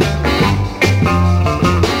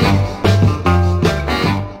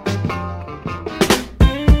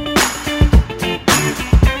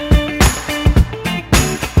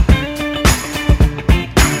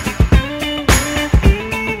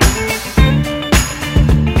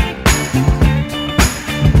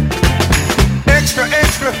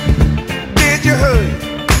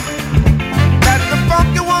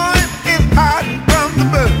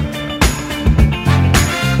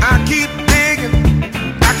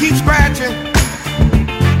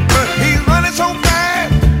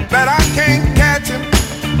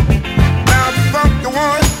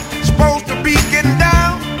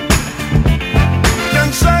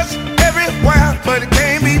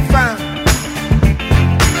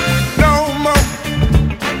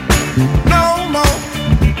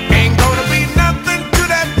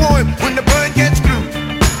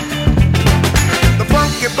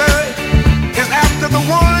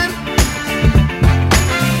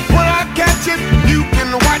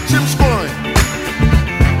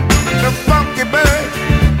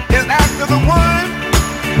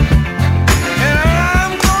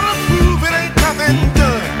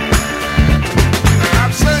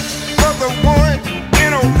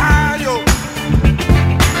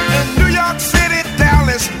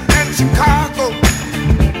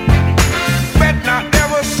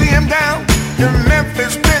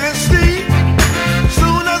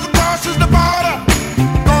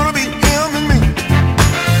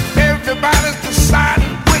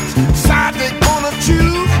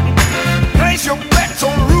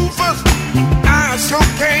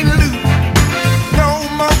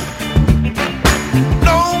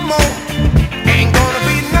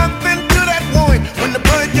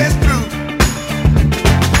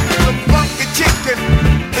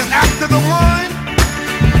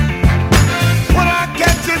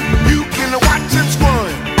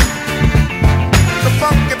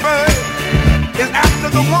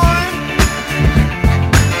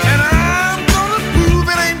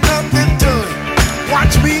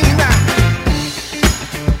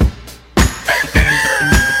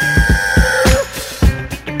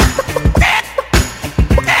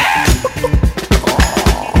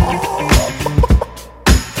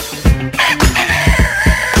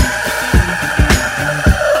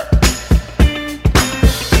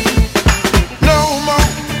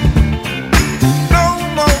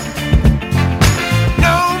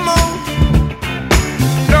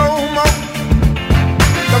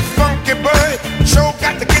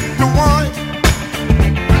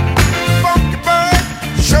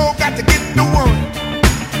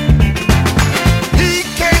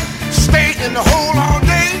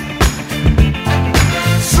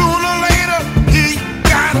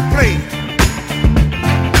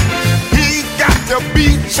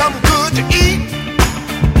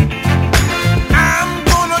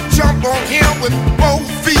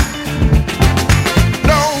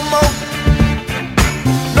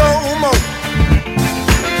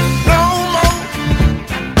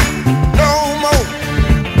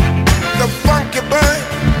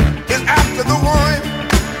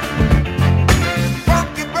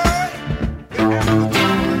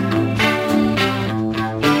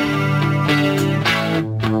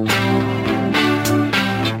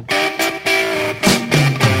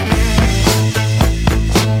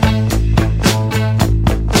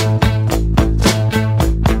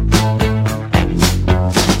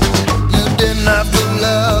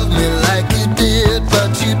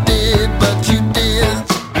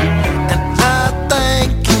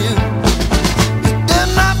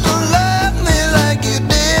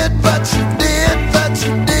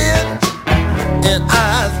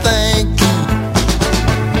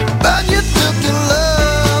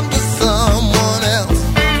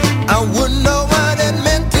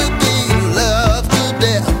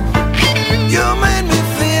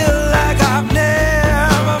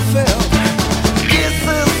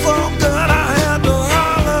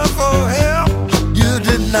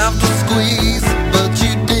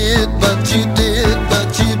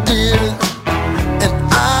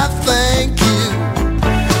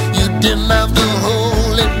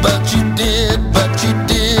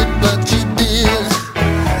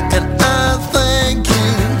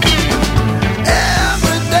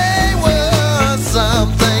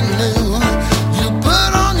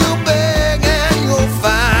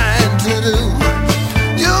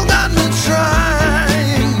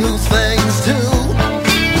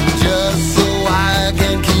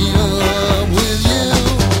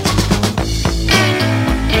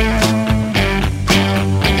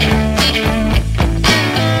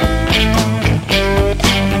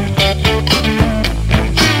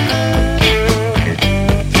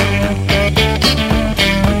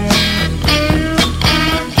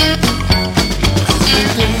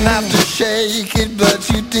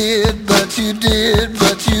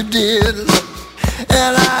 did,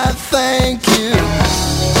 and I thank you.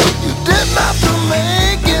 You didn't have to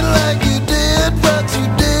make it like you did, but you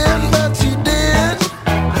did,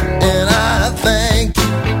 and I thank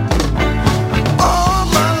you. All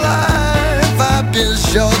my life I've been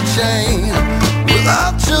shortchanged.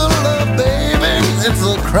 Without your love, baby, it's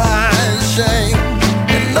a crying shame.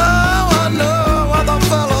 And now I know what the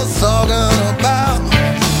fellow's talking about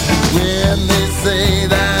when they say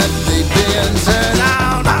that they've been turned out.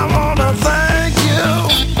 I wanna thank you.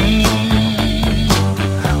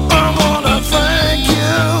 I wanna thank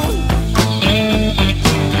you.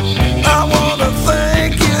 I wanna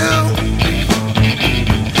thank you.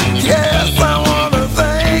 Yes, I wanna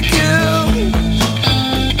thank you.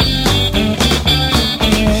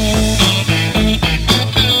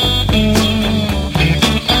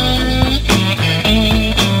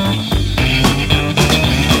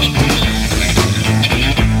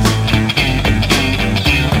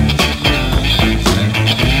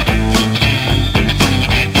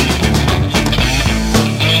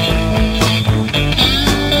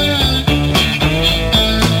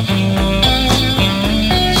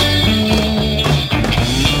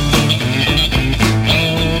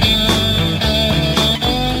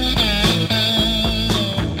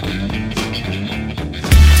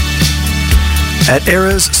 At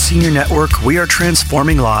ERA's Senior Network, we are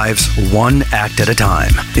transforming lives one act at a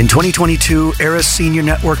time. In 2022, ERA's Senior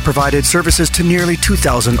Network provided services to nearly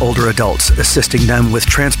 2,000 older adults, assisting them with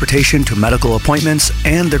transportation to medical appointments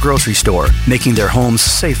and the grocery store, making their homes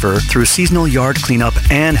safer through seasonal yard cleanup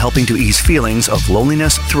and helping to ease feelings of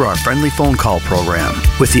loneliness through our friendly phone call program.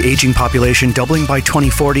 With the aging population doubling by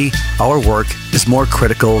 2040, our work is more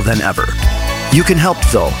critical than ever. You can help,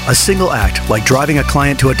 though. A single act, like driving a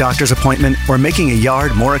client to a doctor's appointment or making a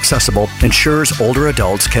yard more accessible, ensures older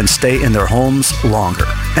adults can stay in their homes longer.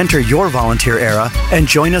 Enter your volunteer ERA and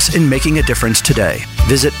join us in making a difference today.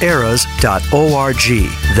 Visit eras.org.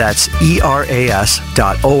 That's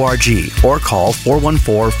ERAS.org or call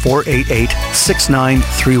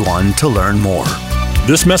 414-488-6931 to learn more.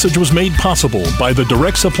 This message was made possible by the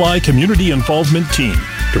Direct Supply Community Involvement Team.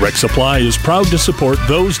 Direct Supply is proud to support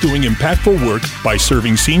those doing impactful work by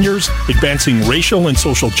serving seniors, advancing racial and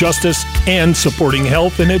social justice, and supporting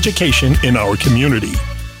health and education in our community.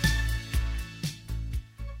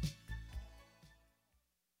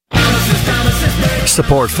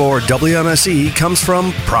 Support for WMSE comes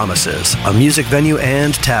from Promises, a music venue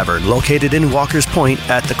and tavern located in Walker's Point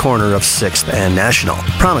at the corner of 6th and National.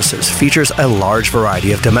 Promises features a large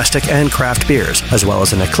variety of domestic and craft beers, as well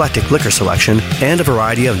as an eclectic liquor selection and a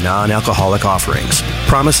variety of non-alcoholic offerings.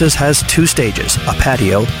 Promises has 2 stages, a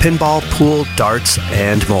patio, pinball, pool, darts,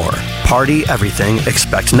 and more. Party everything,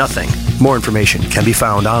 expect nothing. More information can be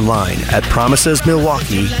found online at Promises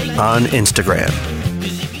Milwaukee on Instagram.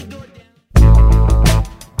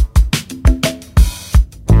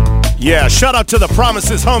 Yeah, shout out to the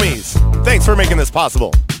Promises homies. Thanks for making this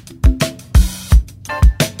possible.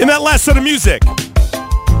 In that last set of music,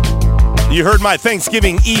 you heard my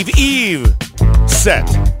Thanksgiving Eve set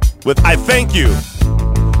with I Thank You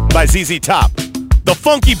by ZZ Top, The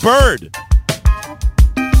Funky Bird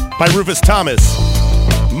by Rufus Thomas,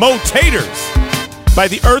 Mo Taters by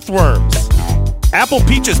The Earthworms, Apple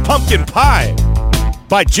Peaches Pumpkin Pie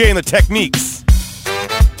by Jay and the Techniques,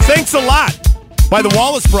 Thanks a Lot by the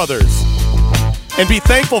Wallace Brothers, and Be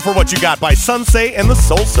Thankful for What You Got by Sunsei and the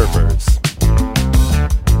Soul Surfers.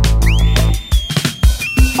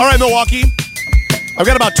 All right, Milwaukee, I've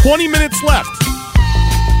got about 20 minutes left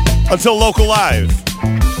until Local Live,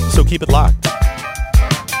 so keep it locked.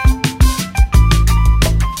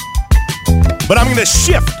 But I'm going to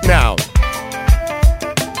shift now.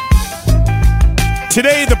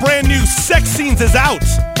 Today, the brand new Sex Scenes is out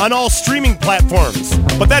on all streaming platforms.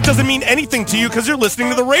 But that doesn't mean anything to you because you're listening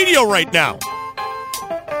to the radio right now.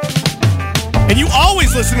 And you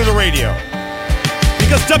always listen to the radio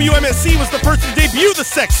because WMSE was the first to debut the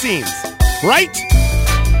Sex Scenes. Right?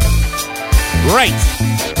 Right.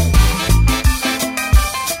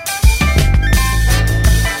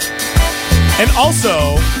 And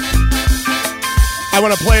also, I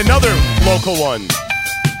want to play another local one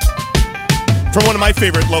from one of my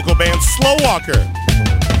favorite local bands, Slow Walker.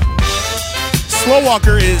 Slow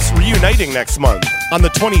Walker is reuniting next month on the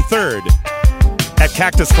 23rd at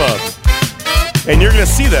Cactus Club. And you're going to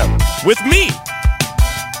see them with me.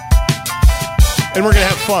 And we're going to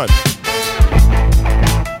have fun.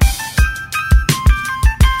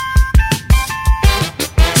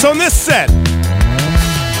 So in this set,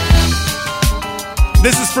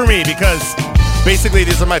 this is for me because basically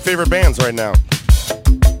these are my favorite bands right now.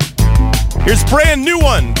 Here's a brand new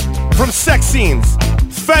one from Sex Scenes,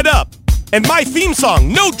 Fed Up, and my theme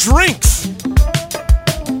song, No Drinks.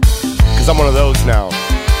 Because I'm one of those now.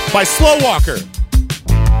 By Slow Walker.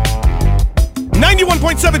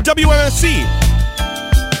 91.7 WMSE.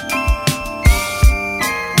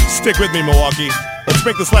 Stick with me, Milwaukee. Let's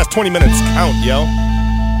make this last 20 minutes count, yo.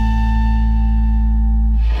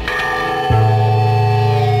 Brother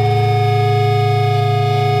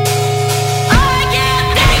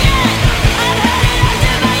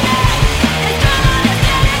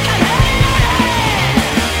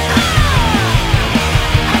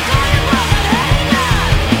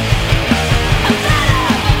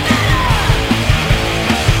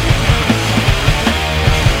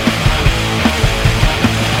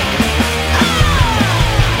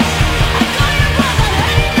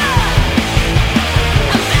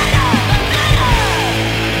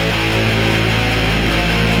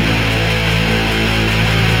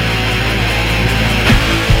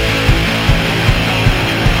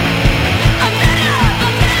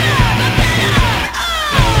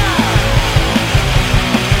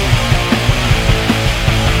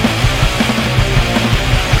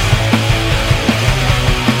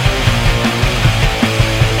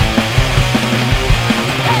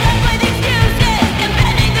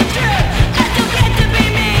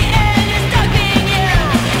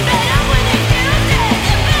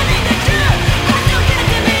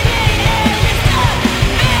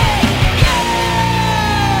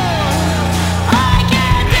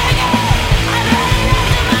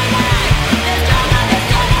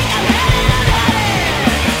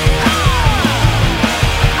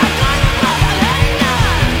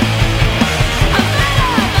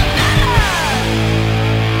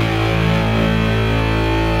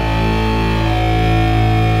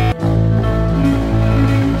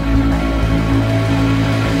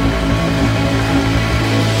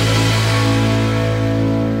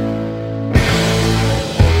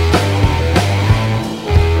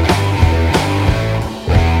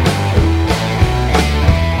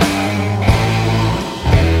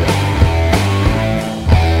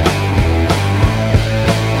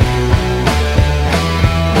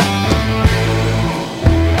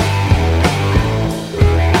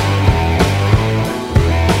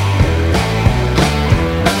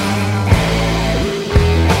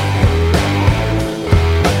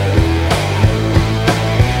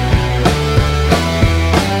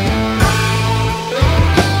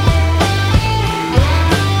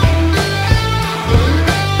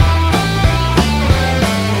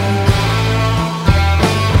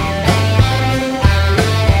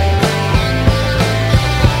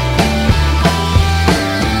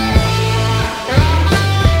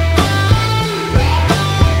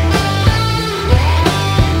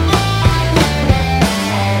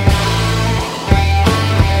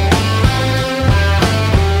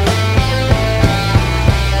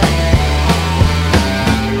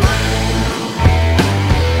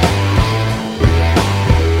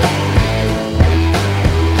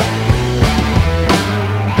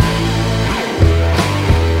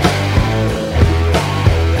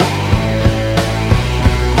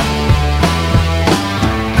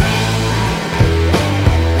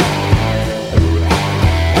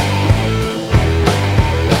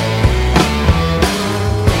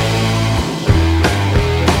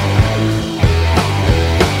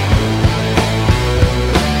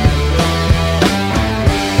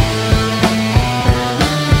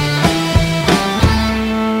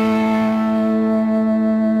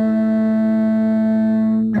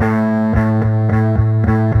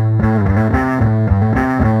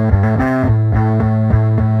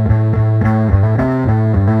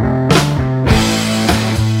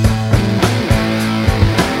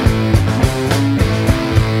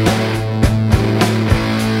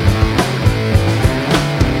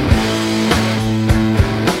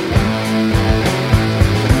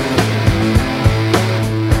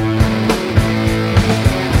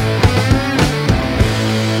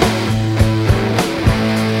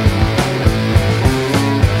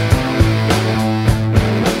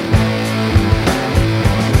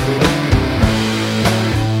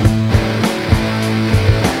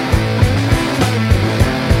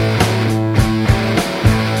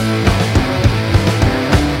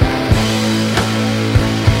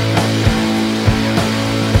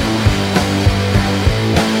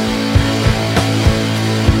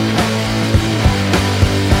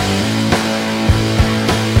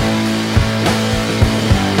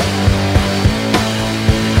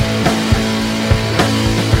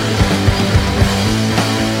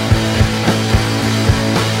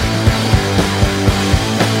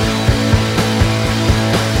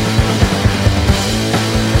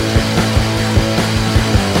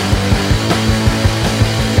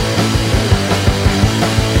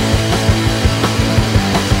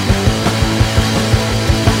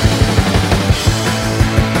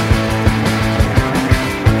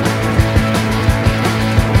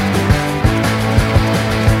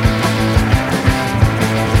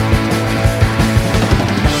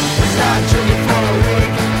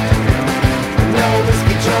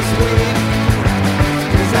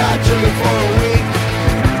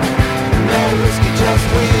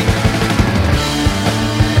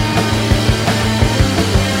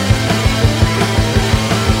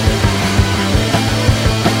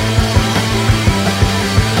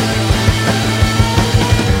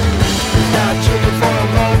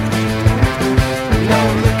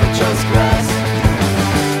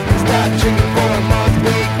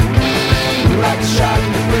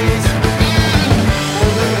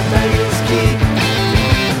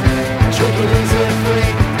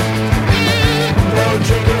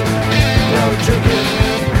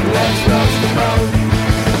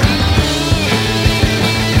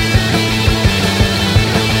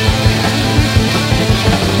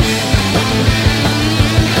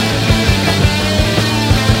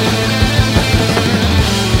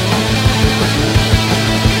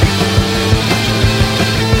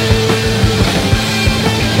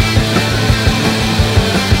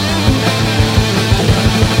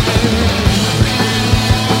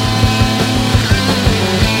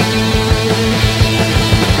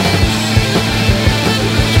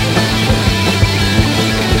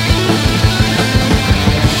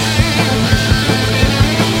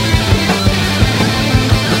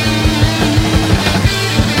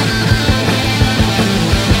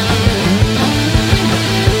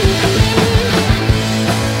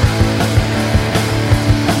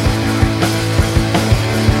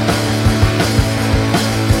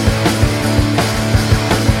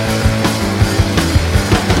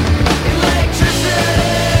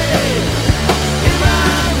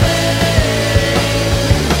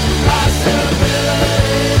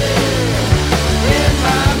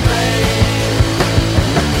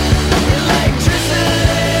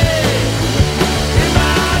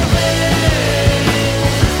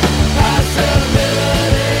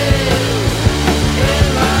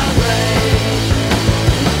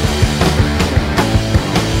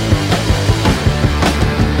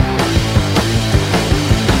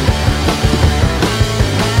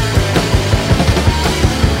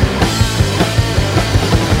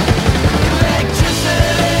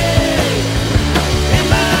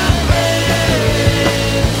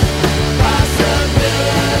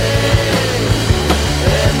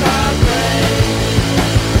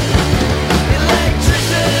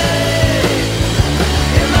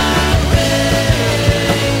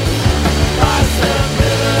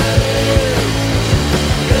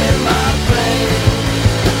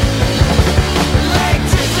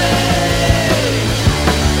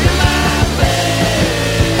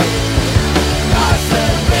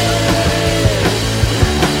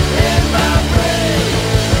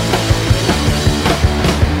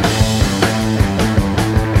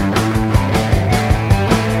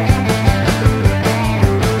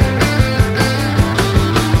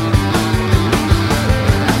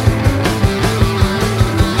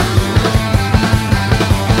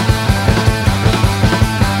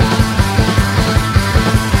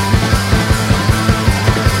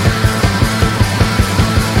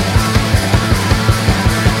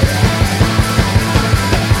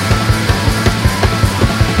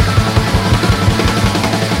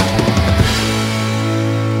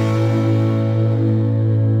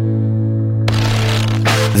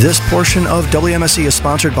This portion of WMSE is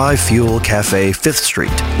sponsored by Fuel Cafe 5th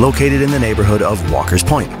Street, located in the neighborhood of Walker's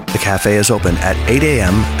Point. The cafe is open at 8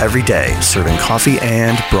 a.m. every day, serving coffee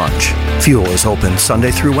and brunch. Fuel is open Sunday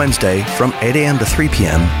through Wednesday from 8 a.m. to 3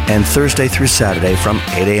 p.m. and Thursday through Saturday from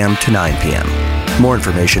 8 a.m. to 9 p.m. More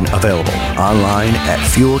information available online at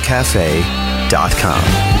fuelcafe.com.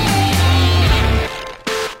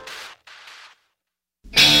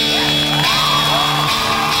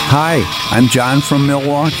 Hi, I'm John from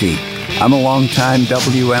Milwaukee. I'm a longtime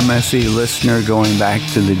WMSE listener going back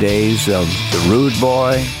to the days of the Rude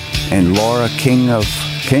Boy and Laura King of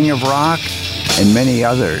Rock and many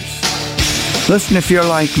others. Listen, if you're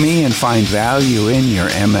like me and find value in your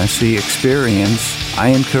MSE experience, I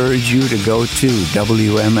encourage you to go to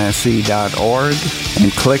WMSE.org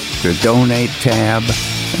and click the Donate tab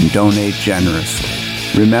and donate generously.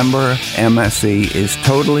 Remember, MSE is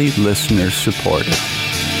totally listener-supported.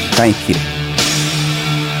 Thank you.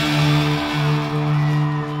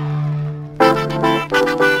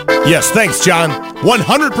 Yes, thanks, John.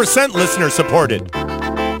 100% listener-supported.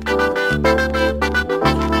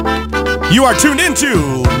 You are tuned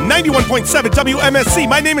into 91.7 WMSE.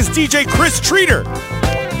 My name is DJ Christreater,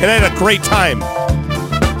 and I had a great time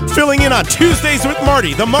filling in on Tuesdays with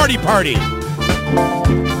Marty, the Marty Party.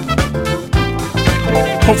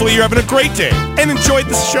 Hopefully you're having a great day and enjoyed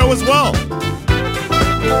this show as well.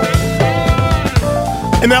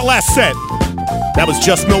 And that last set, that was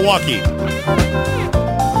just Milwaukee.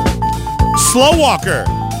 Slow Walker,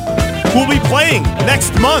 who will be playing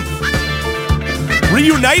next month,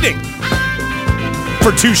 reuniting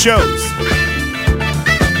for 2 shows.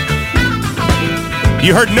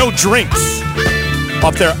 You heard No Drinks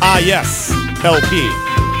off their Ah Yes LP.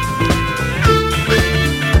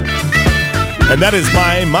 And that is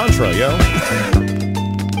my mantra, yo.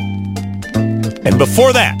 And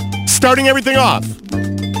before that, starting everything off,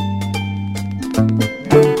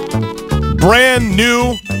 brand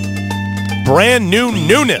new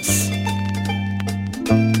newness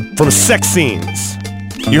from Sex Scenes.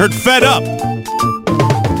 You heard Fed Up.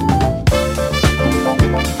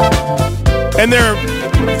 And their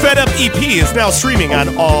Fed Up EP is now streaming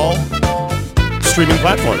on all streaming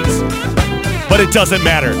platforms. But it doesn't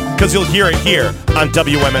matter, because you'll hear it here on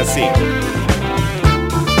WMSE.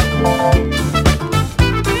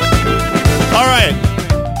 All right,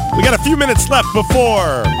 we got a few minutes left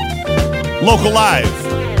before Local Live.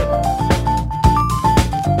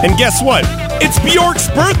 And guess what? It's Bjork's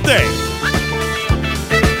birthday.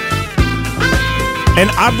 And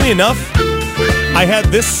oddly enough, I had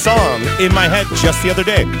this song in my head just the other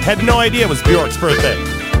day. Had no idea it was Bjork's birthday.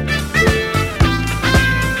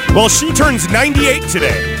 Well, she turns 98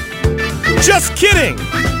 today. Just kidding.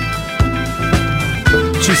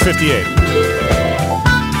 She's 58.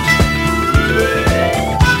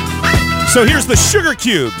 So here's the Sugar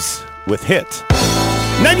Cubes with Hit.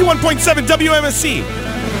 91.7 WMSE.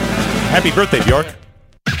 Happy birthday, Bjork.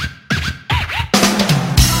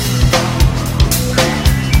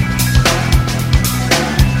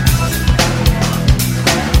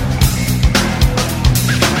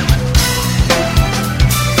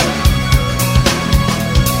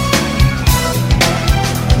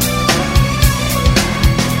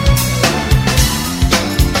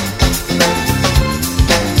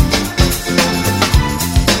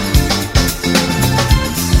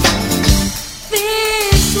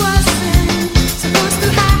 This wasn't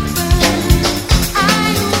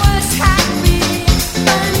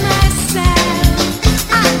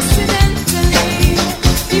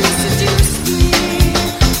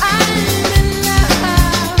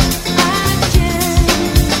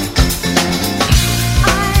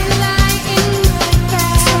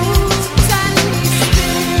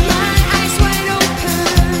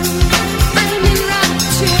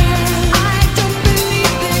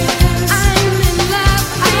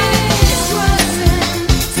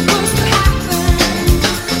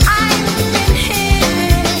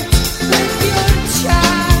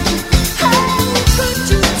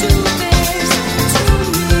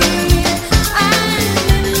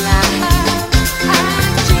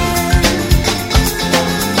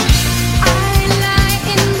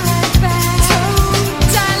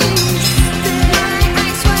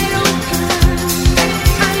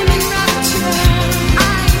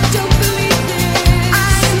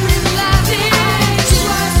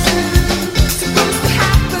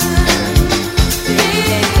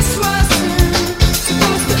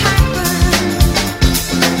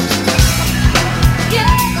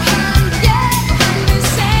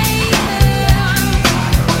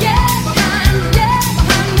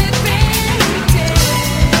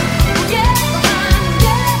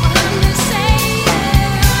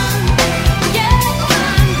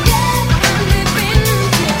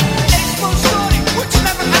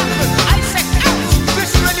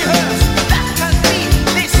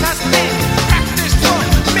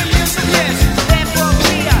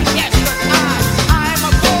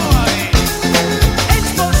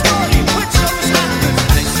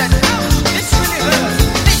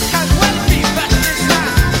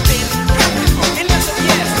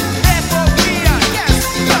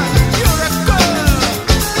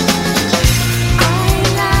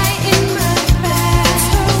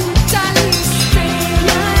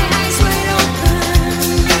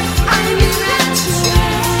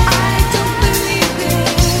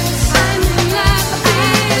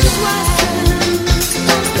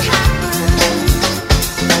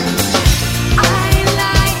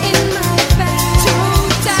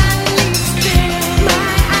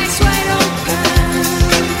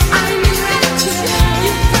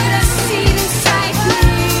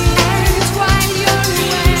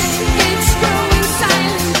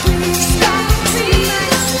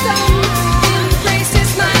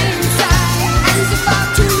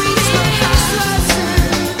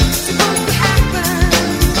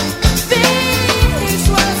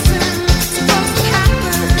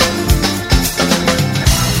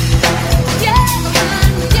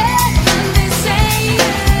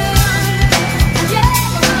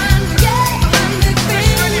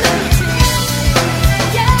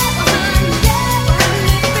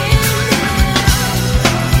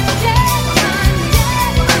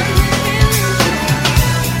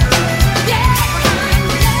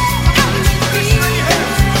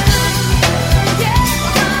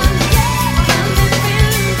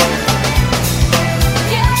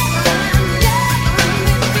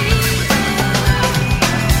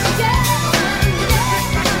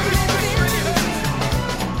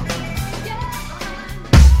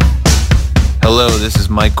Hello, this is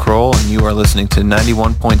Mike Kroll, and you are listening to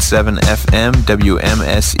 91.7 FM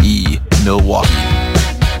WMSE, Milwaukee.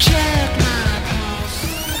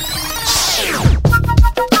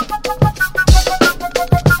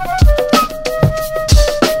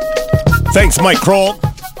 Thanks, Mike Kroll.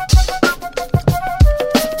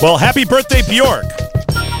 Well, happy birthday, Bjork.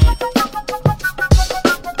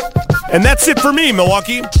 And that's it for me,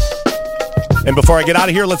 Milwaukee. And before I get out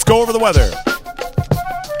of here, let's go over the weather.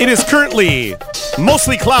 It is currently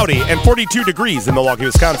mostly cloudy and 42 degrees in Milwaukee,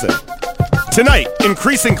 Wisconsin. Tonight,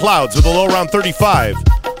 increasing clouds with a low around 35.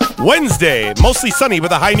 Wednesday, mostly sunny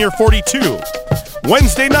with a high near 42.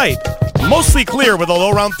 Wednesday night, mostly clear with a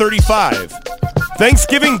low around 35.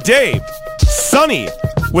 Thanksgiving Day, sunny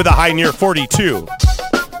with a high near 42.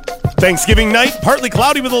 Thanksgiving night, partly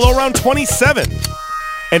cloudy with a low around 27.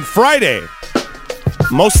 And Friday,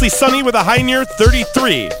 mostly sunny with a high near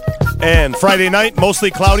 33. And Friday night, mostly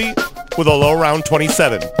cloudy with a low around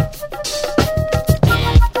 27.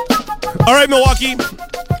 All right, Milwaukee,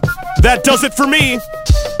 that does it for me.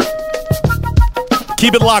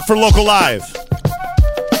 Keep it locked for Local Live.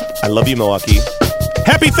 I love you, Milwaukee.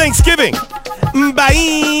 Happy Thanksgiving.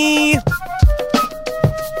 Bye.